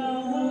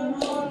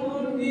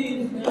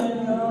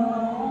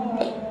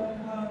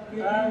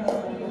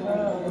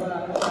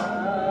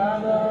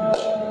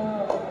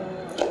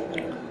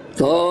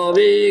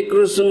tobe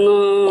Krishna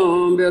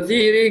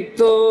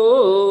vyatirikto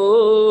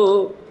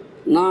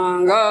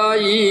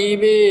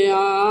nangaibe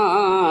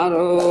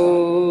aro,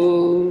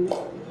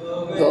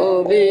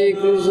 tobe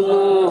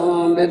Krishna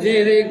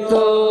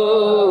vyatirikto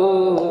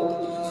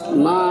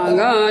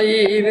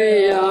nangaibe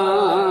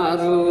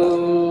aro,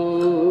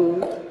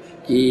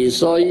 ki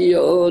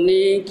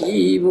soyoni ki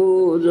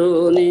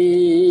bojoni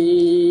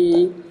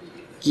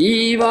ki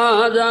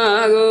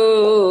bajagorone,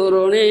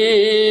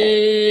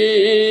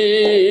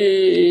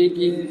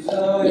 ki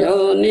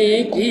yoni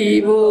ki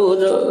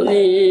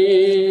bojoni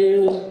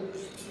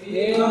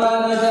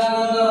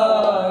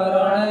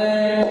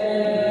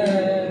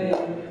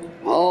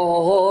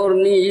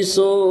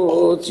ahorniso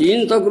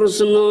chinta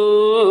Krishna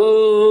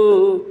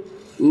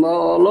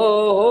balo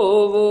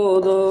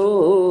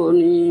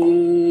bodoni,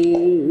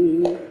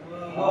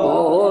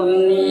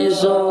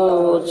 ahorniso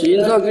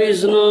chinta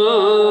Krishna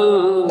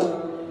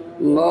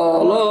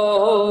balo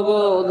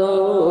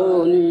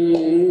bodoni.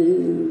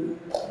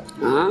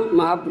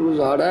 Mahaprabhu's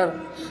order,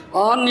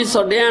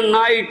 ahorniso day and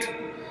night,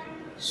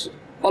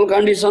 all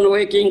condition,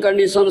 waking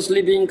condition,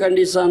 sleeping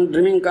condition,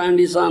 dreaming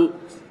condition,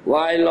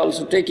 while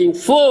also taking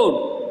food.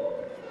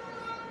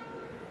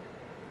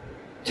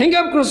 Think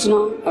of Krishna,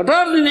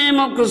 utter the name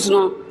of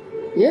Krishna.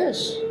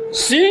 Yes,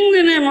 sing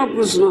the name of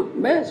Krishna,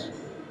 best.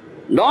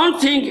 Don't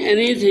think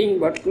anything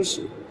but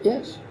Krishna.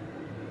 Yes.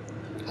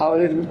 How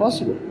will it be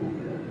possible?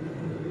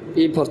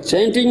 If our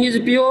chanting is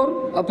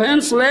pure,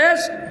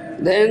 offenseless,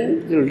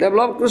 then you will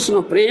develop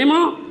Krishna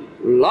prema,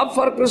 love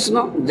for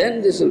Krishna,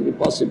 then this will be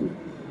possible.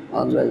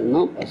 Otherwise,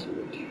 no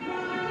possibility.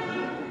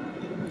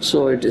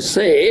 So it is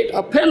said,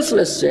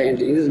 offenseless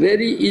chanting is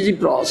very easy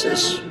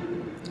process.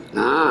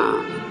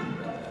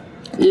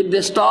 If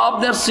they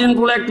stop their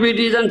sinful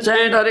activities and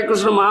chant Hare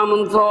Krishna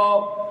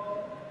Mahamantra,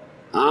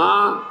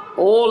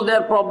 all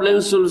their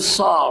problems will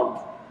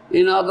solve.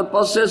 In other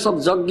process of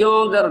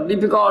yajna, there are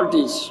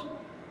difficulties.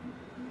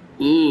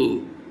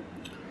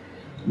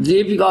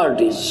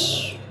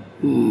 Difficulties.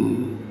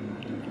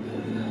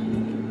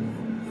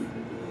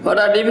 What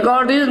are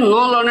difficulties?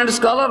 No learned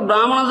scholar,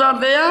 Brahmanas are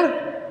there,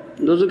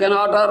 those who can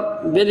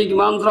utter Vedic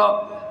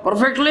mantra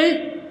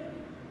perfectly.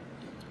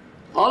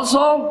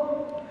 Also,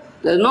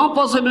 there is no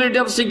possibility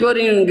of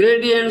securing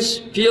ingredients,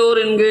 pure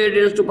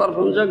ingredients to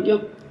perform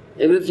yajna.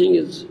 Everything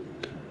is,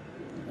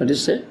 what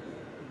is it?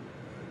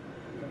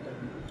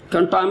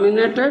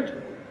 Contaminated,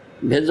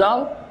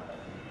 bhejal.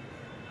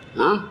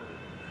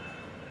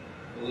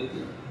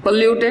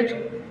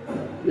 Polluted,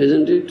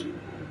 isn't it?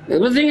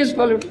 Everything is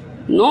polluted.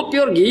 No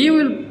pure ghee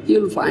you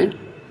will find.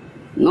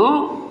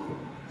 No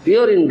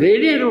pure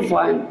ingredient you will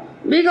find.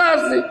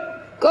 Because the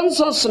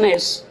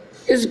consciousness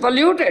is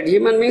polluted.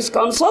 Human beings'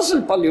 consciousness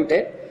is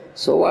polluted.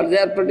 So what they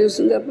are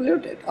producing, they are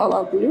polluted. All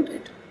are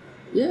polluted.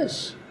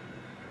 Yes.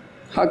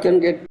 How can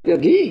get pure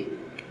ghee?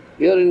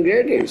 Pure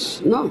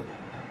ingredients? No.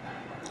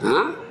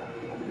 Huh?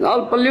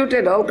 All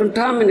polluted, all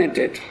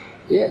contaminated.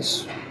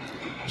 Yes.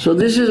 So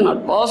this is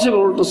not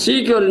possible to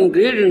seek your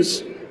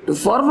ingredients to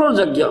perform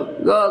yajna,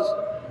 because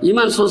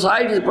human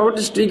society is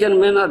poverty-stricken,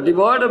 men are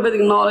devoid of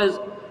Vedic knowledge,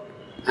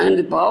 and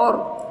the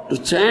power to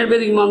chant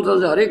Vedic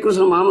mantras, the Hare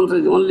Krishna Mahamantra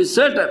is the only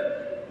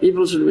shelter.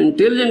 People should be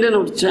intelligent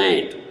enough to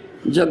chant.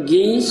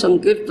 Jagyi,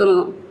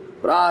 Sankirtana,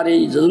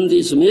 Prari, Janti,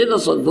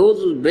 Sumedasa,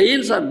 those whose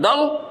brains are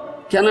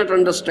dull cannot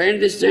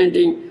understand this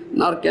chanting,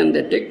 nor can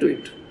they take to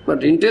it.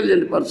 But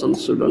intelligent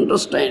persons should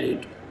understand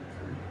it.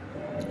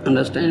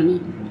 Understand me?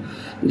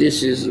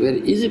 This is a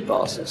very easy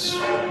process.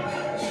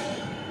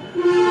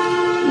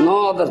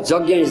 No other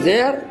yajna is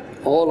there,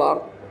 all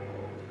are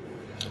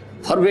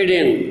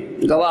forbidden.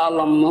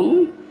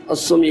 Gavalammam,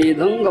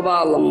 aswamedham,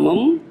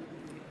 gavalammam,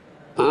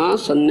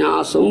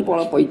 sannyasam,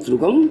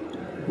 palapaitrukam,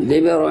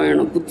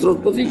 devarayana,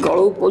 putrotpati,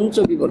 kalau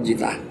pancha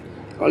vivarjita.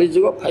 Kali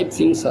Yuga, 5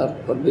 things are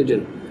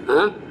forbidden.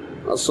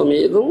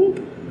 Aswamedham,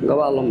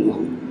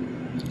 gavalammam.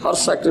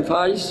 Horse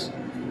sacrifice,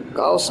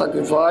 cow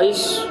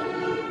sacrifice,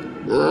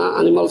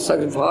 animal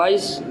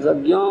sacrifice,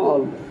 yajna,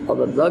 all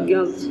other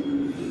yajnas,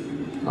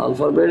 all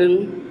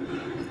forbidden.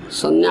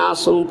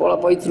 Sannyasam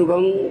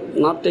palapaitrukam,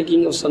 not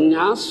taking of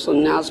sannyas.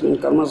 Sannyas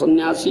means karma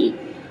sannyasi,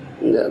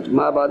 that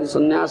Mayavadi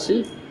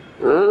sannyasi.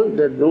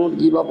 They don't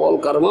give up all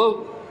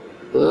karma.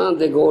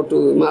 They go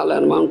to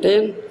Himalayan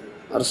mountain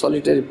or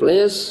solitary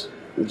place,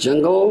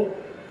 jungle,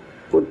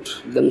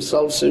 put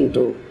themselves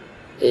into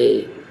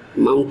a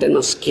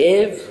mountainous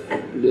cave.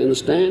 Do you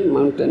understand?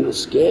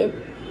 Mountainous cave.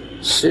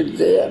 Sit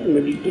there,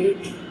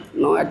 meditate.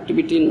 No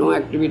activity, no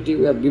activity.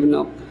 We have given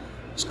up.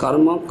 It's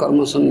karma,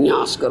 karma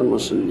sannyas, karma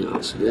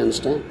sannyas. Do you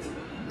understand?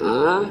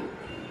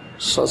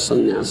 Such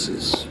sannyas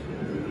is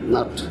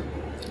not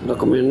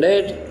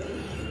recommended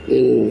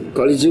in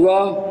Kali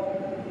Yuga.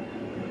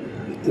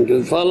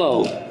 You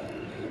follow.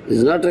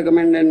 It's not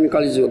recommended in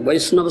Kali Yuga.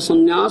 Vaishnava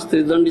sannyas,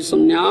 Tridandi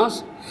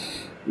sannyas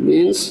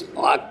means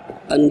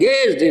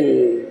engaged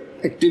in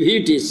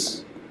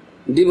activities,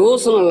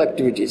 devotional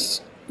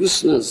activities,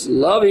 Krishna's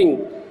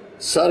loving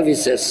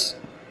services.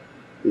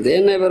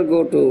 They never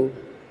go to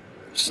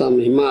some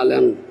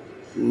Himalayan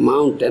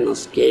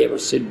mountainous cave or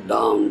sit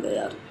down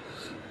there,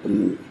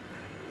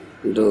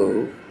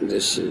 do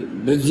this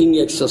breathing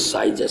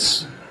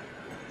exercises.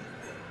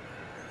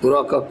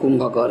 Puraka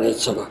kumbhaka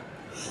rechaka.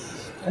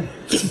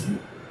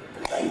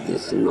 Like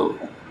this, no.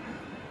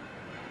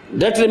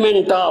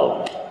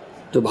 Detrimental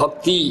to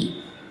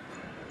bhakti.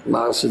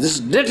 This is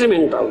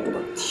detrimental to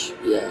bhakti,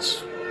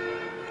 yes.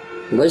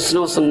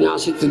 Vaishnava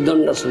sannyasi,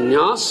 Tridanda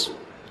sannyas,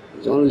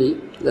 is only,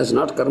 that's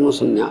not karma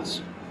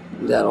sannyas.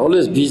 They are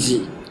always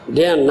busy,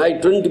 day and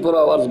night, 24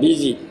 hours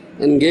busy,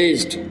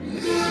 engaged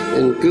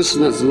in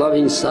Krishna's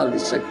loving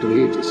service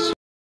activities.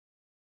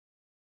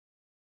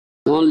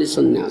 Only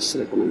sannyas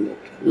recommended,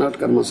 not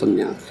karma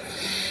sannyas.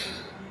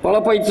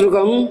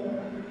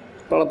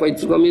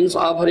 Palapaitrukam means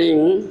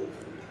offering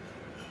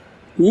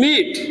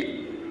meat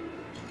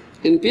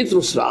in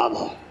Pitru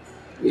Sraddha.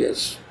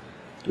 Yes,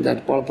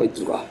 that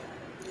Palapaitrukam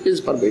is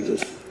forbidden.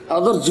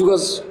 Other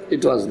yugas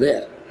it was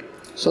there.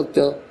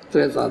 Satya,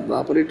 Treta,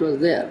 Dvapara, it was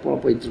there,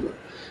 Palapaitrukam.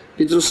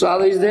 Pitru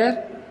Sraddha is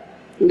there,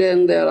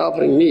 then they are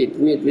offering meat.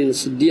 Meat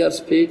means deer's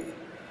feet,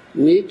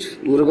 meat,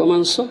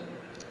 Murgamansa,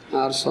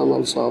 or some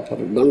also offer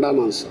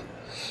Gandamansa.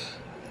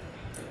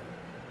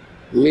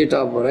 Meat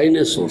of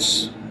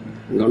rhinoceros,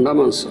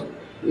 Gandamansa,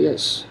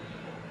 yes.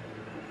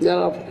 They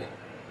are offering.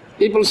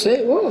 People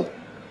say, oh,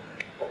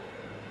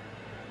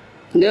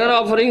 they are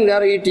offering, they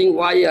are eating,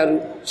 why are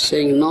you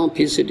saying no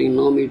fish eating,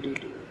 no meat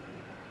eating?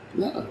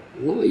 No,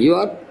 you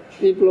are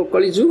people of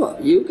Kali Yuga,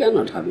 you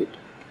cannot have it.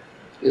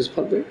 It's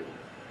forbidden.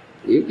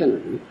 You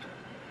cannot eat.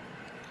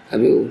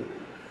 Have you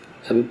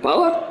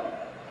power?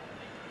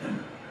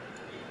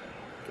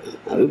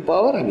 Have you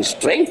power? Have you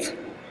strength?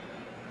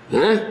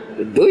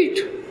 To do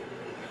it?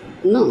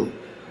 No,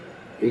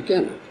 you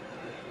cannot.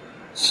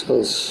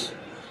 So,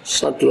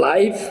 short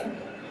life,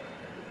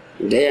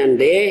 day and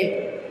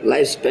day,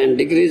 lifespan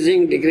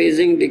decreasing,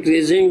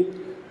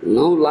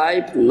 no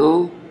life,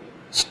 no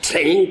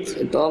strength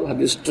at all.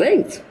 Have you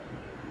strength?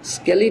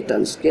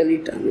 Skeleton.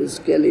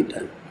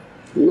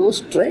 No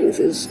strength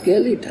is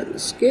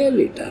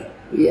skeleton,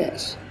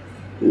 yes.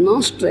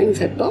 No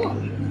strength at all.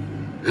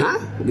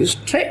 Have you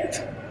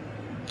strength?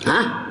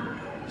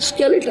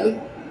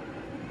 Skeleton.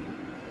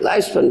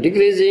 Lifespan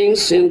decreasing,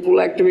 sinful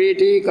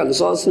activity,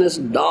 consciousness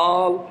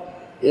dull,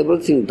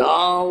 everything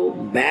dull,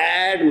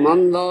 bad,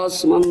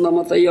 mandas,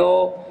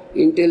 mandamatayo,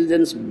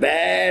 intelligence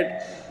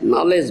bad,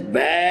 knowledge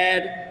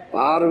bad,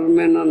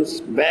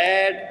 permanence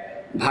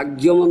bad,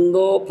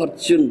 bhagyamando,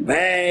 fortune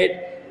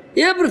bad,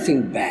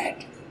 everything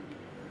bad.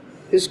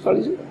 This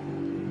Kali Yuga.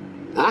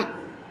 Huh?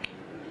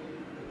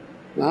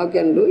 How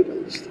can do it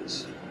on these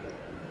things?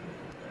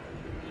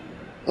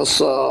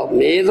 Asa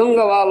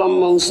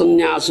medhangavalam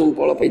sannyasam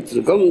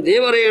palapaitrikam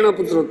devarena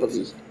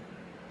putrapati.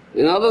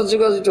 In other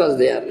yugas it was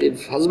there.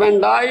 If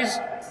husband dies,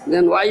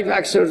 then wife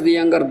accepts the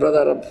younger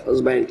brother of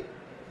husband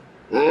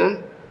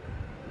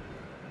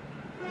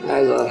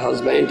as her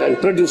husband and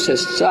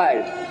produces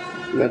child.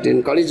 But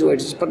in Kali Yuga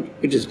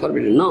it is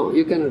forbidden. No,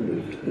 you cannot do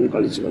it in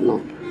Kali Yuga,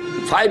 no.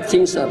 5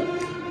 things are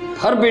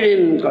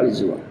forbidden in Kali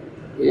Yuga.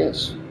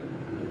 Yes.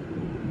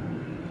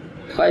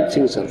 5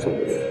 things are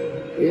forbidden.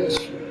 Yes.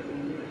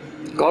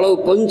 Kalau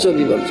pancha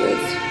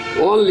vivarjayat.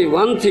 Only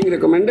one thing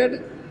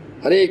recommended,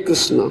 Hare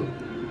Krishna.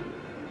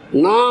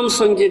 Nam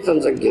Sankirtan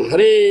Yajna.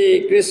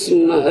 Hare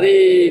Krishna,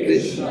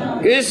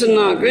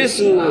 Krishna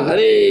Krishna,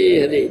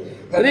 Hare Hare.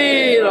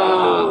 Hare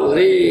Ram,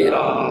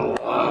 Ram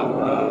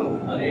Ram.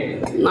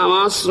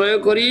 Namasraya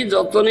kari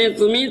jatane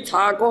tumi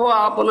thako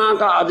apna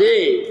kaje.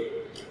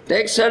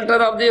 Take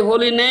shelter of the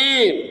holy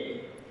name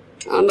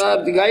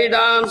under the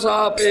guidance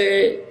of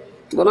a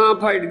bona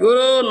fide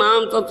Guru,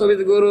 Nam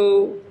Tattvavid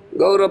Guru,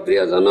 Gaura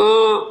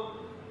Priyajana.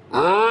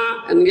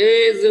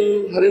 Engage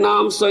in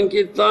Harinam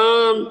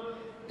Sankirtan,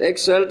 take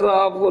shelter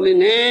of holy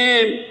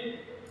name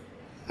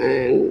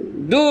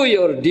and do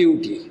your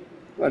duty.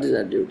 What is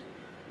that duty?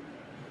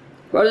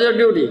 What is your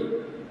duty?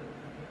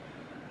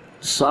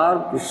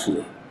 Serve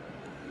Krishna.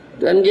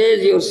 To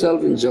engage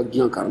yourself in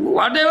Yajna Karma.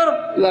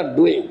 Whatever you are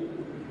doing,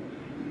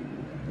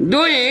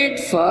 do it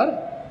for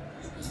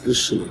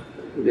Krishna.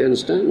 Do you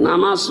understand?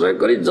 Namasraya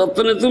kari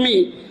jatane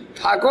tumi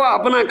thako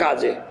apna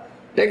kaje.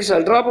 Take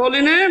shelter of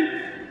holy name,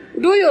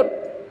 do your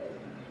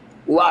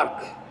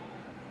work,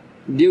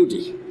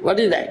 duty. What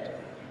is that?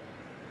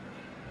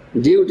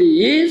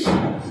 Duty is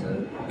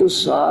to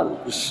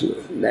serve Krishna.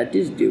 That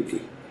is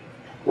duty.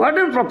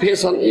 Whatever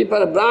profession, if you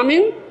are a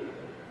Brahmin,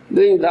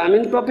 doing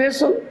Brahmin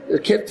profession, a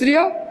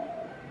Kshatriya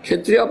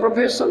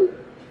profession,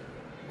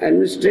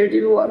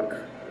 administrative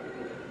work,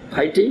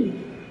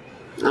 fighting.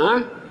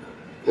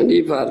 And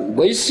if you are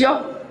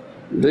Vaishya,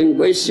 doing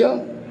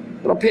Vaishya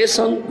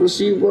profession,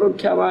 Krishi,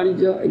 Gorokhya,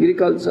 Vanijya,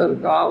 agriculture,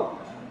 cow,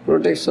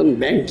 protection,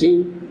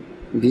 banking,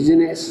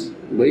 business,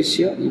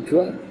 Vaishya, if you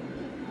are.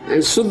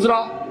 And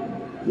Sudra,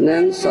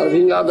 then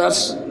serving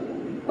others.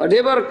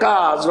 Whatever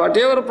cause,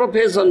 whatever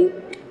profession,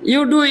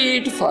 you do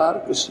it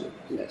for Krishna.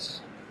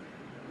 Yes.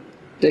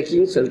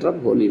 Taking shelter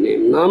of holy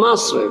name,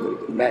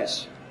 Namasraya,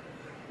 best.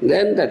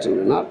 Then that will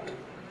be not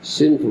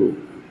sinful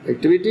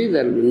activity,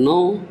 there will be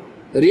no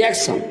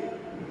reaction.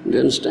 Do you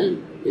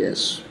understand?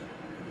 Yes.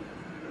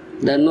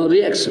 There is no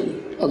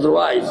reaction.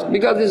 Otherwise,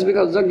 because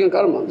Yajna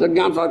Karma,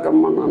 Yajnata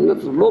Karma,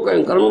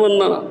 Lokayam Karma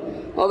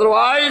Bandhana.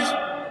 Otherwise,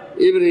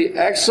 every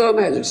action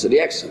has its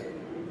reaction.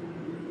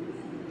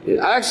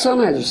 Action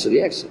has its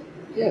reaction.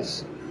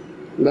 Yes.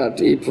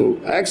 But if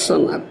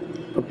action,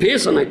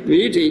 profession,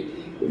 activity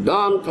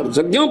done for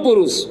Yajna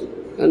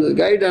Purush and the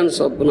guidance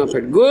of bona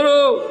fide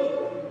Guru,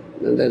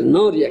 then there is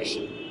no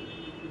reaction.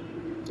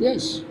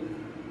 Yes.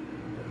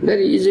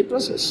 Very easy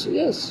process.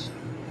 Yes.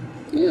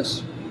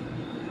 Yes.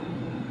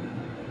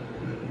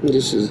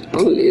 This is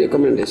only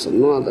recommendation,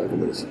 no other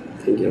recommendation.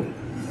 Thank you.